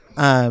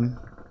 yeah.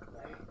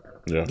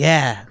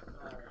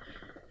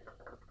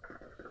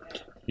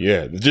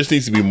 There just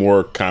needs to be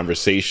more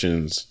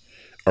conversations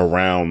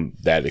around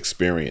that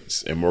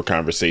experience and more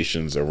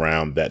conversations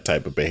around that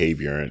type of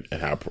behavior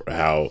and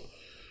how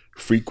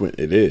frequent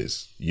it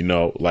is. You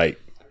know,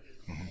 like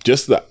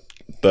just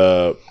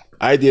the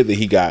idea that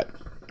he got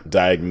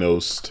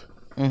diagnosed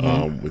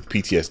with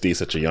PTSD at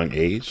such a young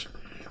age.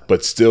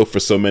 But still, for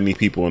so many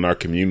people in our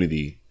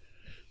community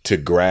to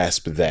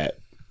grasp that,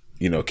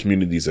 you know,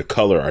 communities of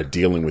color are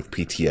dealing with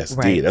PTSD.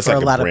 Right. That's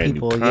like a brand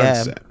new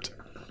concept.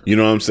 You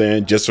know what I'm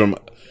saying? Just from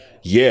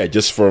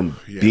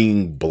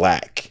being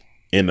black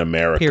in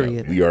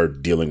America, we are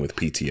dealing with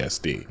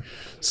PTSD.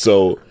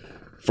 So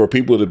for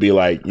people to be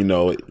like, you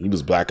know, he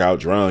was blackout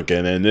drunk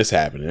and then this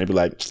happened, and they'd be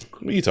like,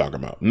 what are you talking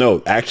about?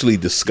 No, actually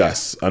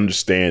discuss,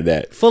 understand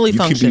that fully you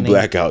functioning. Can be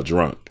blackout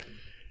drunk,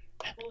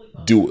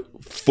 do it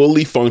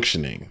fully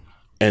functioning,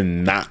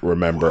 and not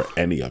remember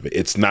any of it.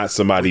 It's not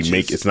somebody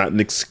it's not an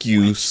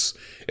excuse.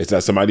 It's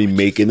not somebody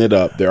making it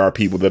up. There are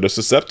people that are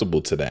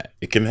susceptible to that.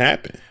 It can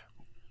happen.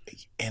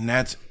 And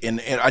that's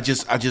and I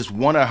just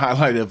want to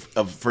highlight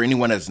of for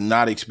anyone that's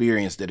not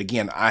experienced it.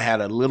 Again, I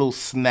had a little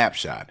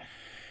snapshot,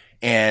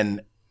 and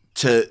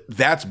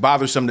that's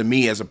bothersome to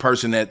me as a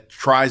person that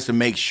tries to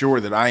make sure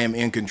that I am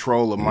in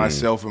control of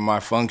myself and my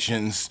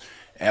functions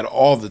at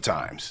all the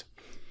times.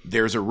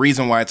 There's a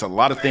reason why it's a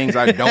lot of things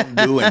I don't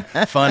do and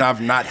fun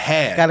I've not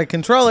had. Got to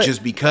control it.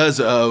 Just because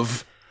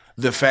of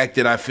the fact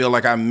that I feel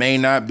like I may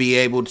not be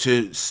able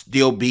to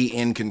still be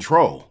in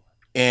control.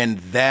 And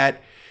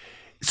that,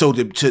 so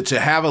to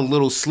have a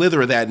little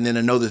slither of that, and then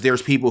to know that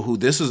there's people who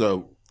this is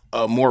a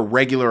more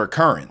regular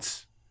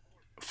occurrence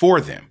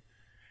for them.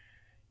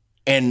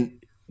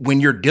 And when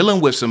you're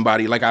dealing with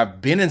somebody, like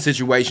I've been in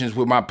situations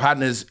with my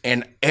partners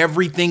and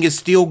everything is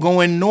still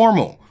going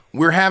normal.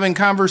 We're having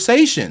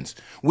conversations.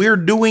 We're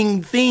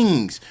doing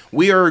things.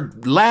 We are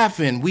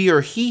laughing. We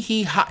are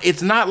hee-hee-ha.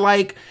 It's not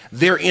like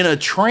they're in a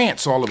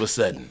trance all of a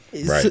sudden.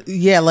 Right. So,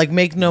 yeah, like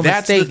make no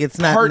mistake, it's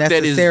not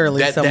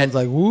necessarily someone's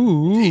like,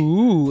 ooh,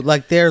 ooh.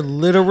 Like they're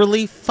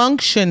literally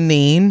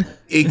functioning.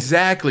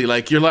 Exactly.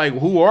 Like you're like,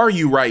 who are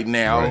you right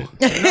now? Right.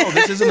 No,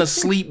 this isn't a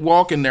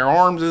sleepwalk and their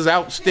arms is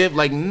out stiff.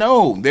 Like,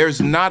 no, there's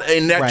not.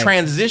 And that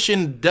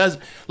transition does,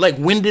 like,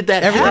 when did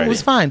that happen? Everything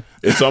was fine.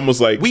 It's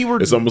almost like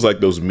it's almost like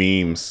those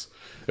memes.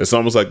 It's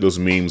almost like those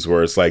memes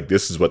where it's like,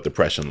 this is what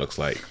depression looks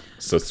like.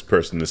 So this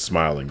person is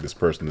smiling. This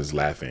person is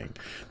laughing.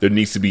 There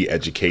needs to be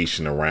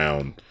education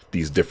around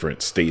these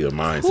different state of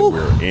minds that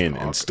we're in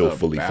and still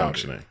fully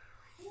functioning.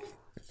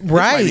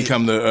 Right. This might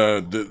become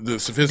the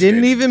sophisticated.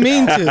 Didn't even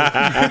mean to.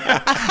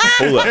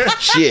 Hold up.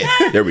 Shit.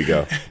 There we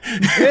go.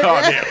 Oh,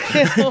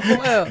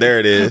 damn. There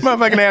it is.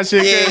 Motherfucking ass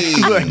shit. Hey.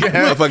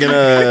 Motherfucking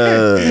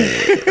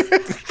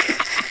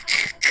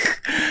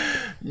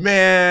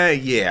Man,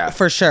 yeah.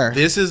 For sure.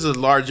 This is a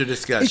larger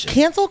discussion.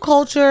 Cancel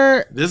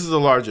culture. This is a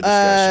larger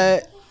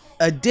discussion.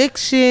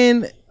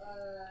 Addiction,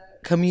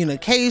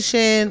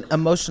 communication,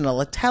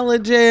 emotional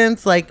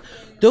intelligence. Like,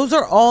 those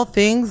are all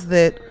things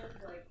that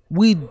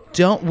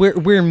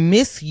we're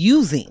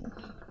misusing.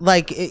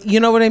 Like, you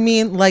know what I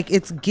mean? Like,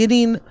 it's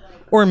getting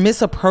or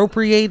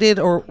misappropriated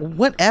or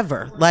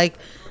whatever. Like,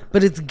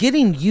 but it's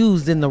getting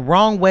used in the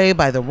wrong way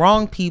by the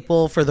wrong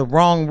people for the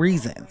wrong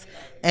reasons.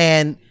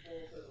 And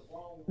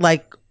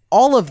like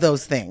all of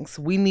those things,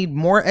 we need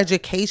more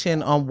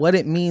education on what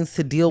it means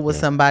to deal with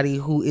somebody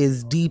who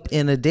is deep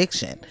in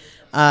addiction.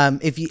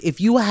 If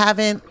you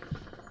haven't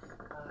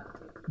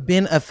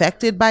been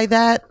affected by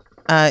that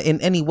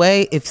in any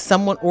way, if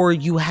someone, or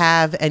you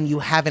have and you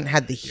haven't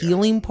had the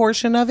healing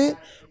portion of it,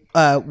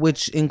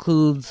 which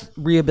includes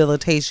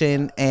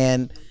rehabilitation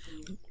and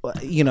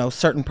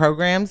certain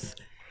programs.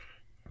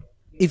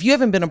 If you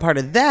haven't been a part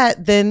of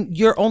that, then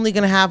you're only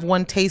going to have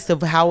one taste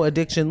of how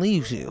addiction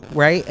leaves you,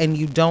 right? And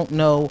you don't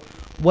know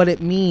what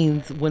it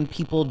means when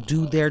people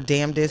do their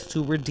damnedest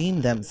to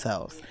redeem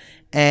themselves.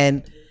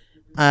 And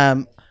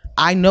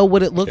I know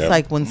what it looks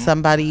like when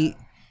somebody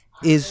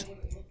is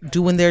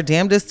doing their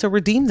damnedest to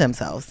redeem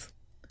themselves.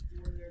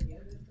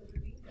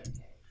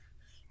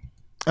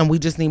 And we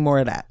just need more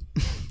of that.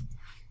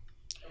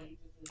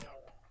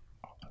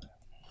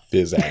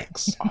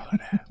 Physics. All of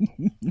that.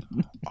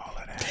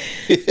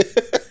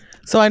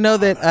 So I know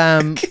that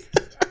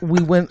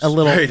we went a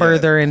little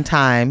further in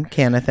time,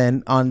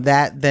 Kennethan, on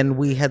that than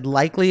we had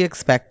likely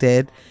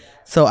expected.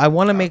 So I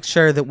want to make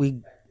sure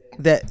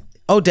that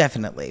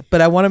definitely.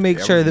 But I want to make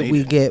sure that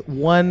we get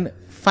one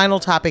final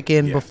topic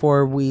in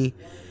before we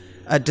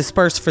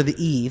disperse for the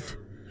eve.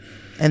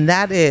 And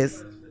that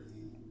is... And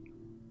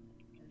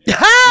then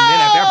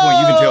at that point,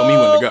 you can tell me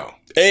when to go.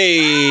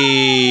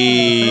 Hey!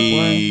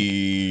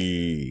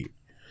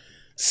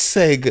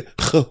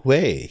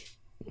 Segway.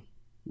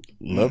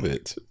 Love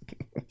it.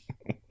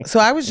 So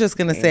I was just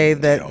going to say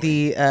that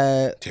the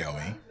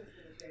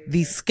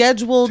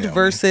scheduled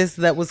Verzuz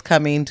that was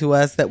coming to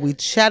us that we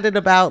chatted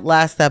about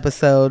last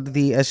episode,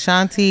 the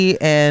Ashanti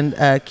and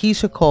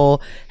Keisha Cole,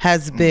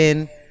 has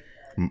been...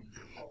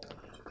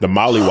 The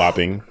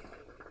molly-whopping.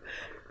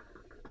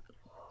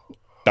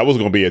 That was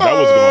going to be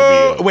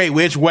Wait,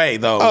 which way,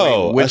 though?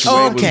 Oh, which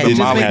way was the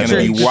molly going to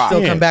be whopped?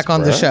 Still come back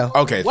on the show.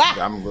 Okay,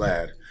 I'm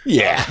glad.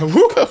 Yeah.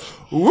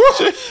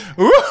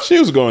 She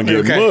was going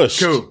to get mushed.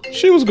 Cool.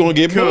 She was going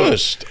to get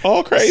mushed.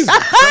 All crazy.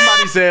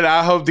 Somebody said,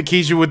 I hope the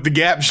Keisha with the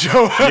Gap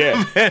show.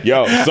 Yeah.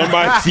 Yo,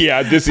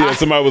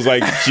 somebody was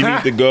like, she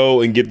need to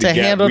go and get the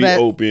Gap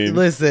reopened.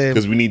 Listen.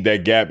 Because we need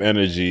that Gap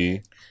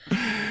energy.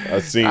 I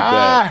seen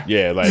that.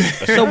 Yeah, like.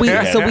 So we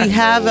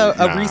have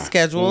a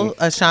reschedule.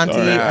 Ashanti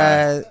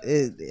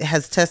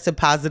has tested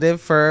positive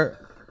for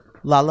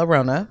La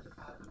Llorona.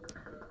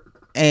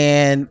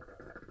 And...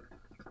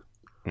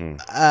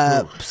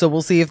 so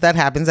we'll see if that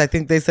happens. I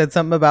think they said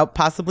something about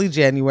possibly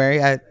January.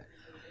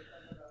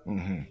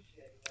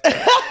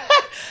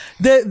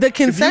 The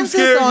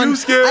consensus on,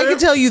 I can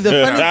tell you the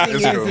funny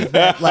thing is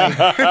that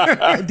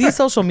like these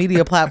social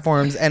media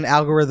platforms and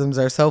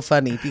algorithms are so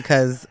funny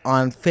because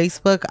on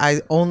Facebook I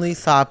only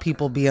saw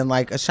people being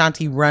like,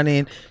 Ashanti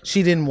running,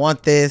 she didn't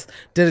want this,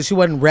 she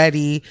wasn't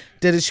ready,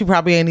 she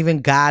probably ain't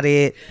even got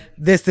it,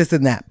 this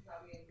and that.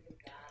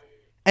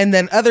 And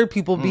then other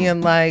people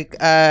being like,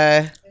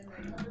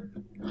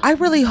 I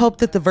really hope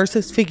that the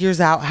Verzuz figures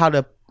out how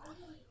to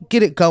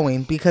get it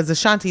going because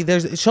Ashanti,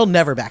 she'll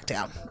never back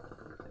down.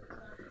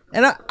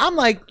 And I'm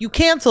like, you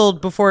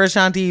canceled before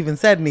Ashanti even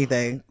said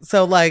anything.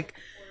 So like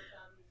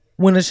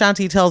when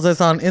Ashanti tells us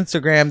on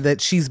Instagram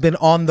that she's been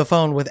on the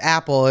phone with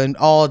Apple and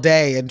all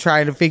day and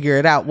trying to figure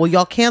it out. Well,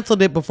 y'all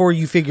canceled it before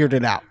you figured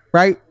it out,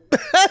 right?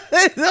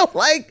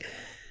 Like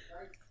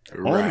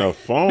on the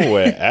phone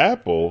with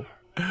Apple.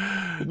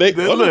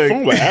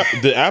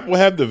 Did Apple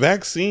have the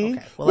vaccine?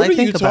 Okay. Well, what are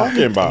you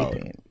talking about,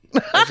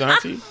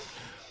 Ashanti?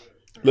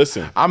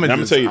 Listen, I'm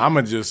gonna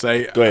just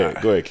say. Go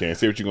ahead, Ken.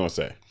 See what you're gonna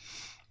say.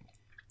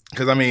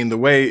 Because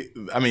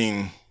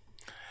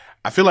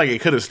I feel like it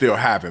could have still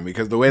happened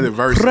because the way the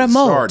verse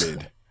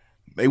started,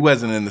 they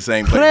wasn't in the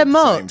same place at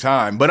the same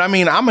time. But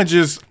I'ma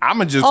just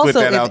also, put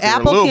that out there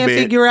Apple a little can't bit.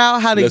 figure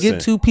out how to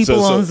get two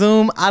people on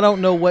Zoom, I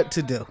don't know what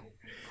to do.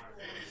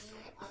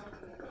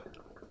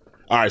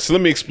 All right, so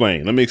let me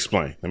explain.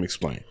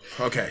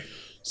 Okay.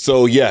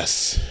 So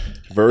yes,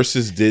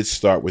 Verzuz did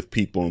start with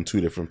people in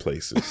two different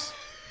places.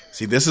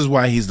 See, this is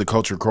why he's the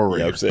culture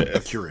curator. Yeah,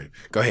 curator.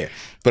 Go ahead.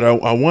 But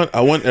I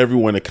want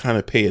everyone to kind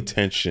of pay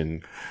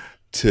attention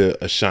to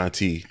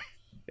Ashanti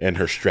and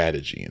her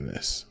strategy in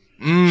this.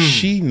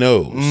 She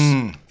knows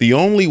the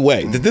only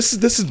way that this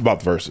is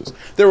about verses.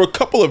 There were a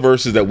couple of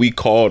verses that we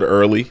called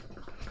early,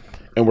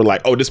 and we're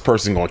like, "Oh, this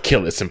person's gonna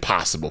kill it. It's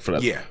impossible for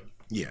that." Yeah.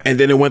 And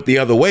then it went the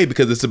other way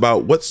because it's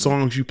about what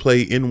songs you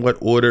play in what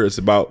order. It's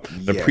about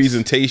the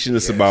presentation.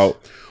 It's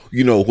about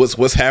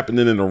what's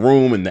happening in the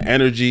room and the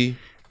energy.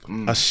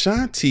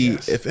 Ashanti,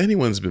 if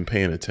anyone's been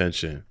paying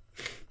attention,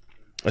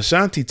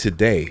 Ashanti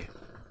today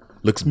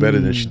looks better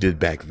than she did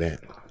back then.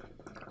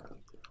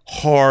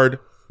 Hard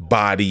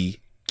body,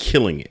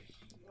 killing it,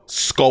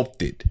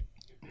 sculpted.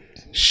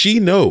 She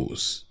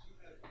knows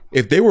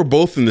if they were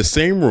both in the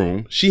same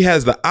room, she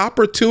has the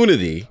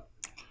opportunity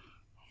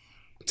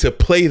to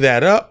play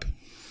that up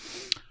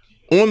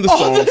on the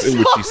songs in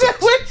which she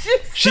sings.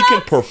 She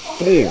can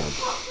perform.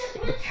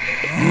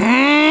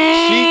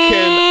 She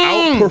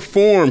can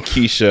outperform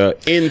Keisha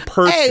in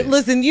person. Hey,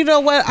 listen, you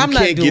know what? I'm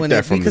not doing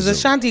this because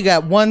Ashanti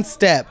got one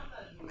step.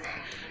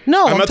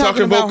 No, I'm not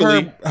talking about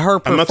vocally. Her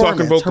performance. I'm not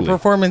talking vocally. Her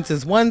performance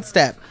is one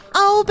step.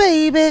 Oh,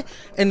 baby.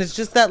 And it's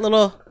just that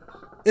little,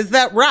 it's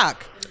that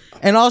rock.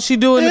 And all she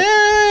doing is...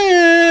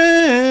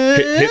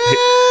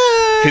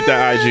 Hit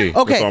that IG.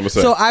 Okay,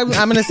 so I'm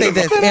going to say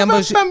this.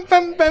 Ambush.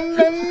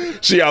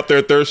 She out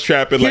there thirst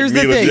trapping like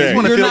Mila J.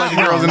 I'm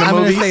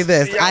going to say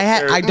this.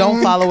 I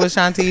don't follow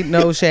Ashanti.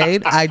 No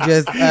shade. I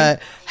just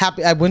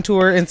I went to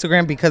her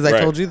Instagram because I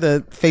told you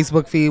the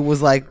Facebook feed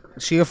was like,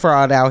 she a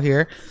fraud out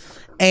here.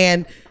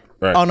 And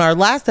on our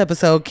last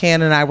episode,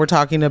 Can and I were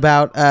talking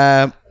about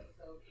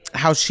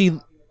how she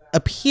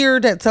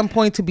appeared at some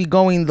point to be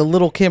going the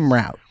Little Kim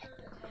route.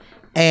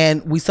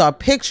 And we saw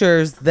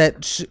pictures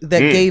that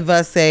gave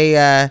us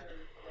a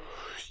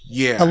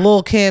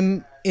Lil'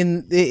 Kim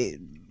in the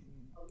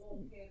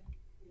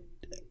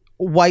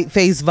white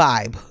face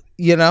vibe,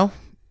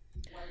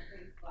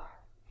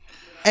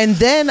 And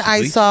then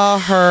I saw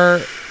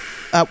her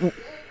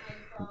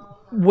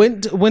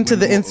went to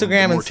the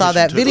Instagram and saw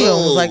that video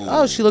and was like,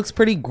 oh, she looks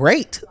pretty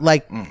great.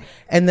 Like,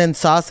 and then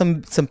saw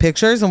some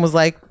pictures and was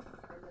like,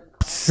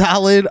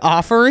 solid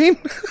offering.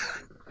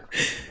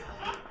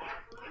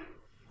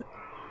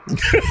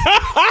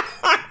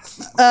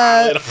 That's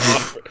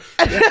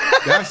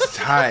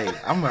tight.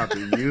 I'm about to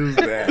use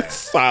that.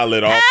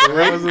 Solid offering.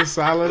 That was a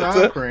solid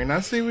offering.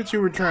 I see what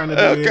you were trying to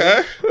do.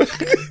 Okay.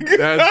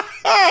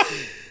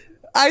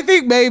 I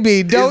think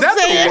maybe. Don't say it. Is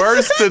that the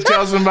worst to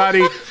tell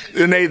somebody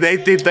and they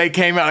think they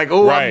came out like,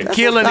 oh, I'm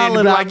killing it. And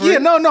be like, yeah,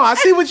 no, I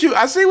see what you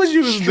was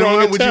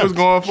doing, what you was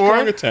going for.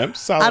 Strong attempt.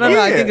 Solid. I don't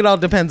know. I think it all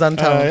depends on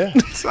tone.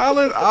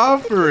 Solid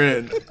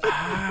offering.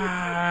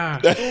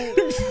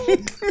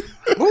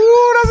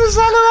 Ooh, that's a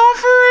solid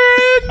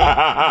offering.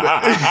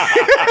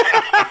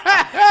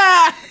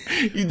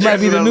 You might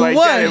be the new like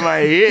one. In my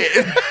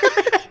head.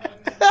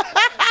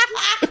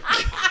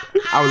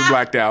 I was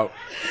blacked out.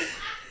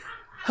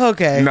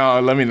 Okay.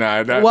 No, let me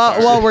not.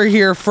 While we're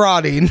here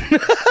frauding.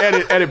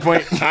 edit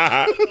point.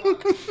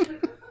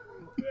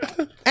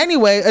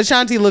 Anyway,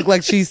 Ashanti looked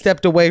like she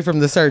stepped away from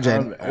the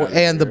surgeon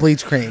and the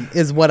bleach cream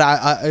is what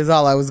is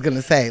all I was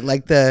gonna say.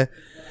 Like the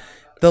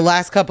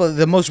last couple of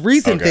the most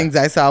recent things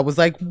I saw was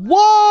like,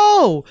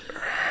 whoa,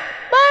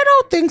 I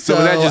don't think so. So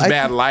was that just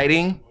bad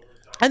lighting?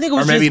 I think it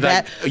was just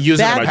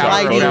bad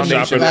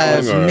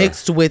lighting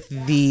mixed with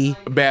the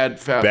bad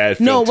filters.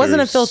 No, it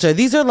wasn't a filter.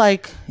 These are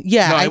like,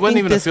 I it wasn't think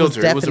even this a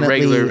filter. It was a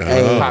regular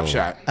pop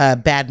shot.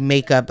 Bad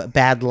makeup,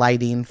 bad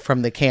lighting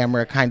from the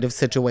camera kind of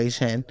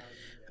situation.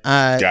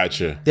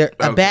 Gotcha.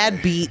 A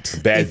bad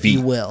beat, if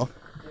you will.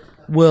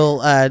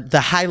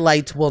 The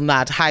highlight will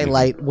not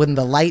highlight when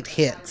the light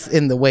hits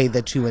in the way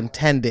that you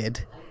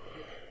intended.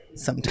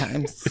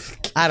 Sometimes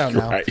I don't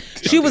know. Right.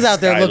 She was out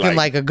there looking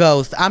like a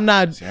ghost. I'm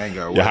not.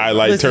 The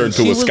highlight turned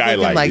to a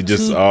skylight. Like it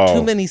just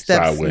too many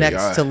steps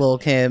next to Lil'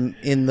 Kim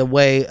in the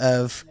way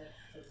of.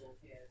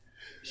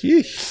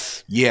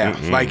 Yeah,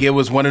 like it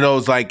was one of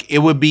those. Like it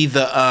would be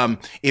the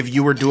if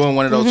you were doing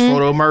one of those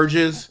photo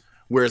merges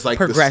where it's like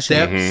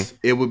progression. The steps,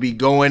 it would be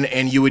going,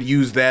 and you would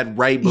use that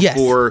right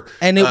before. Yes.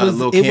 And it was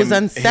Lil' Kim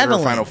unsettling. Hit her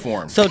final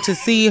form. So to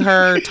see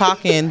her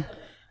talking.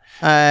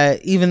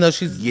 Even though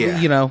she's,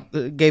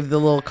 gave the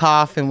little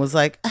cough and was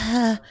like,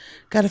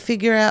 gotta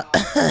figure out.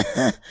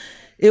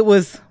 It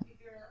was,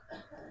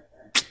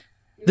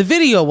 the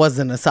video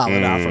wasn't a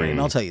solid offering,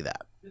 I'll tell you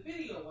that.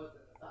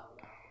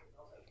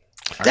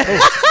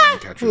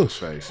 Catch his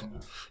face.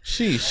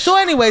 Sheesh. So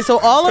anyway,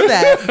 all of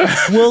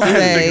that will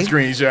say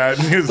screenshot.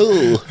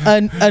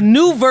 a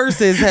new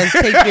Verzuz has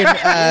taken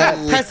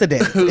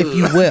precedence, if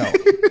you will.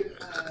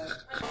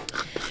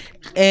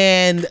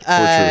 And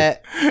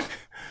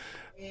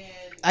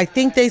I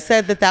think they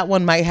said that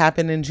one might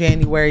happen in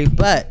January,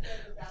 but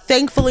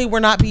thankfully we're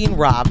not being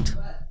robbed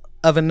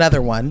of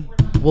another one.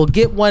 We'll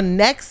get one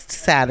next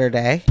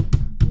Saturday.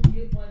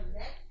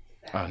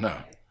 Oh no.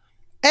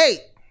 Hey,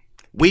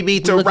 we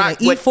beat the rock.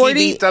 What we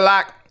beat the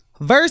lock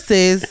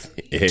versus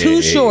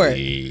Too Short.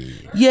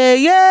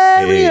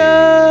 Yeah.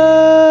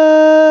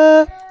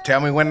 Tell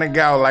me when to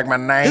go. Like my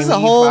name is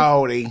whole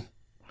 40.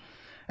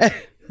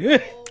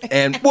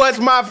 And what's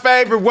my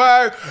favorite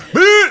word?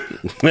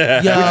 Which is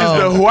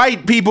the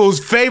white people's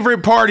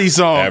favorite party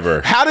song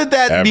ever. How did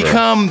that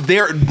become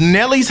their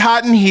Nelly's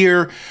Hot in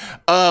Here?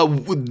 Blow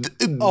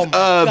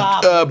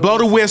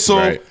the Whistle,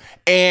 right.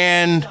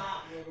 And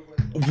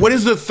what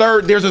is the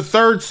third? There's a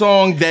third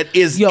song that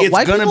is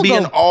it's gonna be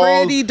an all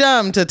pretty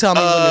dumb to tell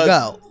me when to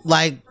go.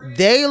 Like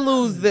they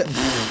lose the.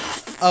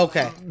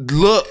 Okay.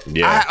 Look,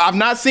 I've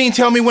not seen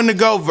Tell Me When to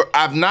Go.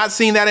 I've not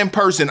seen that in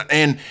person,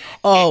 and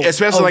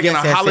especially in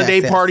a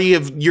holiday party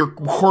of your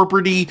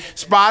corporate-y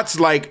spots.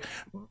 Like,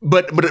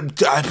 but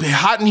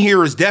Hot in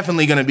Here is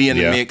definitely going to be in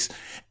the mix.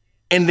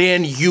 And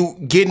then you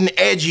getting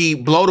edgy,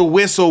 Blow the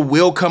Whistle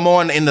will come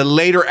on in the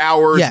later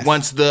hours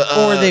once the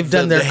or they've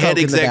done their head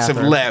execs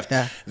have left.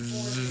 Yeah.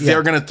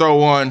 They're going to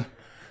throw on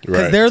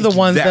because they're the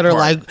ones that are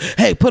like,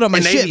 "Hey, put on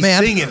my shit,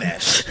 man." Singing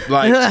that,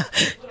 like.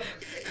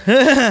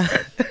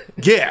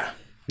 Yeah.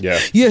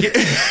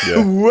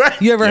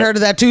 You ever heard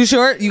of that Too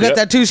Short? You got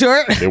that Too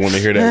Short? They want to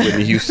hear that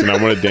Whitney Houston.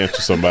 I want to dance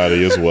with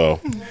somebody as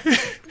well.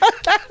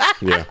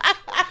 Yeah.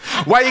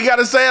 Why you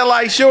gotta say it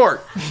like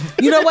short?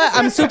 You know what?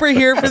 I'm super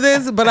here for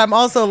this, but I'm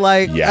also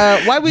like,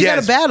 why we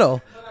gotta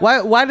battle?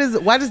 Why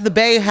does the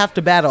Bay have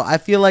to battle? I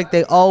feel like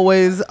they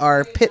always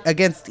are pit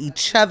against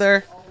each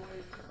other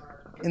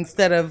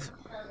instead of.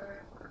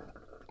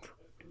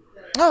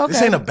 Oh, okay.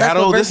 This ain't a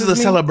battle. This is a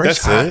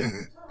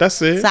celebration.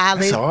 That's it.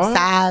 Solid. You know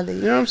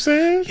what I'm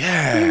saying?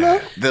 Yeah. You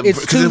know?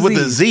 It's two with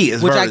the Z,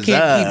 which I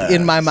can't keep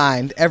in my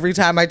mind. Every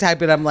time I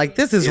type it, I'm like,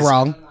 this is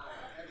wrong.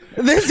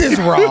 This is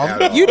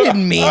wrong. You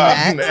didn't mean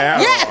that.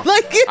 Yeah,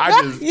 like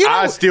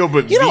I still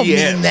put VS. You don't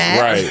mean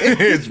that. Right.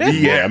 It's VS.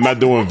 Yeah, I'm not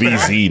doing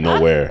VZ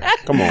nowhere.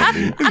 Come on,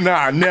 dude.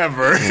 Nah,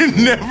 never.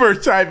 Never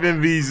type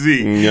in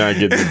VZ. Yeah, I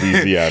get the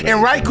VZ out of it.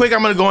 And right quick,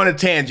 I'm going to go on a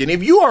tangent.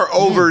 If you are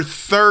over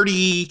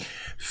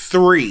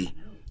 33,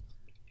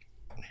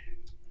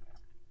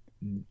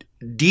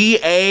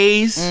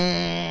 DAs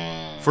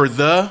for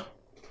the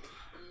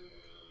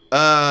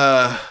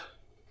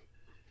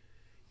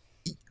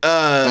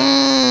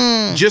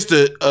just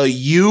a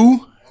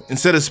U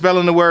instead of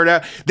spelling the word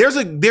out. There's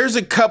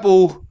a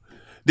couple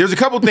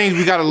things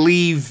we got to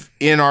leave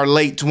in our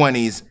late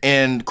 20s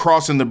and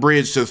crossing the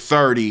bridge to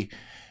 30.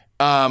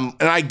 And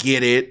I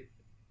get it.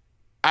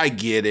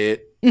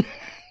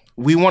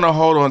 We want to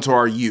hold on to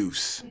our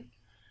youth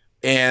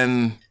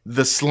and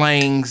the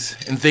slangs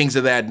and things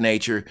of that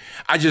nature.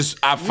 I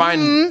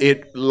find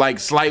it like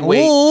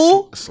Slightway.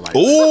 Ooh.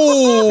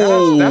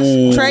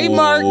 That's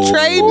Trademark. You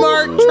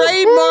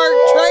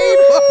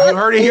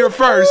heard it here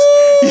first.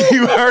 I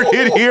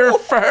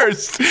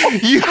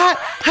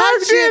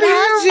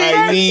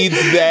need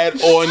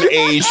that on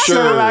a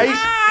shirt.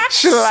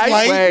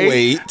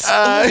 Slightway.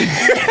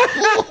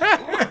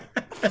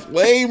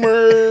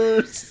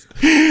 Flamers.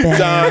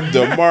 Don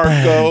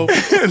DeMarco.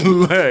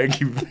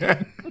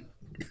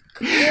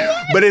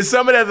 But it's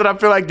some of that I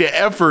feel like the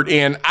effort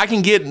in. I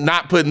can get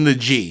not putting the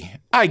G.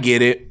 I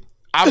get it.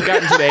 I've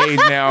gotten to the age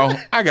now.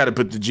 I got to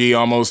put the G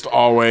almost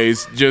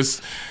always.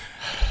 Just,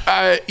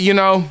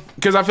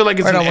 because I feel like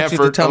it's an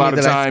effort a lot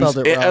of times.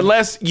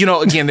 Unless,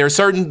 again, there's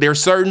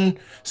certain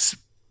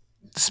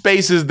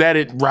spaces that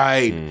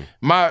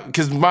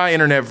because my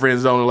internet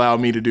friends don't allow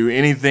me to do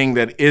anything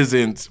that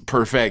isn't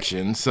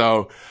perfection.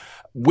 So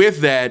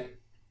with that,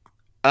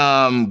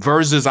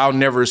 Verzuz, I'll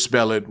never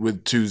spell it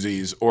with two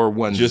Z's or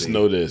one Z. Just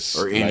know this.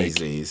 Or any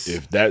Z's.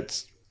 If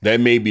that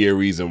may be a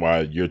reason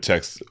why your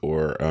text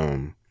or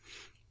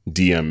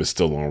DM is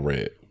still on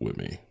red with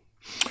me.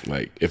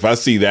 Like, if I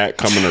see that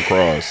coming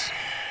across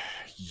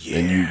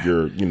and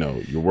your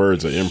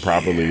words are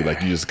improperly,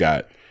 like you just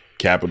got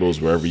capitals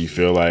wherever you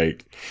feel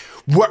like.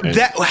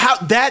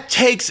 That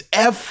takes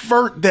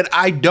effort that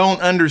I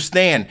don't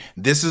understand.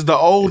 This is the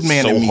old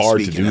man in me so hard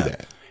to speaking do of.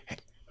 that.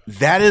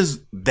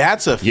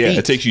 That's a feat. Yeah,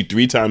 it takes you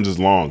 3 times as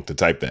long to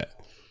type that.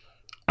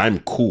 I'm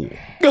cool.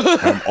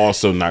 I'm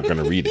also not going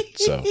to read it,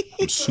 so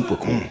I'm super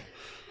cool.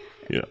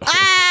 Yeah,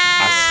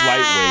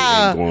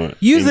 I slightly going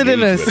use it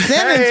in a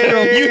sentence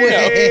real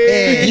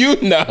quick. You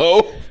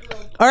know.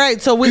 All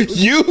right, so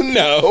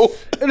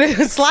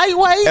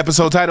Slightway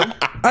episode title.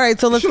 All right,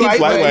 so let's get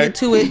right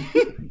to it.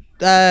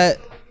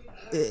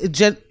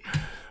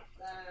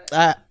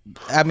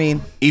 I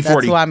mean, E40.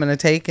 That's who I'm going to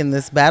take in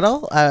this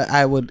battle.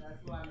 I would.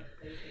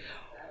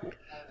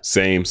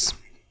 Sames.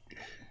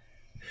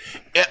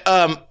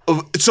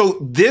 So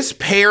this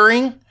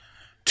pairing,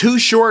 Too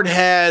Short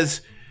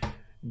has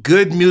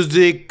good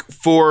music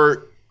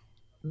for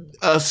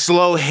a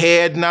slow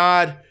head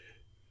nod.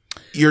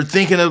 you're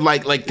thinking of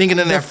like thinking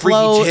in that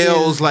Freaky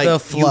Tales, like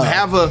you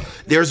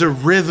have there's a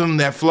rhythm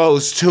that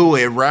flows to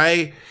it,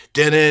 right?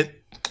 Then it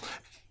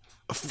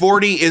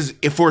 40 is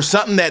if for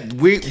something that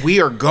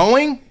we are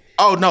going.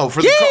 Oh no,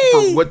 for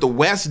what the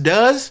West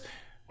does.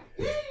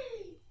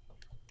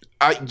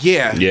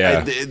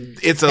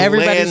 It's a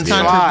everybody's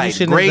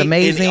contribution Great is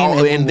amazing,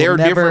 and in their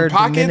never different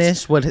pockets.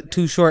 Diminish what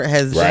Too Short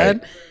has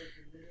done.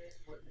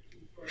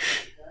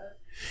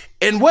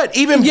 And what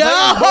even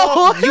playing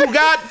ball, you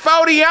got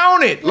 40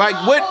 on it. Like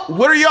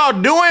what are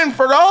y'all doing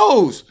for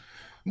those?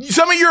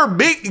 Some of your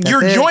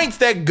joints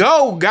that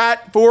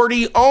got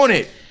 40 on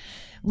it.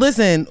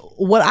 Listen,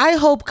 what I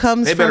hope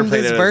comes from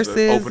this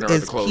Verzuz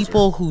is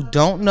people who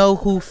don't know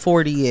who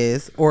 40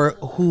 is or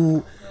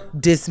who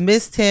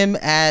dismissed him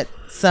at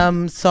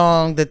some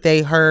song that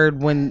they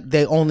heard when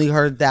they only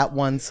heard that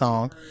one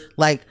song.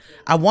 Like,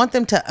 I want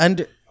them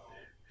to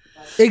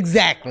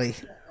exactly.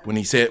 When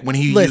he used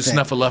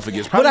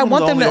Snuffleupagus. What I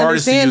want them to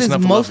understand is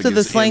most of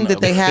the slang that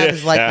they have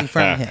is likely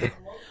from him.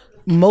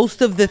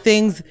 Most of the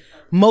things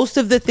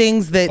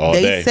that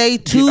they say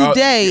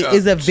today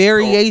is a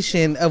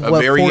variation of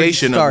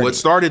what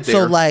started there.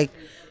 So like,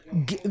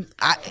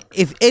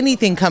 if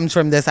anything comes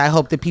from this, I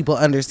hope that people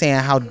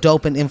understand how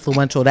dope and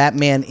influential that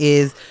man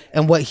is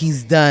and what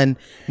he's done,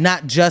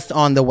 not just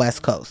on the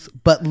West Coast,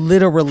 but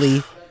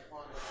literally.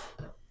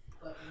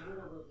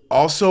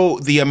 Also,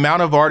 the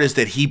amount of artists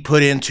that he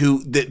put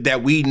into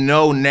that we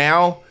know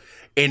now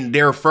in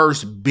their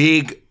first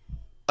big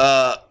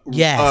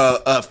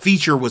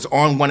feature was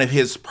on one of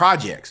his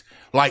projects.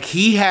 Like,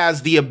 he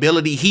has the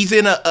ability, he's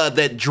in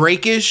that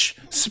Drake-ish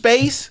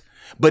space,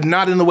 but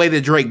not in the way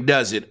that Drake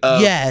does it.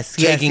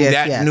 Taking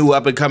that new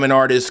up-and-coming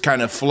artist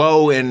kind of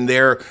flow and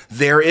their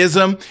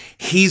ism.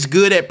 He's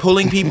good at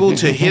pulling people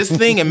to his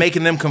thing and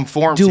making them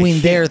conform to doing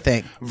their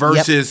thing.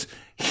 Versus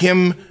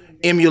him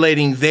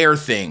emulating their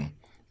thing.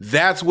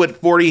 That's what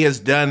 40 has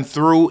done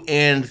through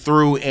and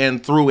through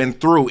and through and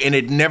through. And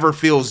it never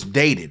feels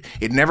dated.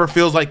 It never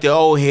feels like the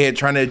old head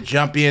trying to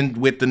jump in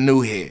with the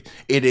new head.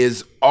 It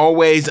is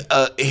always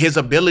his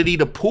ability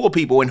to pull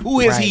people. And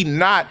who has he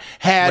not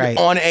had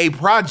on a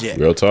project?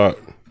 Real talk.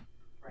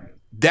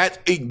 That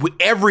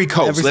every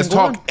coast. Let's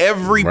talk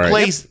every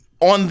place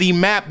on the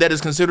map that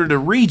is considered a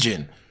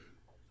region.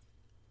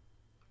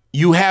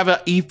 You have an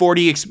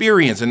E40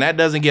 experience, and that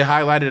doesn't get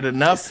highlighted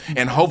enough.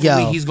 And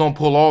hopefully he's going to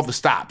pull all the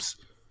stops.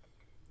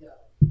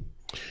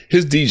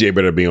 His DJ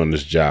better be on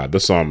this job.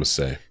 That's all I'm gonna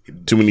say.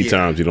 Too many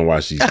times you don't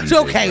watch these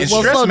DJs. Okay,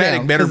 well, slow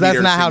down, because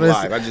that's not how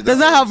that's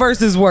not how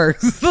Verzuz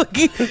works.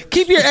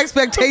 Keep your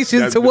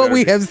expectations to what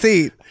we have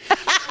seen.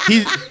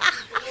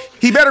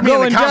 He better be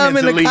in the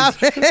comments at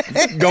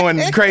least.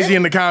 Going crazy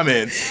in the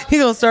comments. He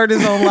gonna start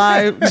his own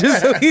live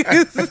just so he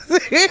can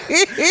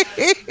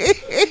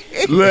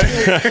Look.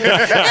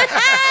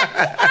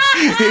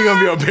 He gonna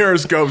be on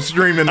Periscope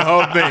streaming the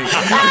whole thing.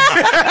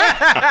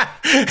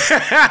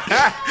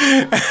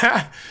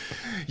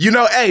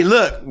 Hey,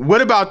 look,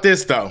 what about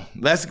this though?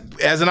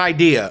 As an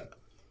idea.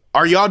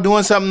 Are y'all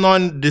doing something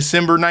on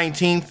December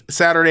 19th,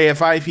 Saturday at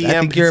 5 p.m. I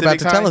think you're about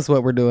to tell us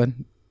what we're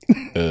doing.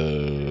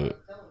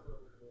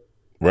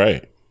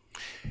 Right.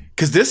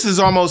 Because this is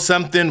almost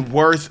something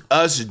worth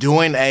us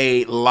doing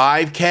a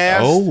live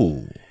cast.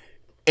 Oh.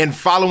 And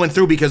following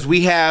through, because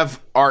we have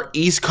our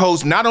East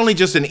Coast, not only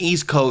just an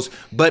East Coast,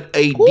 but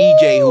a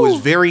DJ who is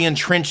very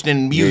entrenched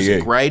in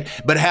music, right?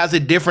 But has a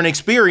different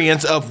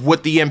experience of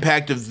what the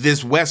impact of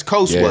this West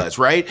Coast was,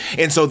 right?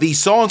 And so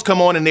these songs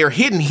come on and they're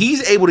hidden.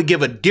 He's able to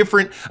give a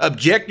different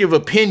objective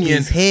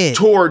opinion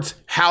towards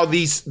how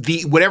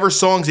whatever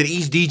songs that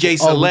each DJ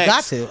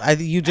selects,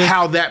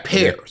 how that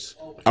pairs.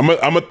 I'm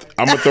gonna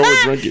throw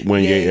a drink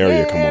when Gay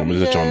Area come on. I'm gonna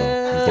let y'all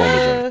know. I'm throwing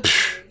a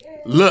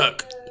drink.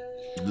 Look.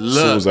 As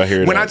soon as I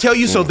hear when I tell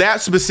you, so that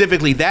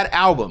specifically, that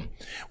album,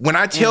 when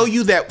I tell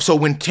you that, so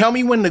when Tell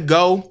Me When to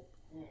Go,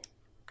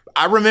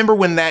 I remember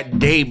when that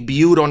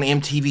debuted on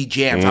MTV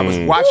Jams. I was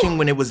watching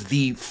when it was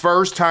the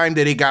first time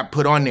that it got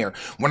put on there.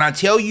 When I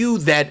tell you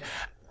that,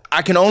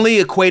 I can only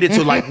equate it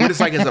to like what it's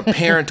like as a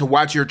parent to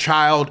watch your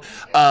child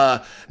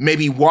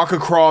maybe walk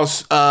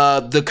across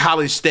the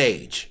college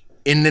stage.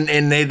 And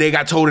then they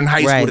got told in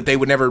high school that they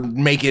would never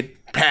make it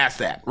past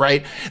that,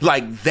 right?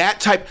 Like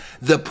that type,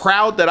 the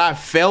proud that I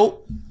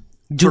felt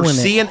for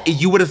seeing,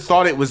 you would have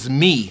thought it was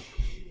me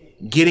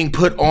getting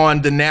put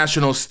on the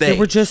national stage. There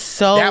were just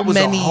so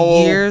many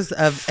years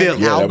of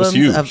albums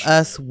of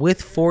us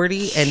with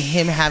 40 and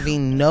him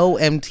having no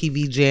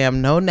MTV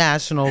Jam, no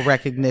national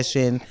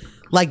recognition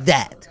like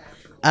that.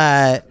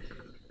 That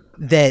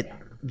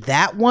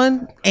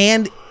one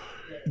and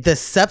the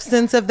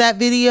substance of that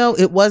video,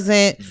 it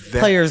wasn't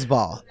Players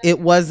Ball. It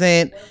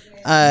wasn't,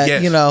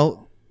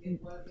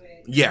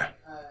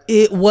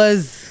 it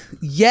was,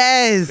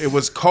 it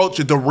was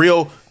culture, the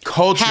real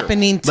culture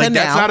happening to like,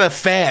 now. That's not a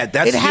fad.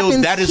 That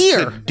is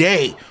here.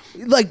 Today.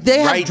 Like they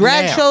have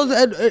drag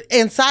shows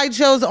and side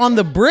shows on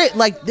the Brit.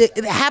 Like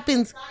it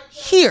happens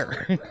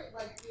here.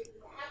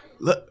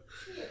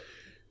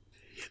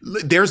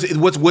 there's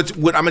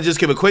what I'm gonna just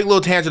give a quick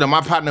little tangent on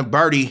my partner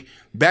Bertie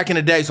back in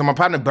the day. So my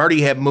partner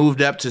Bertie had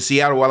moved up to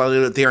Seattle while I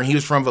lived up there, and he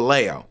was from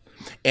Vallejo.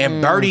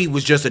 And Bertie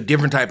was just a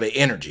different type of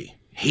energy.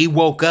 He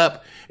woke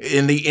up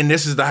and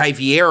this is the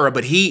hyphy era,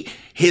 but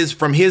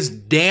from his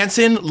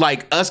dancing,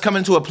 like us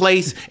coming to a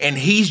place, and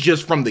he's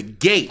just from the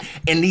gate.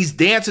 And these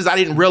dances, I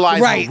didn't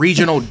realize were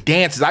regional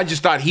dances. I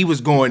just thought he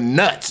was going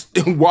nuts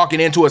walking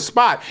into a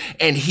spot.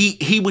 And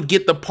he would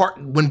get the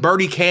part when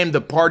Bertie came, the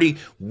party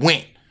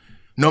went.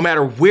 No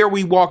matter where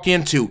we walk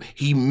into,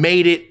 he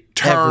made it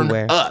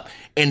turn up.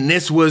 And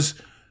this was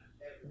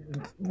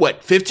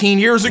 15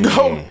 years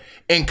ago?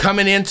 And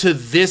coming into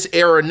this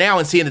era now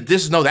and seeing that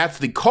that's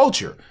the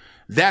culture.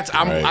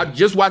 I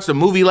just watched a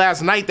movie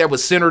last night that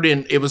was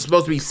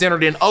supposed to be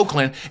centered in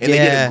Oakland, and they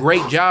did a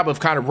great job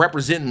of kind of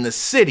representing the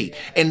city.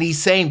 And these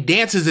same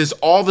dances is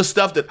all the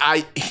stuff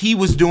that he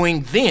was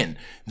doing then.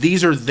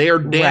 These are their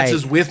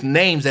dances with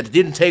names that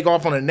didn't take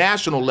off on a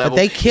national level.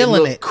 But they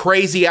killing it.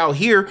 Crazy out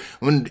here.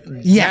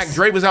 When Jack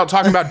Drake was out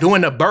talking about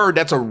doing the bird,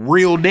 that's a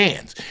real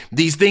dance.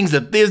 These things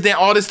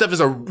all this stuff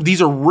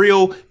these are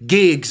real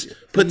gigs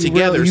put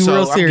together. You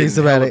real serious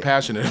about it.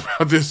 Passionate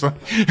about this one,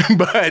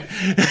 but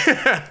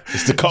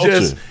it's the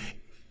culture.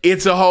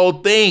 It's a whole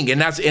thing,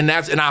 and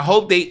I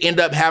hope they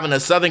end up having a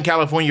Southern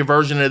California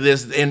version of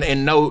this,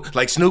 and no,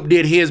 like Snoop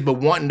did his, but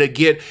wanting to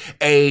get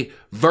a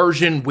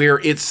version where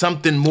it's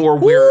something more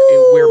where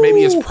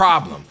maybe it's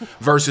Problem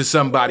versus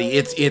somebody.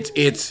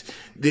 There's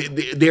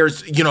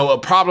a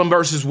Problem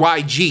versus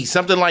YG,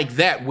 something like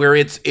that, where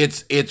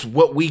it's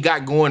what we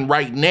got going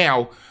right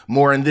now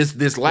more in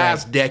this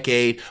last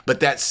decade, but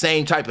that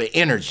same type of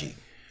energy.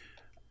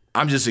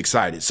 I'm just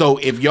excited. So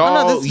if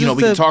y'all, we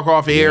can talk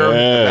off air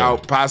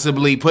about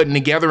possibly putting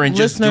together and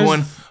just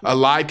doing a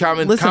live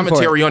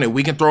commentary on it.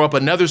 We can throw up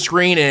another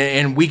screen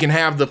and we can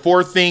have the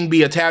fourth thing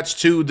be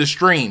attached to the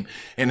stream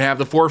and have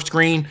the fourth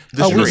screen.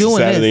 We're doing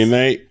Saturday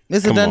night.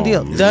 It's a done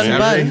deal. Done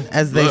bun,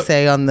 as they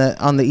say on the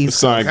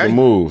East Coast. The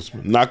moves.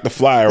 Knock the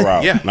flyer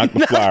out. Knock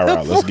the flyer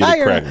out. Let's get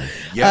it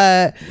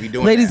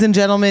cracking. Ladies and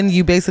gentlemen,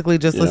 you basically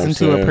just listened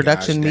to a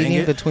production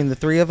meeting between the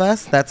three of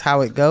us. That's how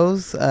it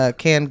goes.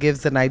 Can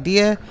gives an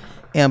idea.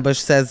 Ambush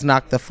says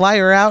knock the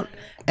flyer out.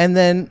 And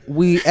then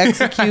we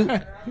execute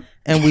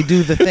and we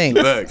do the thing.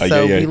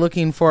 So we're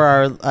looking for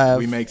our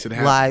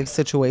live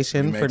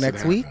situation for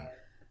next week.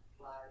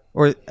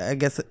 Or I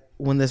guess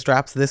when this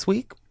drops this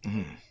week.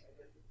 Mm-hmm.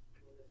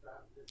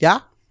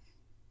 Yeah.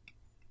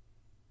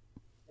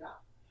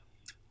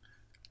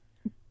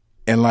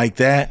 And like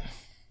that.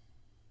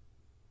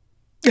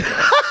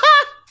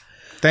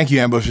 Thank you,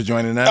 Ambush, for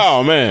joining us.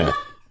 Oh, man.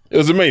 It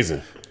was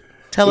amazing.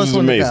 Tell us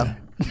when to go.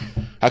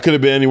 I could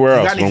have been anywhere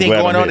else. You got anything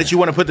going on that you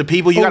want to put the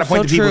people? You got to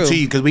point the people to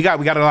you because we got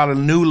a lot of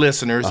new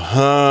listeners that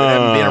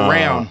haven't been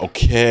around.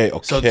 Okay.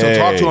 So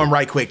talk to them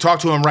right quick. Step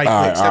to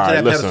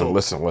that pedestal.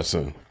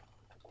 Listen.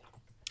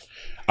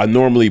 I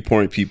normally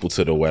point people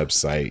to the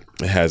website.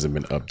 It hasn't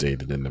been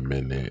updated in a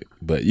minute,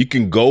 but you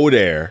can go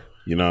there.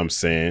 You know what I'm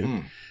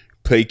saying?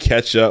 Play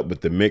catch up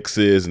with the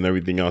mixes and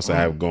everything else I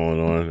have going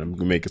on. I'm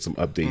making some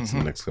updates in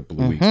the next couple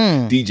of weeks.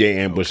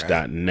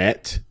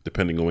 DJambush.net,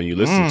 depending on when you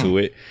listen to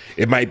it.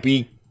 It might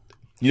be,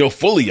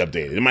 fully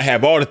updated. It might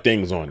have all the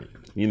things on it,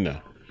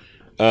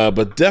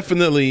 But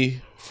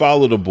definitely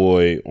follow the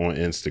boy on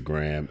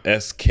Instagram,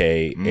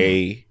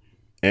 SKAMBEEZY,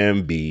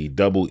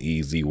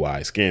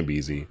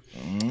 Scambeezy.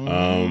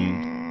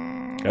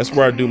 That's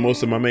where I do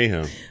most of my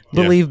mayhem.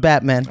 Believe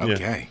Batman.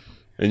 Okay.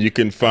 And you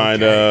can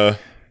find hello.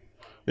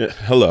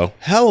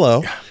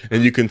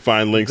 And you can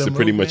find links to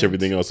pretty much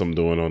everything else I'm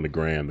doing on the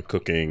gram, the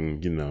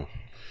cooking, the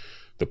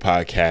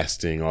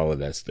podcasting, all of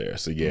that's there.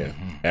 So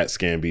at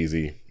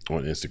Scambeezy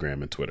on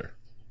Instagram and Twitter.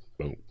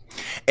 Boom.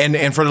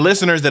 And for the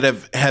listeners that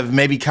have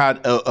maybe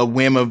caught a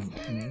whim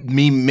of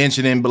me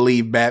mentioning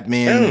Believe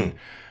Batman,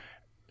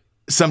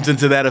 something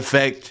to that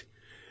effect,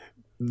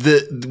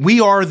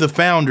 we are the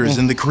founders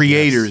and the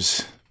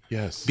creators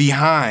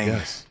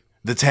behind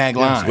the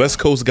tagline. West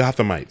Coast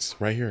Gothamites,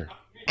 right here.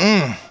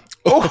 I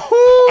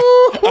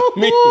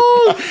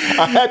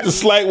had to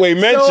Slightway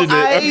mention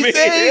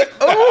it.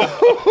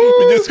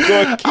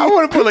 I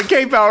want to pull a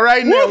cape out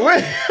right now.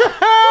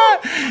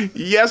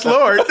 Yes,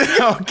 Lord.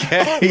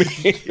 Okay.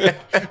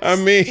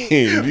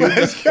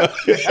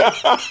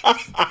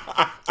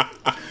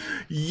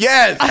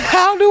 Yes.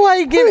 How do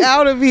I get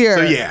out of here?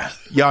 So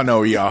y'all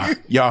know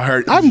y'all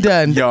heard. I'm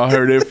done. Y'all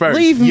heard it first.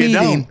 Leave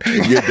meeting.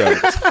 You're done.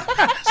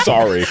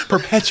 Sorry.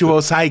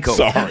 Perpetual cycle.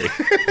 Sorry.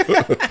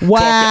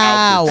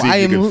 Wow.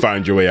 You can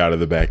find your way out of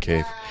the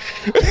Batcave.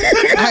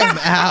 I'm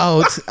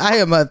out. I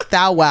am a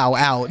thou wow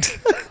out.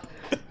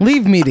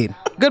 Leave meeting.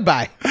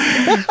 Goodbye.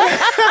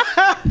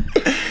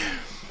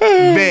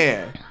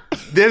 Man,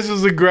 this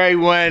was a great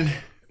one.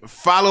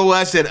 Follow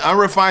us at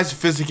Unrefined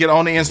Sophisticate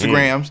on the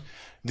Instagrams,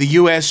 the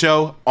US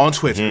Show on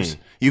Twitters.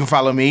 You can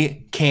follow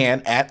me,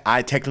 at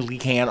I Technically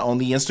Can on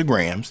the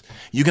Instagrams.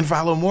 You can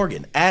follow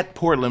Morgan at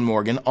Portland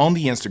Morgan on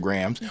the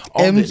Instagrams.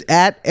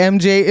 At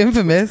MJ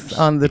Infamous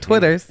on the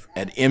Twitters.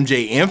 At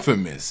MJ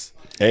Infamous.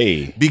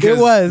 Hey. Because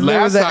It was. There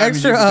last was an time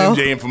extra you O. was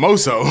MJ and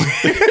Famoso.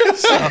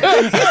 So,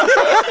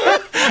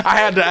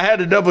 I had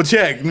to double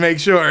check and make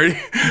sure.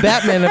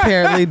 Batman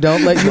apparently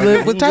don't let you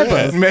live with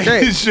typos. Make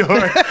Great. sure.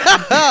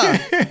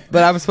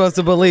 But I'm supposed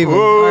to believe him.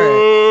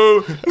 All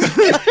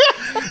right.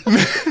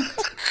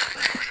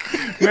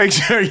 Make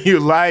sure you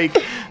like,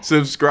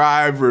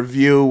 subscribe,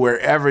 review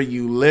wherever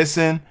you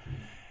listen.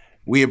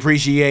 We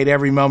appreciate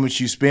every moment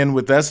you spend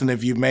with us, and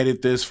if you've made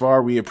it this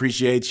far, we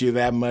appreciate you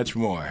that much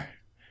more.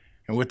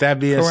 And with that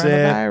being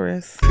said,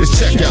 Coronavirus.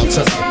 It's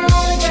checkout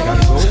time.